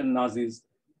generation Nazis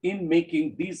in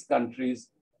making these countries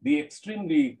the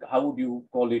extremely, how would you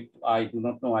call it? I do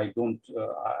not know.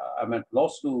 I'm at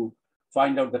loss to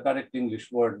find out the correct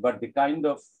English word, but the kind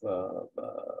of,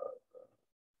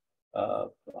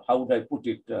 how would I put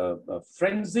it,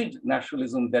 frenzied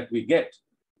nationalism that we get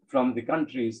from the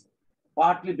countries,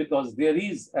 partly because there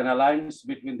is an alliance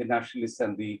between the nationalists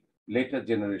and the later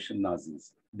generation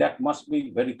Nazis that must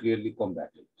be very clearly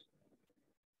combated.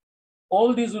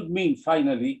 All this would mean,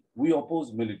 finally, we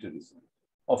oppose militarism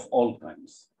of all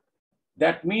kinds.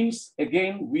 That means,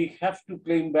 again, we have to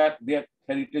claim back their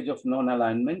heritage of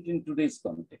non-alignment in today's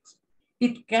context.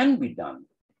 It can be done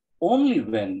only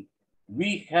when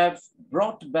we have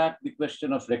brought back the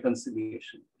question of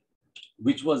reconciliation,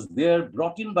 which was there,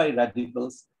 brought in by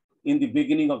radicals in the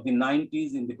beginning of the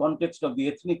 90s in the context of the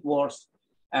ethnic wars.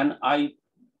 And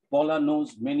Paula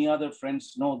knows, many other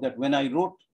friends know that when I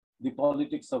wrote The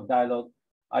Politics of Dialogue,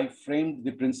 I framed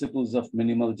the principles of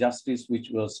minimal justice, which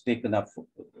was taken up,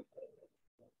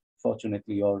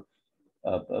 fortunately, or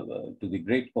to the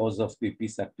great cause of the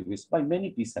peace activists, by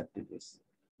many peace activists.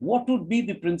 What would be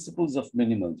the principles of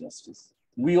minimal justice?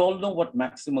 We all know what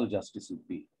maximal justice would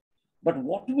be. But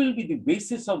what will be the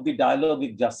basis of the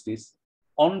dialogic justice?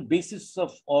 On basis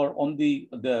of, or on the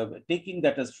taking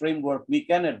that as framework, we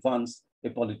can advance a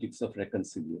politics of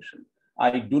reconciliation.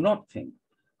 I do not think,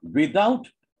 without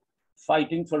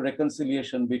fighting for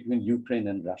reconciliation between Ukraine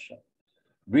and Russia,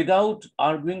 without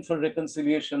arguing for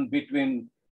reconciliation between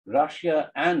Russia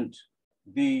and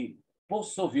the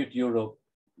post-Soviet Europe,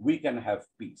 we can have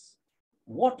peace.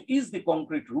 What is the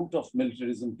concrete root of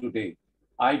militarism today?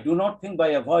 I do not think by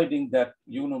avoiding that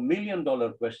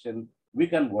million-dollar question, we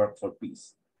can work for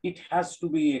peace. It has to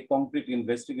be a concrete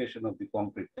investigation of the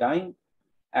concrete time.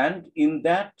 And in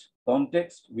that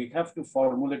context, we have to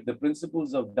formulate the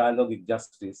principles of dialogic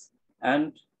justice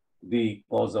and the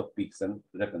cause of peace and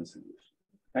reconciliation.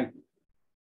 Thank you.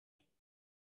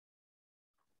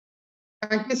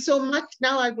 Thank you so much.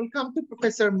 Now I will come to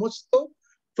Professor Musto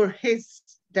for his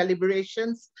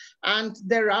deliberations. And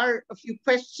there are a few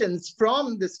questions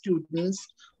from the students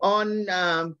on,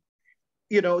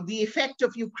 the effect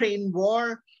of Ukraine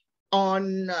war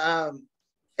on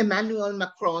Emmanuel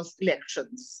Macron's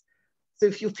elections. So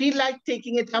if you feel like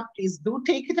taking it up, please do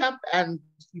take it up, and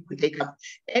you can take up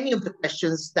any of the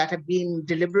questions that have been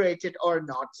deliberated or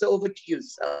not. So over to you,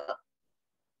 sir.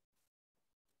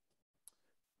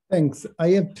 Thanks. I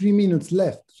have 3 minutes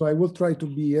left, so I will try to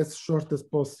be as short as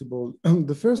possible.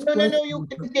 The first question... No, you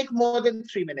can take more than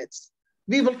 3 minutes.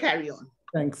 We will carry on.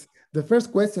 Thanks. The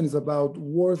first question is about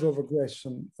wars of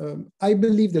aggression. I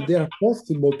believe that they are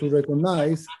possible to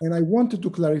recognize, and I wanted to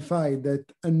clarify that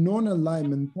a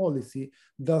non-alignment policy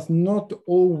does not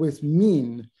always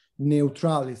mean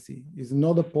neutrality. It's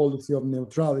not a policy of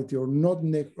neutrality or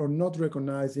not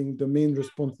recognizing the main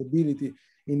responsibility,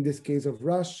 in this case of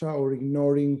Russia, or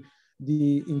ignoring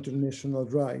the international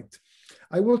right.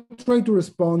 I will try to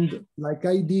respond like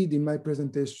I did in my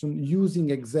presentation, using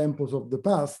examples of the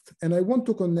past. And I want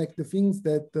to connect the things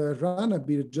that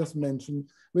Ranabir just mentioned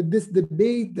with this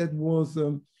debate that was,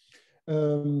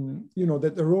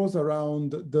 that arose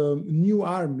around the New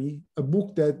Army, a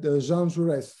book that Jean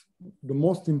Jaurès, the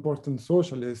most important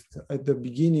socialist at the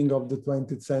beginning of the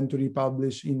 20th century,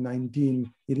 published in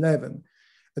 1911,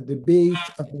 a debate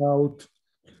about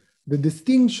the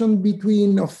distinction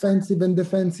between offensive and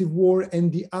defensive war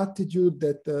and the attitude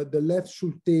that the left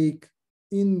should take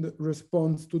in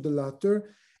response to the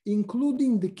latter,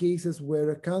 including the cases where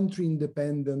a country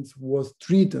independence was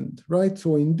threatened, right?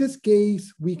 So in this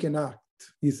case, we can act,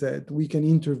 he said, we can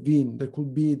intervene. There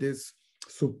could be this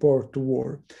support to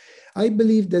war. I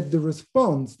believe that the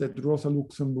response that Rosa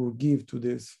Luxemburg gave to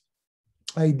this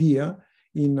idea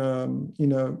in a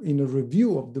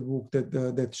review of the book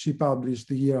that she published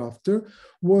the year after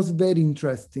was very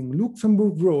interesting.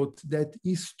 Luxemburg wrote that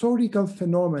historical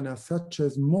phenomena such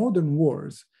as modern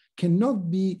wars cannot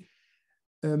be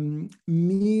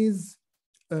misused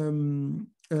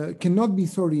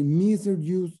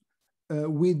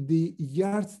with the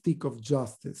yardstick of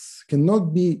justice,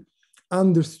 cannot be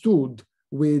understood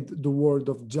with the word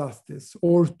of justice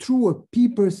or through a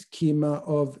paper schema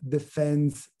of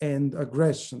defense and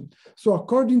aggression. So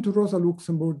according to Rosa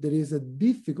Luxemburg, there is a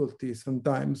difficulty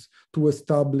sometimes to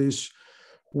establish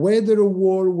whether a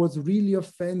war was really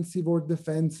offensive or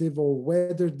defensive, or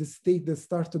whether the state that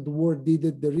started the war did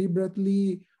it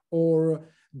deliberately or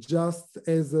just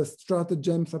as a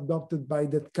stratagems adopted by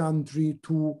that country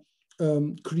to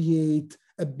create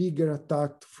a bigger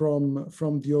attack from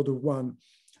the other one.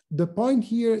 The point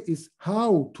here is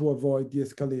how to avoid the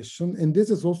escalation. And this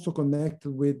is also connected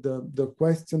with the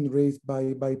question raised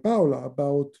by Paula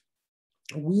about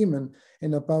women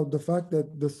and about the fact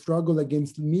that the struggle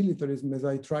against militarism, as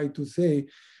I try to say,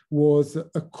 was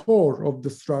a core of the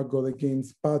struggle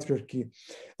against patriarchy.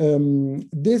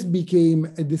 This became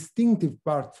a distinctive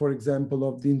part, for example,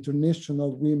 of the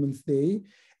International Women's Day,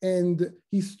 and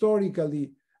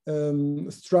historically,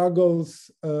 struggles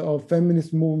of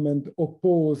feminist movement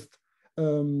opposed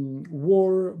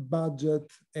war budget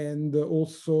and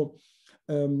also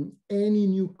any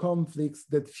new conflicts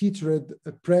that featured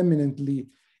prominently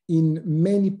in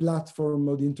many platforms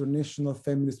of the international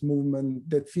feminist movement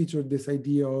that featured this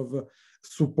idea of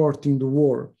supporting the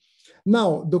war.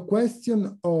 Now, the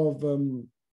question of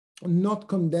not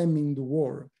condemning the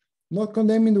war. Not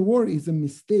condemning the war is a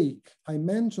mistake. I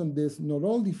mentioned this not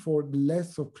only for the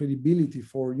loss of credibility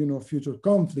for future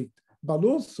conflict, but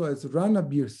also, as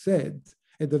Ranabir said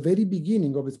at the very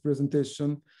beginning of his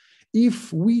presentation,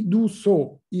 if we do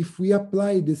so, if we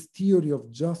apply this theory of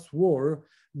just war,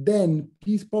 then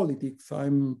peace politics,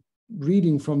 I'm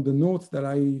reading from the notes that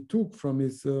I took from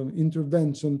his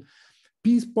intervention,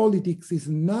 peace politics is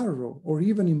narrow or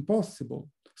even impossible.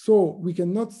 So we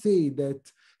cannot say that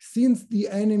since the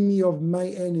enemy of my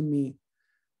enemy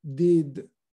did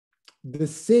the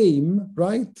same,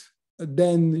 right,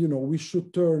 then we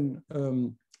should turn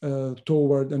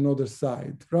toward another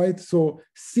side, right? So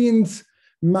since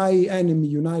my enemy,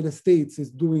 United States,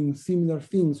 is doing similar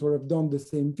things or have done the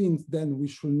same things, then we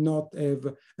should not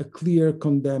have a clear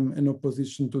condemn and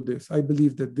opposition to this. I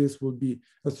believe that this would be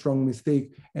a strong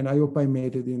mistake, and I hope I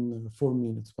made it in 4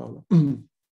 minutes, Paula.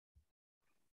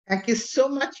 Thank you so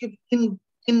much. You've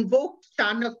invoked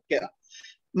Chanakya,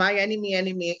 my enemy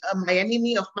of my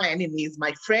enemy is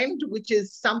my friend, which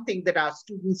is something that our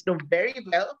students know very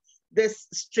well, this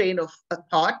strain of a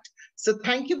thought. So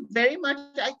thank you very much.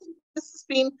 I think this has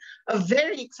been a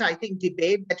very exciting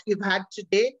debate that we've had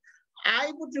today.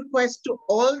 I would request to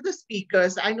all the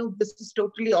speakers, I know this is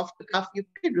totally off the cuff, you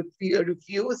can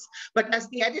refuse, but as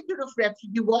the editor of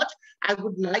Refugee Watch, I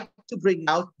would like to bring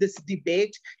out this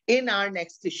debate in our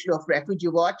next issue of Refugee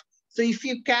Watch. So if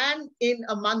you can, in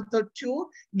a month or two,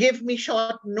 give me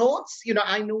short notes.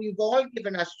 I know you've all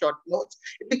given us short notes.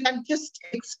 If you can just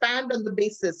expand on the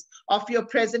basis of your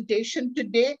presentation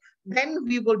today, then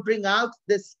we will bring out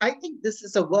this. I think this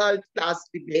is a world-class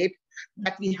debate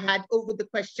that we had over the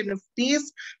question of peace.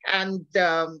 And,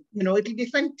 it'll be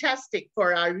fantastic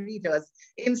for our readers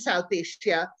in South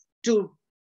Asia to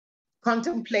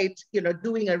contemplate,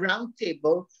 doing a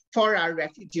roundtable for our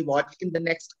Refugee Watch in the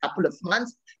next couple of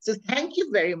months. So thank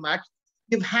you very much.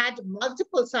 You've had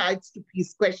multiple sides to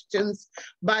peace questions,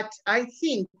 but I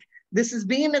think this has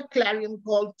been a clarion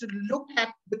call to look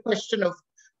at the question of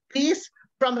peace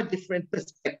from a different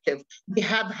perspective. We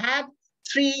have had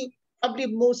 3 probably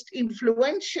most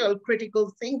influential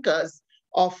critical thinkers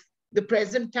of the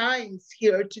present times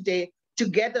here today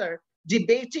together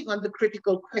debating on the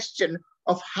critical question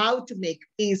of how to make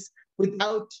peace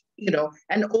without,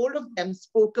 and all of them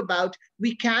spoke about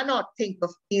we cannot think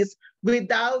of peace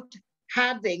without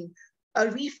having a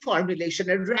reformulation,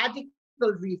 a radical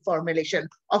reformulation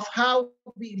of how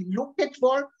we look at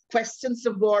war, questions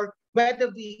of war,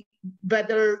 whether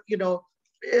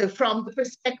from the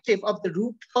perspective of the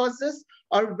root causes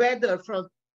or whether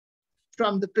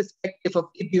from the perspective of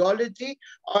ideology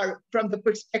or from the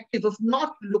perspective of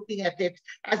not looking at it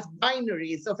as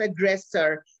binaries of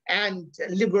aggressor and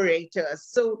liberators.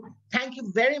 So thank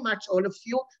you very much, all of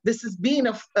you. This has been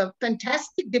a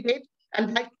fantastic debate,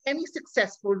 and like any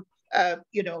successful,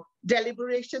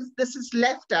 deliberations, this has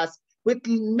left us with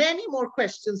many more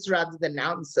questions rather than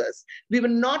answers. We were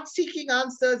not seeking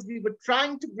answers, we were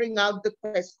trying to bring out the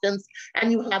questions,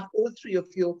 and you have, all 3 of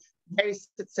you, very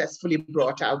successfully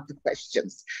brought out the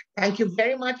questions. Thank you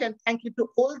very much, and thank you to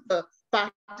all the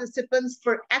participants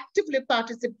for actively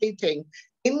participating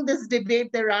in this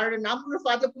debate. There are a number of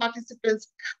other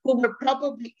participants who were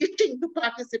probably itching to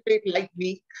participate like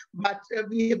me, but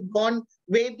we have gone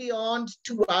way beyond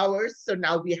 2 hours, so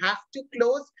now we have to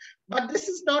close. But this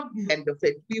is not the end of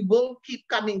it. We will keep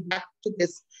coming back to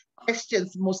these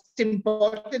questions, most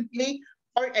importantly,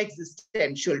 for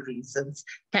existential reasons.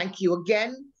 Thank you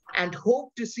again, and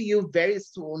hope to see you very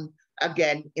soon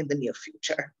again in the near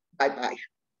future. Bye-bye.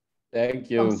 Thank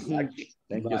you.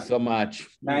 Thank you so much.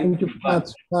 Thank you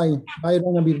much. Bye. Bye,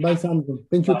 Ranabir. Bye, Sandro.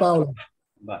 Thank you, Paula.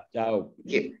 Bye. Ciao.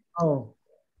 Oh.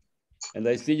 And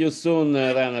I see you soon,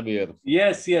 Ranabir.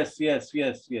 Yes,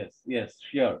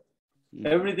 sure.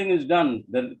 Everything is done.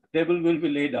 The table will be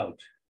laid out.